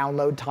times and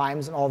download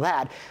times and all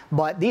that.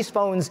 But these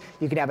phones,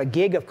 you can have a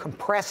gig of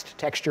compressed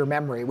texture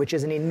memory, which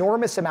is an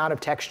enormous amount of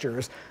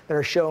textures that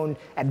are shown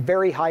at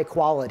very high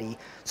quality.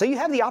 So you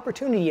have the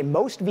opportunity in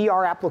most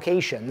VR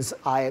applications.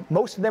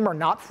 Most of them are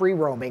not free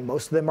roaming.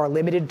 Most of them are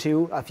limited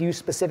to a few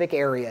specific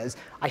areas.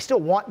 I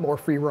still want more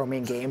free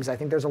roaming games. I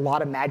think there's a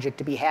lot of magic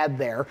to be had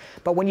there.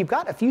 But when you've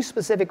got a few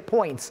specific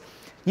points,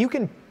 you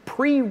can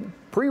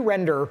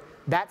pre-render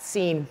that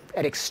scene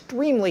at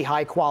extremely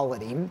high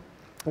quality.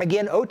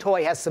 Again,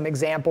 Otoy has some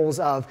examples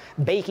of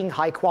baking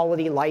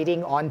high-quality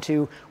lighting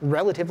onto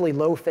relatively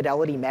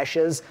low-fidelity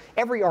meshes.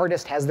 Every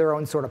artist has their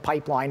own sort of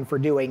pipeline for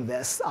doing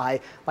this.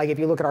 Like if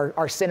you look at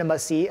our cinema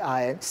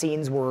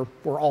scenes, were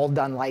all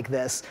done like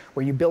this,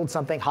 where you build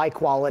something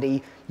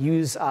high-quality,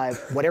 use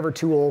whatever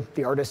tool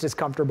the artist is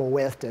comfortable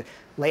with to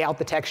lay out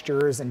the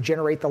textures and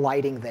generate the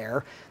lighting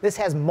there. This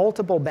has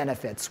multiple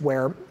benefits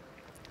where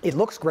it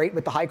looks great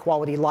with the high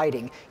quality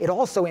lighting. It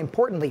also,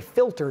 importantly,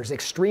 filters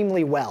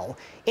extremely well.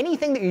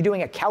 Anything that you're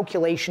doing a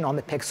calculation on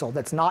the pixel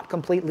that's not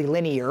completely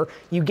linear,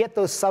 you get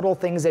those subtle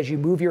things as you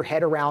move your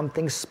head around,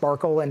 things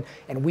sparkle and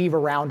weave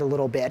around a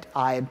little bit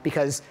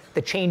because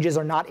the changes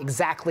are not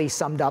exactly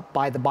summed up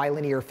by the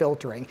bilinear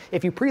filtering.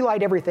 If you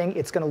pre-light everything,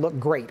 it's going to look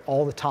great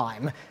all the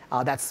time.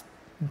 That's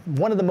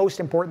one of the most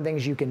important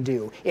things you can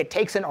do. It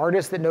takes an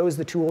artist that knows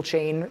the tool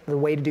chain, the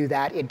way to do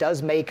that. It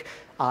does make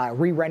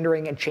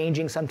re-rendering and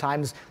changing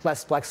sometimes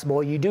less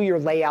flexible. You do your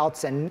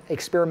layouts and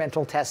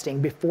experimental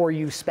testing before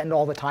you spend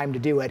all the time to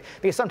do it,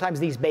 because sometimes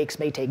these bakes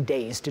may take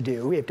days to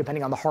do,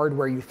 depending on the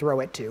hardware you throw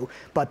it to,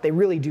 but they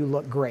really do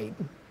look great.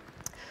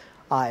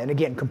 And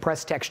again,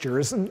 compressed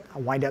textures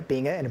wind up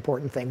being an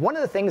important thing. One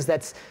of the things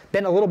that's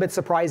been a little bit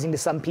surprising to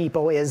some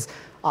people is,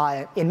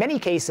 in many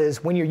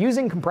cases, when you're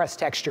using compressed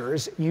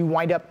textures, you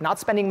wind up not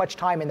spending much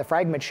time in the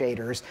fragment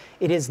shaders.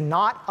 It is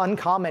not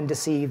uncommon to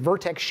see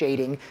vertex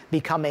shading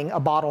becoming a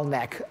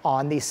bottleneck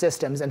on these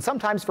systems, and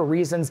sometimes for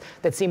reasons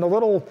that seem a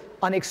little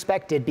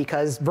unexpected,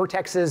 because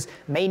vertexes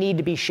may need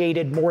to be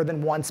shaded more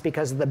than once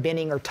because of the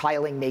binning or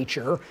tiling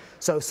nature.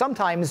 So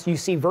sometimes you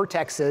see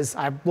vertexes,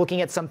 I'm looking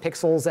at some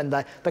pixels, and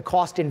the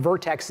cost in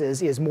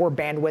vertexes is more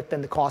bandwidth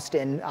than the cost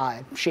in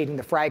shading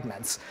the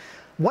fragments.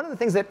 One of the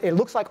things that it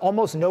looks like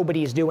almost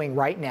nobody's doing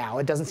right now,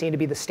 it doesn't seem to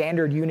be the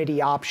standard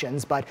Unity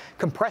options, but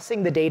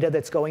compressing the data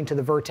that's going to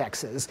the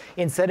vertexes,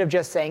 instead of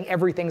just saying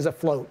everything's a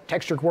float.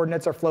 Texture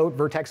coordinates are float,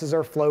 vertexes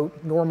are float,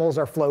 normals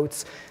are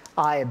floats.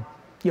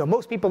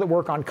 Most people that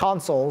work on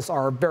consoles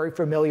are very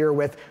familiar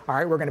with, all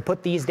right, we're going to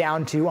put these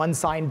down to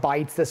unsigned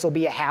bytes. This will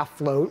be a half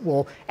float.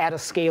 We'll add a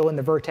scale in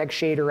the vertex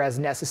shader as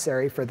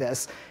necessary for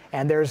this.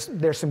 And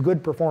there's some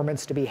good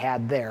performance to be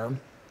had there.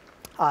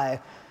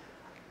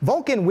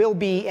 Vulkan will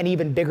be an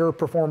even bigger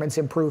performance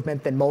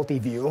improvement than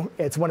multi-view.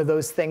 It's one of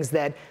those things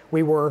that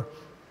we were,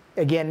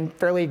 again,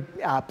 fairly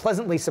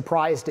pleasantly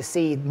surprised to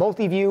see.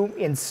 Multi-view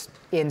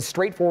in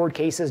straightforward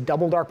cases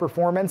doubled our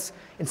performance.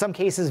 In some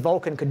cases,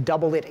 Vulkan could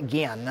double it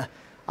again.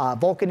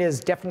 Vulkan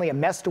is definitely a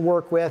mess to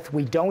work with.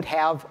 We don't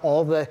have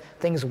all the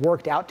things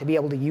worked out to be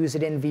able to use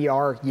it in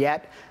VR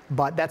yet,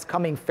 but that's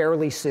coming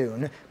fairly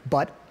soon.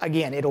 But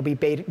again, it'll be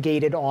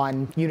gated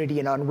on Unity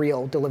and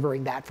Unreal,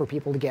 delivering that for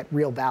people to get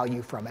real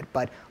value from it.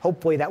 But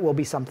hopefully that will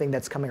be something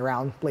that's coming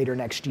around later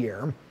next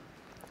year.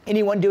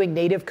 Anyone doing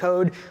native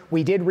code,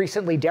 we did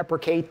recently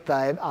deprecate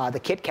the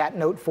KitKat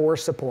Note 4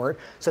 support,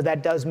 so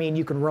that does mean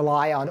you can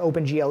rely on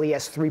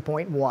OpenGLES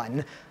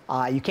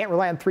 3.1. You can't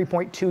rely on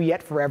 3.2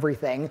 yet for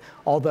everything,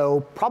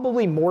 although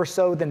probably more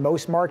so than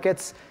most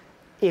markets.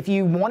 If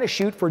you want to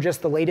shoot for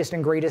just the latest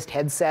and greatest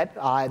headset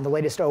and the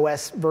latest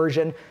OS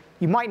version,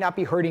 you might not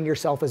be hurting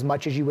yourself as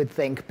much as you would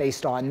think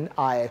based on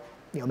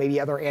maybe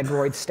other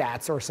Android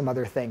stats or some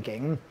other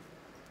thinking.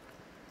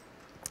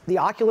 The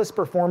Oculus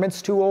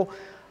Performance tool,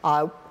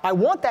 I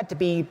want that to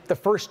be the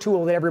first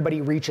tool that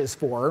everybody reaches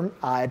for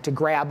to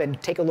grab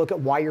and take a look at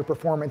why your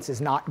performance is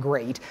not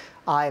great.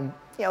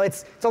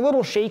 It's a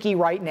little shaky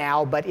right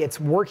now, but it's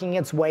working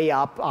its way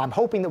up. I'm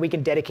hoping that we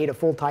can dedicate a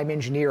full-time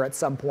engineer at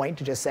some point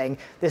to just saying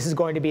this is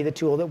going to be the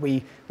tool that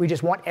we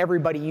just want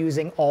everybody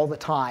using all the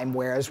time,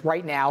 whereas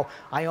right now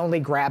I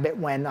only grab it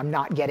when I'm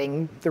not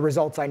getting the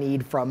results I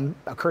need from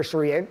a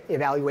cursory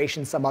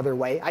evaluation some other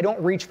way. I don't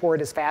reach for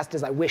it as fast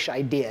as I wish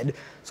I did,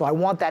 so I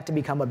want that to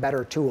become a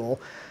better tool.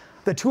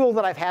 The tool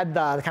that I've had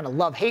the kind of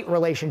love-hate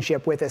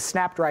relationship with is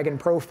Snapdragon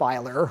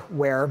Profiler,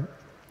 where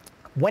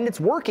when it's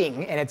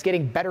working and it's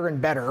getting better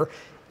and better,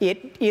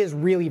 it is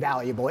really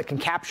valuable. It can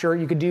capture,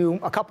 you can do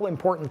a couple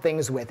important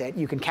things with it.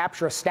 You can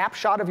capture a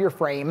snapshot of your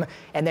frame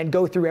and then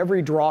go through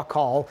every draw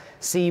call,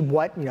 see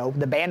what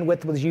the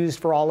bandwidth was used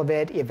for all of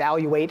it,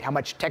 evaluate how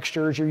much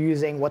textures you're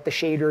using, what the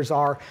shaders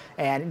are,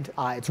 and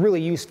it's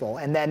really useful.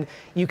 And then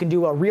you can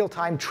do a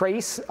real-time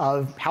trace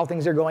of how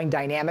things are going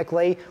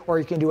dynamically, or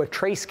you can do a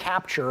trace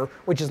capture,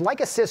 which is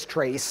like a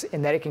systrace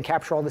in that it can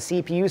capture all the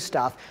CPU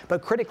stuff,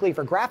 but critically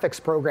for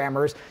graphics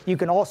programmers, you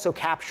can also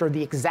capture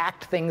the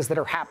exact things that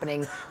are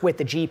happening with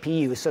the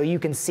GPU. So you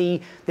can see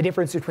the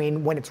difference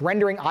between when it's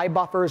rendering eye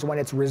buffers, when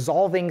it's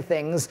resolving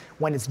things,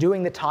 when it's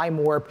doing the time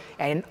warp.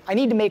 And I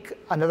need to make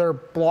another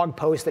blog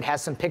post that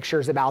has some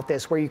pictures about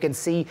this where you can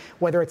see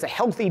whether it's a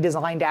healthy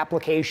designed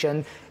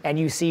application and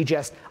you see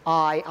just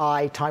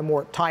time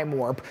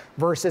warp,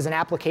 versus an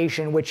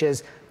application which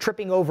is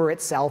tripping over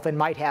itself and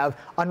might have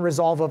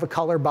unresolve of a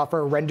color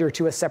buffer, render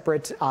to a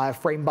separate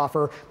frame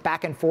buffer,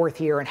 back and forth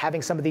here, and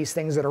having some of these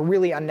things that are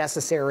really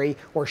unnecessary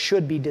or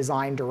should be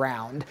designed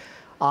around.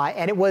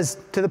 And it was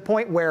to the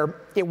point where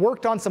it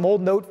worked on some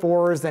old Note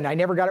 4s, and I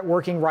never got it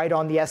working right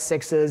on the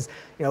S6s.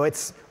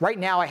 Right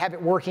now I have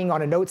it working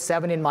on a Note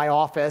 7 in my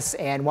office,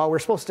 and while we're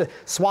supposed to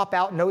swap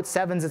out Note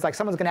 7s, it's like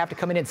someone's going to have to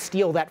come in and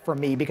steal that from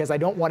me because I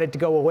don't want it to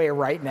go away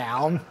right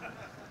now.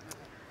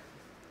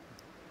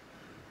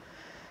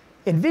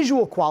 In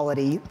visual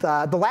quality,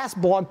 the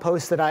last blog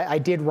post that I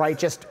did write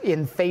just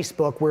in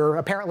Facebook, where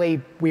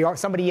apparently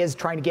somebody is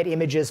trying to get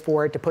images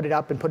for it to put it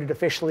up and put it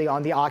officially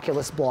on the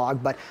Oculus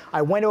blog, but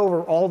I went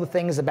over all the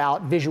things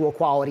about visual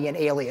quality and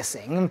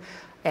aliasing.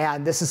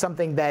 And this is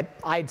something that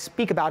I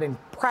speak about in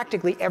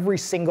practically every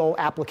single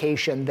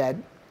application that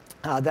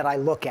I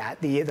look at.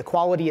 The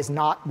quality is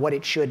not what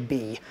it should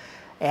be.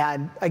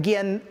 And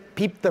again,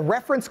 the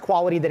reference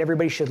quality that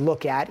everybody should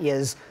look at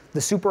is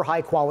the super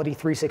high quality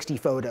 360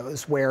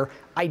 photos, where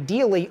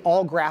ideally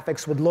all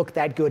graphics would look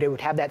that good. It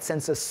would have that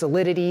sense of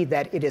solidity,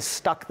 that it is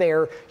stuck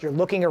there. You're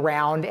looking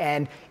around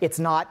and it's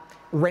not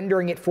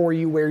rendering it for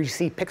you where you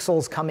see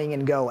pixels coming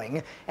and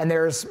going. And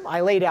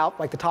I laid out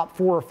like the top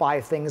 4 or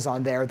 5 things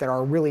on there that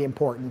are really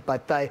important.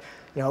 But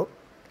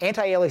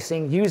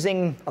anti-aliasing,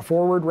 using a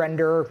forward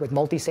render with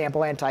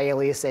multi-sample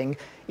anti-aliasing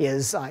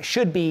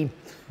should be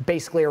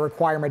basically a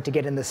requirement to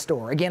get in the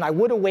store. Again, I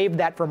would have waived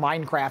that for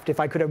Minecraft if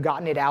I could have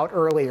gotten it out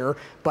earlier,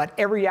 but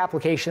every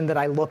application that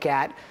I look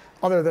at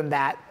other than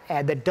that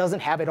that doesn't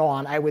have it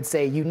on, I would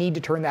say you need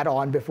to turn that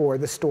on before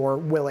the store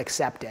will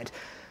accept it.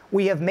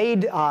 We have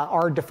made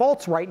our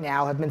defaults right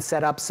now have been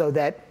set up so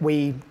that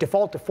we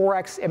default to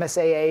 4x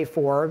MSAA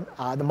for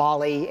the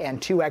Mali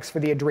and 2x for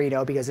the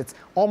Adreno, because it's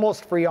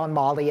almost free on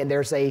Mali and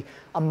there's a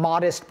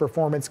modest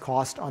performance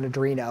cost on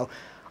Adreno.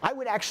 I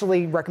would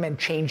actually recommend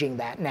changing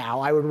that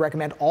now. I would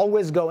recommend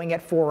always going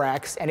at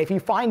 4x, and if you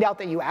find out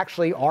that you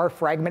actually are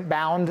fragment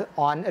bound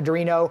on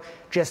Adreno,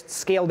 just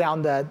scale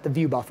down the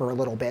view buffer a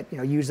little bit.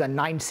 Use a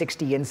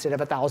 960 instead of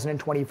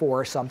 1024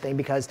 or something,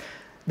 because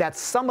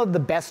that's some of the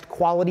best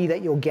quality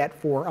that you'll get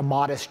for a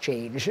modest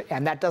change.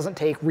 And that doesn't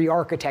take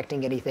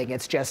re-architecting anything.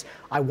 It's just,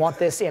 I want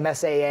this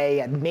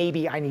MSAA, and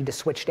maybe I need to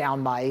switch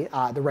down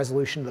the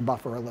resolution of the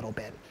buffer a little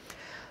bit.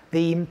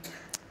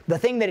 The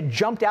thing that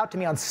jumped out to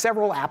me on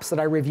several apps that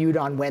I reviewed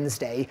on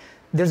Wednesday,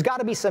 there's got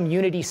to be some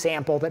Unity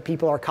sample that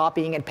people are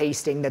copying and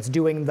pasting that's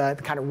doing the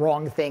kind of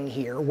wrong thing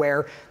here,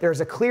 where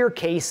there's a clear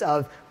case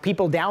of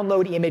people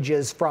download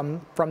images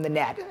from the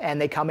net,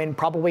 and they come in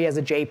probably as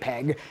a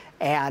JPEG,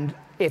 and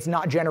it's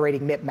not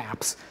generating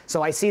bitmaps.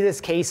 So I see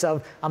this case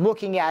of, I'm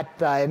looking at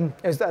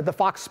the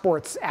Fox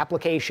Sports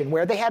application,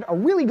 where they had a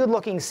really good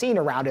looking scene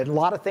around it, a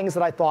lot of things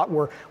that I thought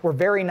were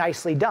very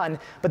nicely done,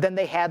 but then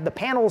they had the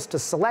panels to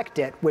select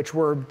it, which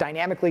were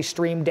dynamically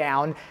streamed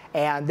down,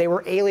 and they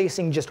were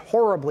aliasing just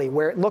horribly,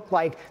 where it looked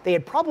like they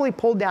had probably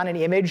pulled down an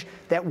image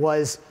that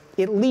was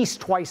at least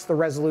twice the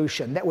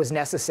resolution that was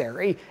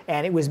necessary,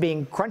 and it was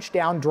being crunched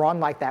down, drawn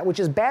like that,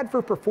 which is bad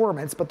for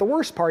performance. But the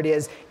worst part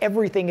is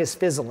everything is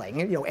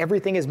fizzling.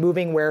 Everything is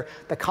moving where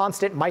the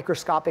constant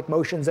microscopic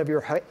motions of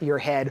your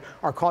head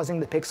are causing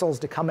the pixels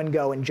to come and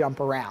go and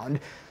jump around.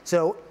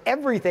 So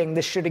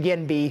this should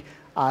again be,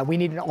 we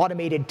need an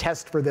automated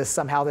test for this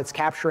somehow that's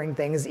capturing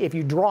things. If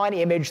you draw an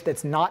image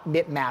that's not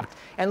bitmapped,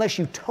 unless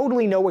you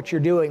totally know what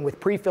you're doing with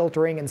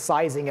pre-filtering and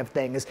sizing of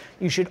things,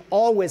 you should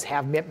always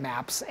have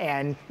bitmaps,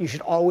 and you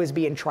should always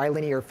be in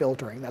trilinear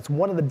filtering. That's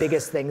one of the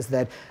biggest things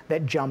that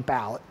jump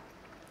out.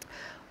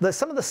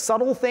 Some of the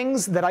subtle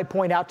things that I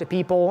point out to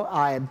people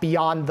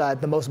beyond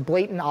the most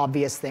blatant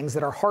obvious things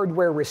that are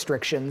hardware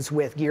restrictions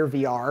with Gear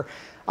VR.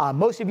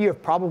 Most of you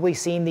have probably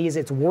seen these.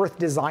 It's worth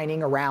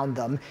designing around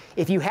them.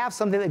 If you have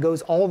something that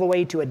goes all the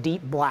way to a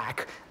deep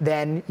black,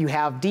 then you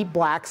have deep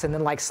blacks and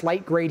then like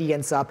slight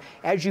gradients up.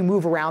 As you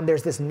move around,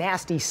 there's this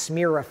nasty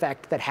smear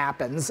effect that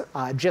happens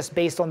just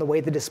based on the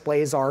way the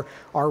displays are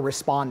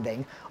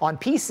responding. On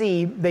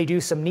PC, they do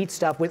some neat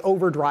stuff with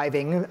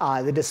overdriving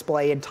the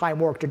display and time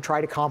warp to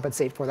try to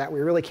compensate for that.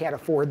 We really can't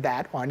afford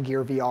that on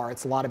Gear VR.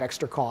 It's a lot of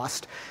extra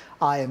cost.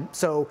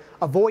 So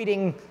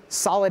avoiding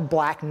solid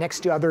black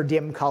next to other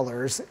dim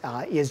colors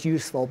is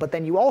useful, but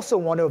then you also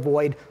want to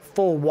avoid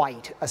full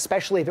white,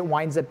 especially if it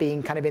winds up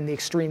being kind of in the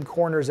extreme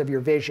corners of your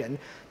vision,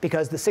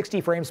 because the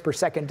 60 frames per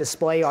second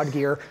display on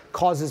gear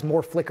causes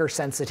more flicker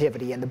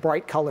sensitivity, and the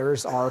bright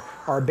colors are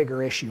a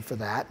bigger issue for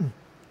that.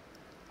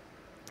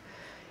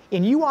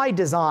 In UI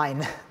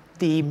design,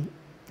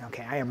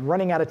 okay, I am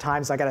running out of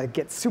time, so I got to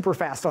get super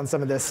fast on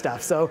some of this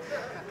stuff. So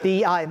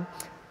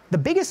the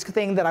biggest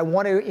thing that I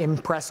want to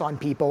impress on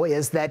people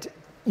is that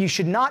you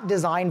should not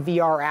design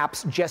VR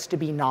apps just to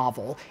be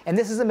novel. And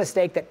this is a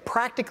mistake that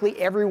practically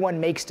everyone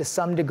makes to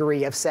some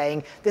degree, of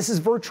saying, this is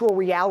virtual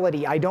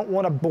reality. I don't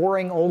want a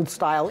boring old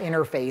style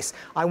interface.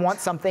 I want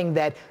something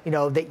that,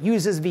 that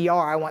uses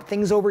VR. I want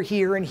things over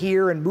here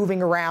and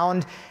moving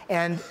around.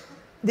 And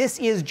this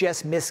is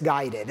just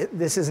misguided.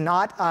 This is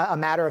not a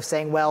matter of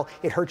saying, well,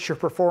 it hurts your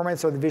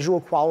performance or the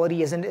visual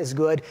quality isn't as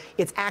good.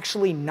 It's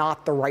actually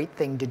not the right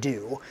thing to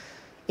do.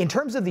 In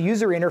terms of the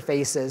user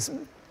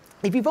interfaces,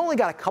 if you've only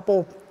got a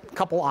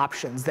couple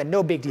options, then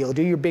no big deal.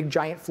 Do your big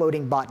giant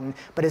floating button.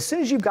 But as soon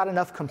as you've got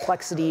enough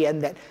complexity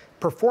and that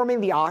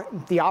performing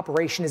the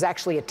operation is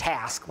actually a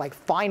task, like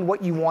find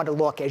what you want to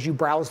look as you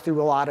browse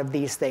through a lot of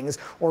these things,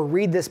 or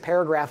read this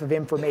paragraph of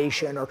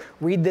information, or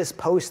read this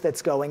post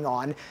that's going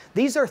on,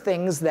 these are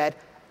things that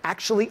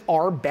actually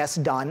are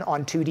best done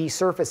on 2D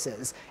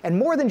surfaces. And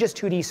more than just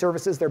 2D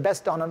surfaces, they're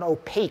best done on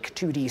opaque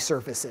 2D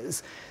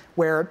surfaces,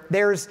 where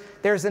there's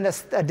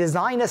a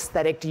design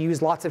aesthetic to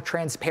use lots of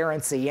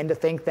transparency and to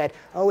think that,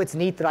 oh, it's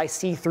neat that I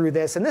see through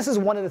this. And this is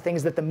one of the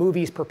things that the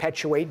movies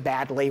perpetuate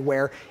badly,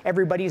 where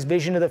everybody's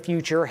vision of the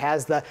future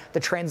has the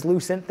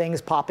translucent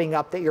things popping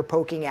up that you're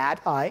poking at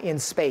in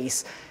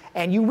space.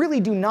 And you really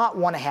do not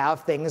want to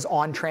have things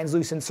on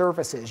translucent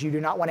surfaces. You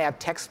do not want to have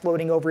text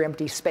floating over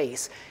empty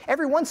space.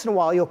 Every once in a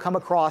while, you'll come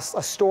across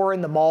a store in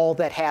the mall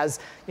that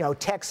has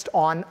text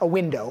on a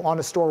window, on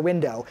a store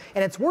window.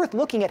 And it's worth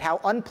looking at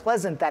how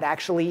unpleasant that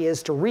actually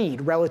is to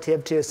read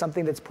relative to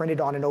something that's printed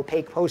on an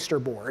opaque poster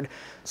board.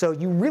 So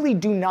you really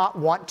do not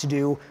want to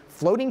do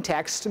floating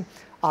text,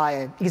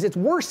 because it's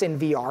worse in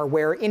VR,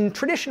 where in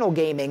traditional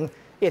gaming,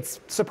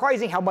 it's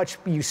surprising how much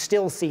you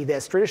still see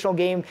this. Traditional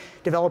game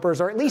developers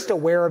are at least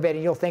aware of it,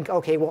 and you'll think,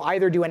 OK, we'll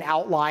either do an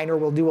outline or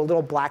we'll do a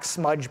little black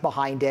smudge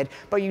behind it.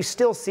 But you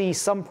still see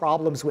some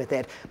problems with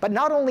it. But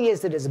not only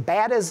is it as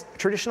bad as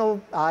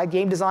traditional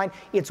game design,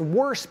 it's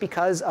worse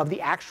because of the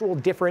actual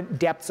different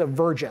depths of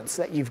vergence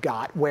that you've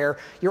got, where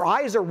your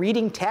eyes are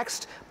reading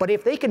text, but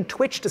if they can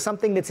twitch to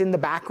something that's in the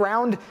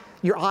background,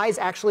 your eyes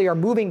actually are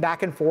moving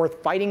back and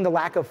forth, fighting the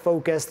lack of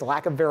focus, the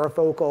lack of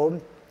varifocal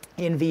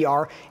in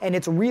VR, and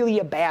it's really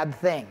a bad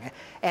thing.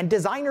 And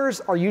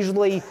designers are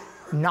usually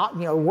not,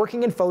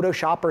 working in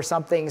Photoshop or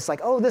something. It's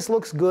like, oh, this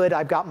looks good.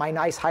 I've got my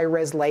nice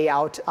high-res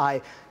layout,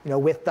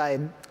 with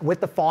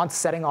the fonts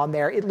setting on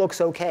there. It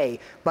looks okay.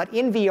 But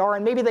in VR,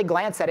 and maybe they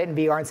glance at it in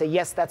VR and say,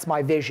 yes, that's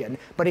my vision.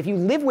 But if you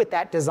live with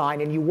that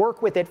design and you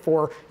work with it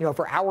for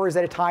hours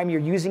at a time,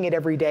 you're using it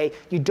every day,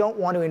 you don't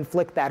want to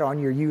inflict that on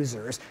your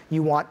users.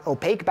 You want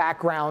opaque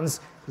backgrounds,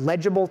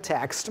 legible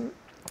text.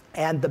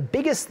 And the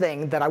biggest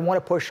thing that I want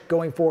to push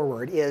going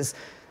forward is,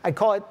 I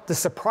call it the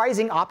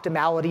surprising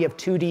optimality of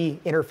 2D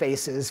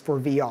interfaces for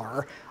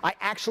VR. I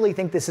actually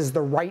think this is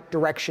the right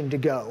direction to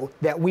go,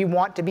 that we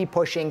want to be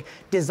pushing.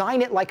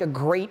 Design it like a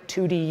great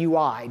 2D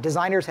UI.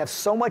 Designers have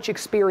so much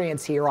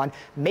experience here on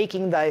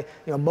making the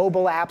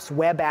mobile apps,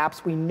 web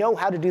apps. We know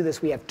how to do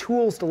this. We have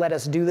tools to let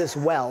us do this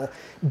well.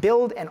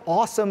 Build an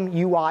awesome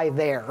UI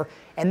there,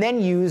 and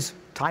then use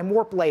time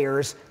warp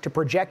layers to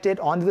project it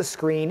onto the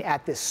screen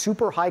at this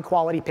super high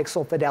quality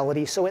pixel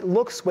fidelity, so it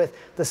looks with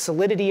the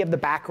solidity of the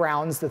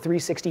backgrounds, the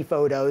 360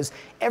 photos.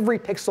 Every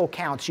pixel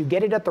counts. You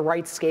get it at the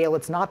right scale.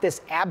 It's not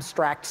this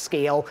abstract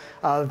scale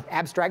of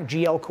abstract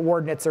GL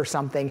coordinates or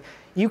something.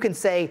 You can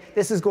say,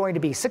 this is going to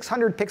be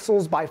 600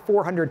 pixels by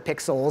 400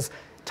 pixels.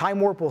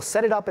 Time Warp will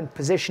set it up and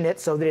position it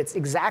so that it's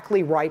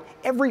exactly right.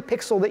 Every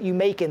pixel that you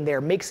make in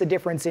there makes a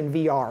difference in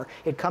VR.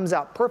 It comes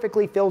out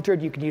perfectly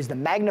filtered. You can use the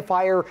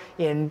magnifier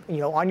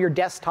on your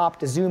desktop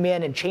to zoom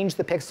in and change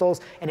the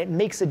pixels, and it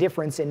makes a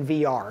difference in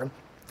VR.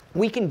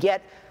 We can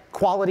get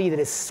quality that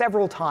is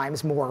several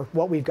times more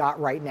what we've got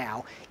right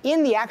now.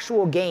 In the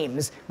actual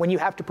games, when you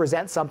have to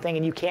present something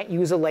and you can't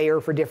use a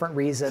layer for different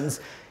reasons,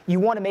 you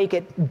want to make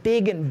it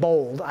big and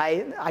bold.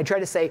 I try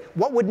to say,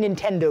 what would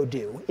Nintendo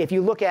do? If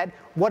you look at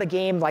what a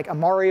game like a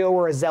Mario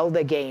or a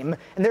Zelda game,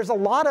 and there's a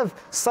lot of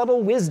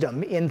subtle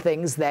wisdom in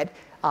things that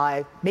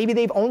maybe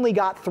they've only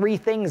got 3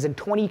 things and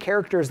 20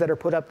 characters that are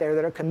put up there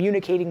that are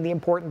communicating the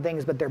important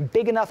things, but they're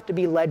big enough to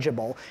be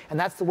legible, and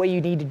that's the way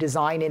you need to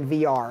design in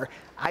VR.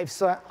 I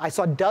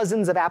saw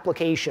dozens of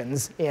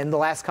applications in the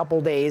last couple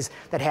days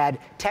that had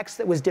text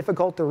that was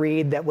difficult to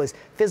read, that was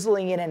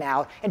fizzling in and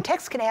out, and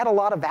text can add a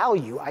lot of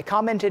value. I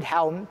commented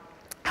how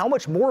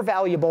much more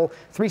valuable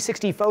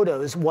 360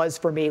 photos was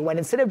for me when,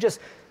 instead of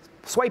just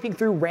swiping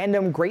through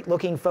random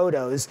great-looking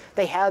photos,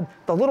 they had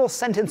the little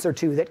sentence or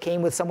two that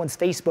came with someone's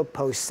Facebook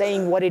post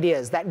saying what it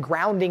is, that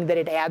grounding that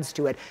it adds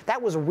to it.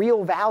 That was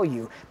real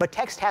value, but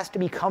text has to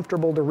be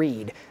comfortable to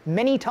read.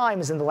 Many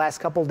times in the last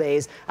couple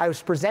days, I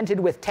was presented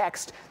with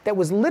text that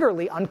was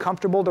literally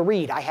uncomfortable to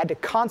read. I had to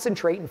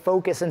concentrate and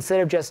focus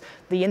instead of just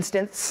the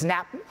instant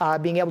snap,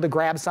 being able to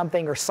grab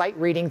something or sight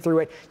reading through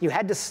it. You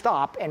had to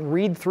stop and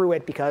read through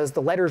it because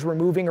the letters were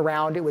moving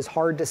around. It was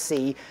hard to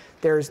see.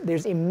 There's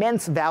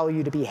immense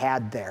value to be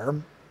had there.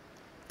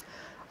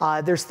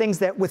 There's things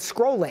that with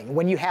scrolling,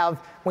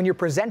 when you're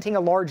presenting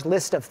a large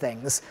list of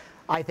things,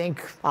 I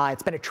think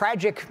it's been a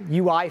tragic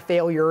UI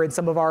failure in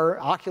some of our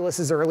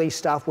Oculus's early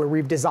stuff where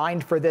we've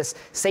designed for this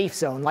safe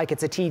zone, like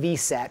it's a TV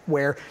set,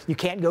 where you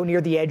can't go near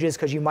the edges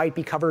because you might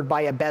be covered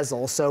by a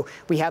bezel. So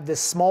we have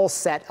this small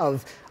set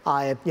of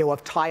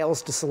of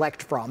tiles to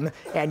select from,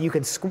 and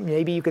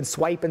maybe you can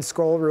swipe and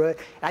scroll through it.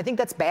 And I think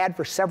that's bad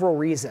for several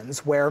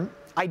reasons, where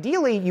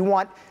ideally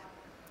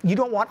you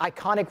don't want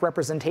iconic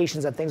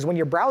representations of things. When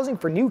you're browsing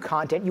for new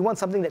content, you want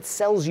something that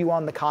sells you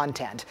on the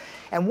content.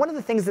 And one of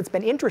the things that's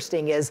been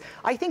interesting is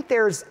I think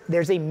there's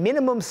a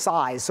minimum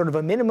size, sort of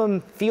a minimum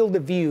field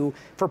of view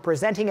for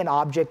presenting an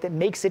object that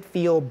makes it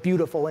feel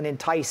beautiful and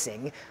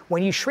enticing.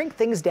 When you shrink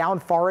things down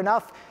far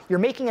enough, you're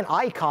making an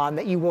icon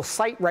that you will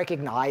sight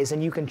recognize,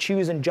 and you can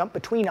choose and jump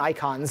between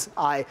icons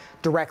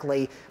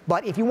directly.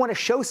 But if you want to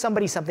show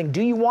somebody something,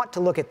 do you want to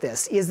look at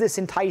this? Is this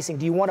enticing?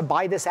 Do you want to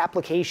buy this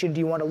application?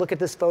 Do you want to look at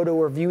this photo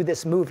or view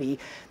this movie?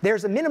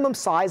 There's a minimum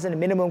size and a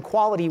minimum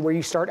quality where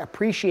you start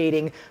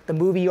appreciating the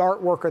movie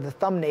artwork or the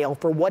thumbnail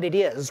for what it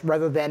is,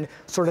 rather than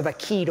sort of a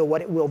key to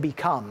what it will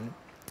become.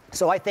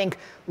 So I think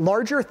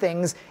larger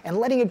things and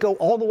letting it go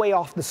all the way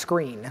off the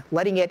screen,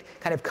 letting it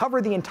kind of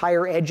cover the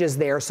entire edges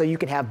there so you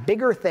can have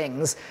bigger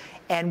things.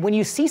 And when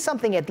you see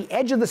something at the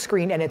edge of the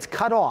screen and it's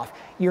cut off,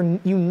 you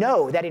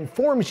know that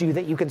informs you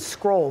that you can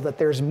scroll, that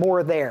there's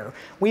more there.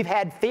 We've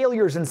had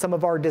failures in some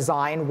of our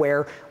design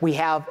where we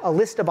have a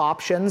list of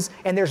options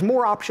and there's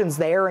more options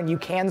there and you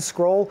can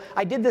scroll.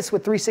 I did this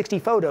with 360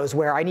 photos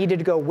where I needed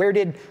to go, where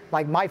did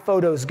my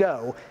photos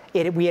go?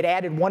 We had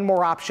added one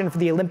more option for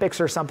the Olympics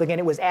or something, and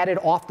it was added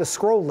off the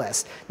scroll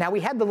list. Now, we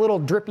had the little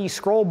drippy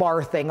scroll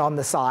bar thing on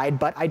the side,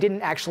 but I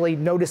didn't actually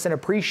notice and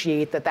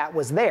appreciate that that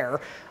was there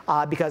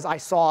because I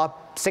saw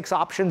 6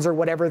 options or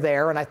whatever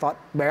there, and I thought,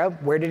 well,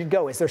 where did it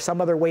go? Is there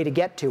some other way to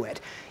get to it?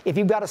 If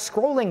you've got a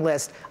scrolling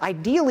list,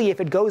 ideally, if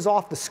it goes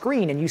off the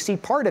screen and you see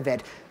part of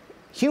it,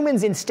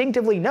 humans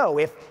instinctively know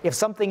if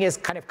something is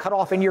kind of cut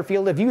off in your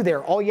field of view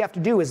there, all you have to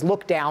do is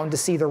look down to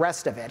see the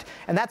rest of it.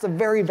 And that's a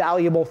very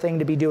valuable thing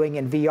to be doing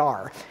in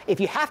VR. If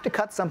you have to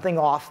cut something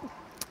off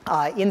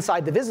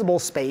inside the visible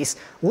space,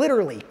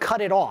 literally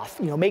cut it off.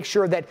 Make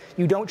sure that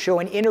you don't show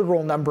an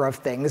integral number of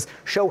things.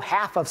 Show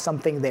half of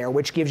something there,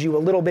 which gives you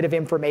a little bit of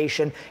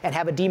information, and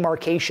have a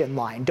demarcation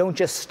line. Don't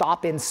just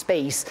stop in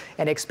space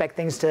and expect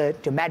things to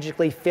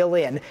magically fill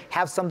in.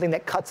 Have something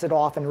that cuts it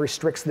off and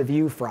restricts the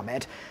view from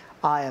it.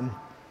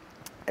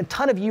 A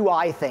ton of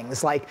UI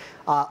things, like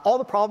all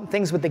the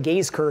things with the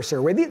gaze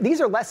cursor. Where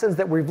these are lessons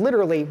that we're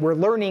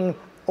learning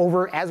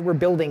over as we're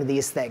building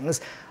these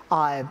things.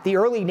 The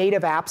early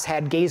native apps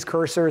had gaze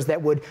cursors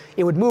that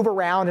would move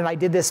around, and I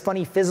did this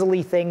funny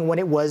fizzly thing when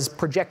it was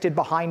projected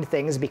behind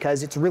things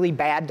because it's really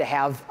bad to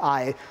have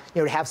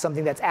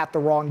something that's at the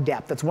wrong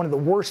depth. That's one of the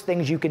worst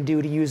things you can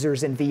do to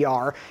users in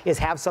VR, is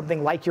have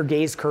something like your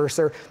gaze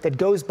cursor that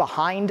goes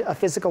behind a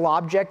physical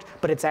object,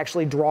 but it's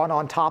actually drawn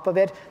on top of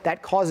it.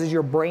 That causes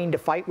your brain to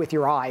fight with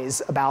your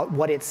eyes about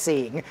what it's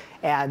seeing.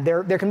 And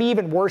there can be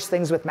even worse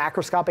things with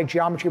macroscopic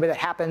geometry, but that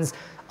happens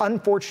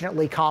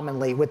unfortunately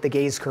commonly with the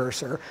gaze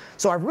cursor.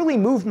 So I've really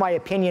moved my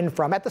opinion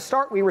from, at the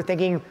start we were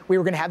thinking we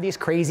were going to have these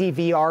crazy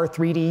VR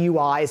 3D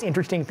UIs,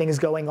 interesting things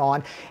going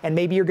on, and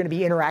maybe you're going to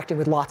be interacting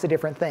with lots of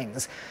different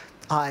things.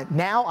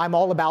 Now I'm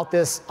all about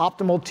this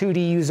optimal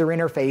 2D user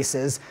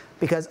interfaces,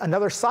 because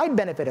another side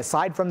benefit,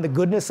 aside from the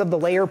goodness of the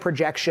layer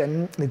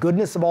projection, the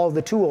goodness of all of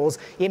the tools,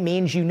 it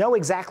means you know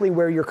exactly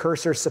where your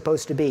cursor is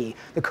supposed to be.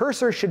 The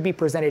cursor should be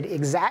presented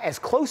as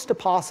close to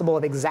possible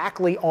of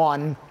exactly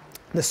on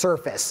the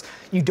surface.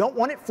 You don't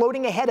want it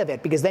floating ahead of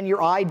it, because then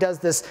your eye does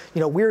this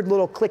weird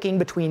little clicking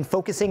between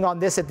focusing on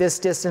this at this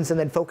distance and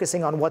then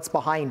focusing on what's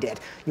behind it.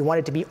 You want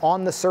it to be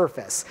on the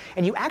surface.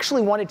 And you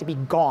actually want it to be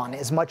gone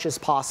as much as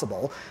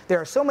possible. There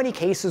are so many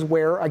cases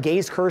where a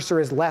gaze cursor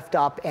is left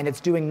up and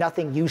it's doing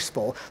nothing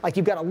useful. Like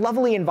you've got a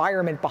lovely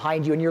environment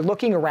behind you and you're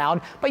looking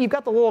around, but you've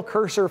got the little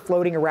cursor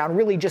floating around,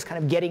 really just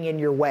kind of getting in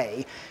your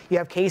way. You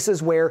have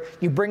cases where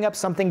you bring up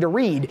something to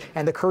read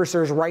and the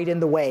cursor is right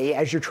in the way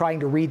as you're trying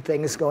to read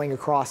things going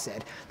across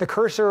it. The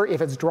cursor,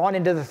 if it's drawn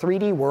into the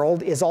 3D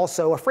world, is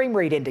also a frame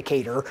rate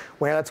indicator,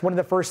 where that's one of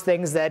the first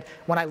things that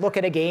when I look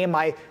at a game,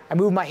 I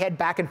move my head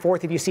back and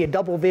forth. If you see a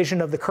double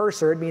vision of the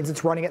cursor, it means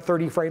it's running at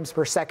 30 frames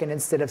per second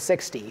instead of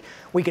 60.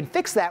 We can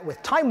fix that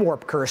with time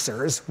warp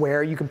cursors,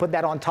 where you can put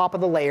that on top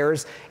of the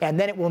layers, and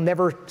then it will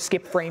never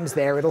skip frames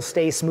there. It'll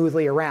stay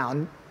smoothly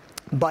around.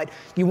 but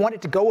you want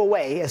it to go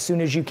away as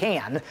soon as you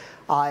can.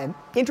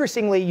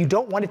 Interestingly, you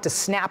don't want it to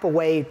snap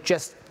away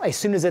just as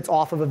soon as it's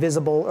off of a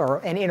visible or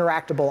an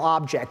interactable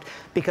object,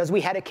 because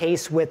we had a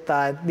case with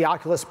the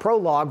Oculus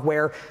Prologue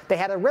where they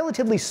had a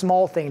relatively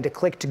small thing to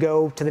click to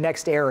go to the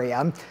next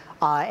area.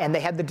 And they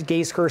had the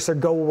gaze cursor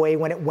go away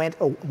when it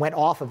went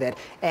off of it.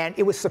 And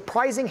it was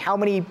surprising how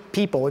many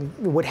people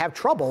would have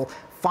trouble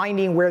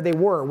finding where they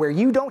were, where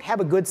you don't have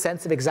a good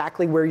sense of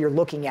exactly where you're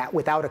looking at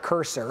without a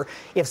cursor.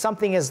 If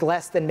something is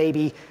less than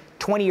maybe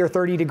 20 or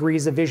 30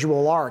 degrees of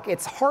visual arc,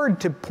 it's hard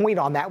to point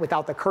on that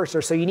without the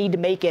cursor. So you need to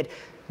make it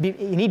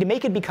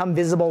become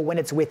visible when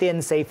it's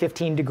within, say,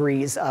 15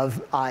 degrees of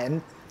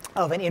an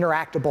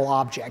interactable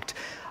object.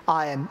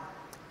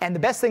 And the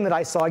best thing that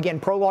I saw, again,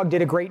 Prologue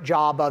did a great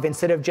job of,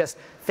 instead of just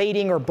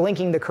fading or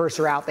blinking the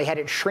cursor out, they had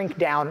it shrink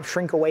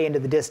away into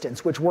the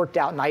distance, which worked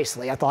out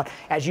nicely. I thought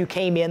as you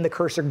came in, the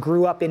cursor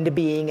grew up into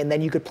being, and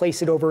then you could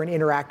place it over an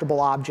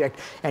interactable object,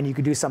 and you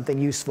could do something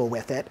useful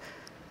with it.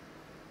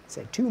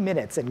 Say 2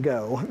 minutes and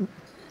go.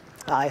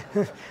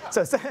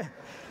 So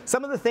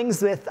some of the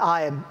things with,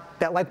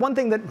 like one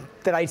thing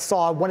that I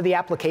saw one of the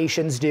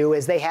applications do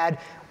is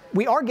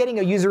we are getting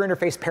a user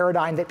interface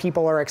paradigm that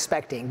people are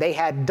expecting. They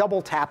had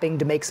double tapping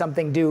to make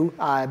something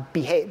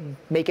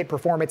make it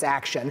perform its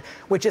action,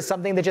 which is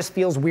something that just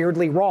feels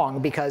weirdly wrong,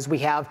 because we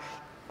have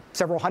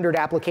several hundred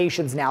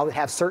applications now that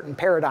have certain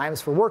paradigms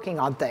for working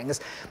on things.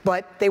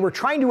 But they were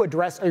trying to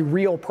address a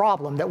real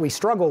problem that we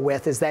struggle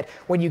with, is that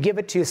when you give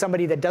it to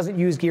somebody that doesn't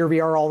use Gear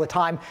VR all the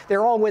time,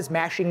 they're always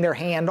mashing their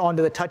hand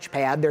onto the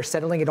touchpad, they're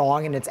settling it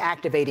on, and it's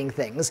activating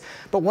things.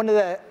 But one of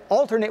the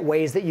alternate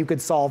ways that you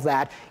could solve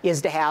that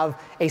is to have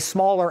a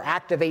smaller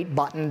activate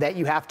button that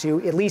you have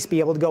to at least be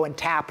able to go and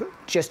tap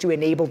just to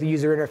enable the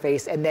user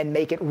interface, and then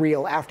make it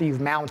real after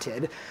you've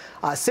mounted.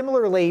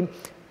 Similarly,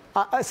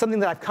 something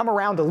that I've come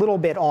around a little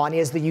bit on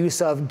is the use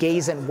of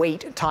gaze and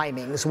wait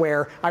timings,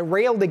 where I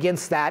railed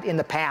against that in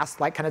the past,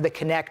 like kind of the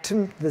Connect,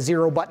 the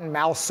zero-button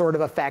mouse sort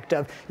of effect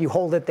of you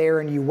hold it there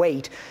and you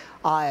wait.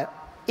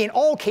 In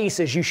all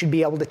cases, you should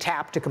be able to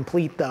tap to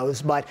complete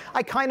those, but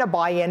I kind of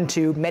buy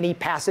into many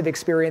passive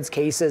experience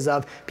cases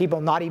of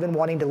people not even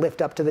wanting to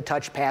lift up to the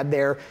touchpad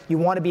there. You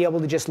want to be able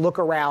to just look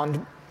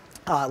around,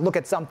 look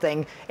at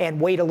something,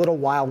 and wait a little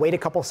while, wait a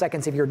couple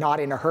seconds if you're not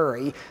in a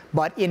hurry.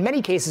 But in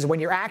many cases, when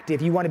you're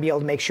active, you want to be able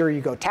to make sure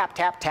you go tap,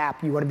 tap,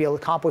 tap. You want to be able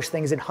to accomplish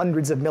things in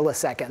hundreds of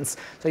milliseconds.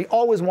 So you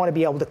always want to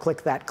be able to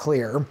click that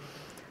clear.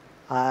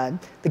 The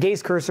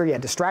gaze cursor, yeah,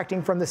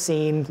 distracting from the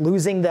scene,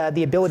 losing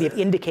the ability of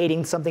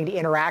indicating something to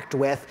interact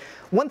with.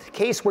 One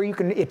case where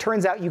it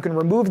turns out you can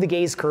remove the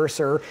gaze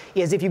cursor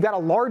is if you've got a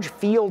large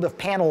field of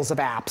panels of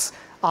apps,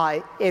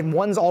 and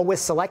one's always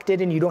selected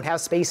and you don't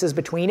have spaces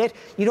between it,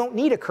 you don't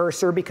need a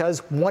cursor because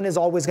one is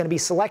always going to be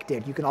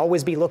selected. You can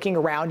always be looking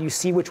around, you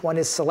see which one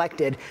is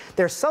selected.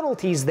 There's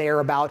subtleties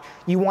there about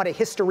you want a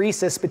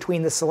hysteresis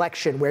between the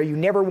selection, where you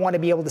never want to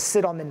be able to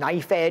sit on the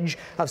knife edge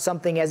of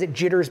something as it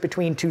jitters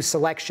between two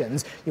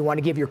selections. You want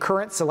to give your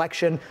current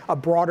selection a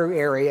broader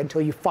area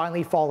until you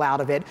finally fall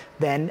out of it.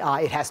 Then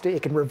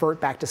it can revert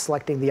back to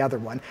selecting the other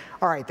one.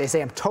 All right, they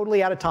say I'm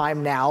totally out of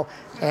time now,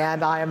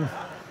 and I'm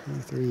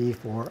 3,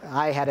 4.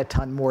 I had a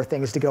ton more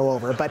things to go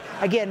over. But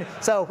again,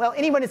 well,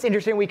 anyone that's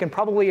interested, we can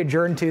probably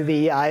adjourn to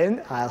the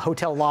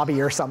hotel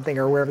lobby or something,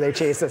 or wherever they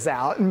chase us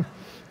out.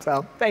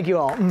 So thank you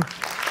all.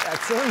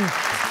 Excellent.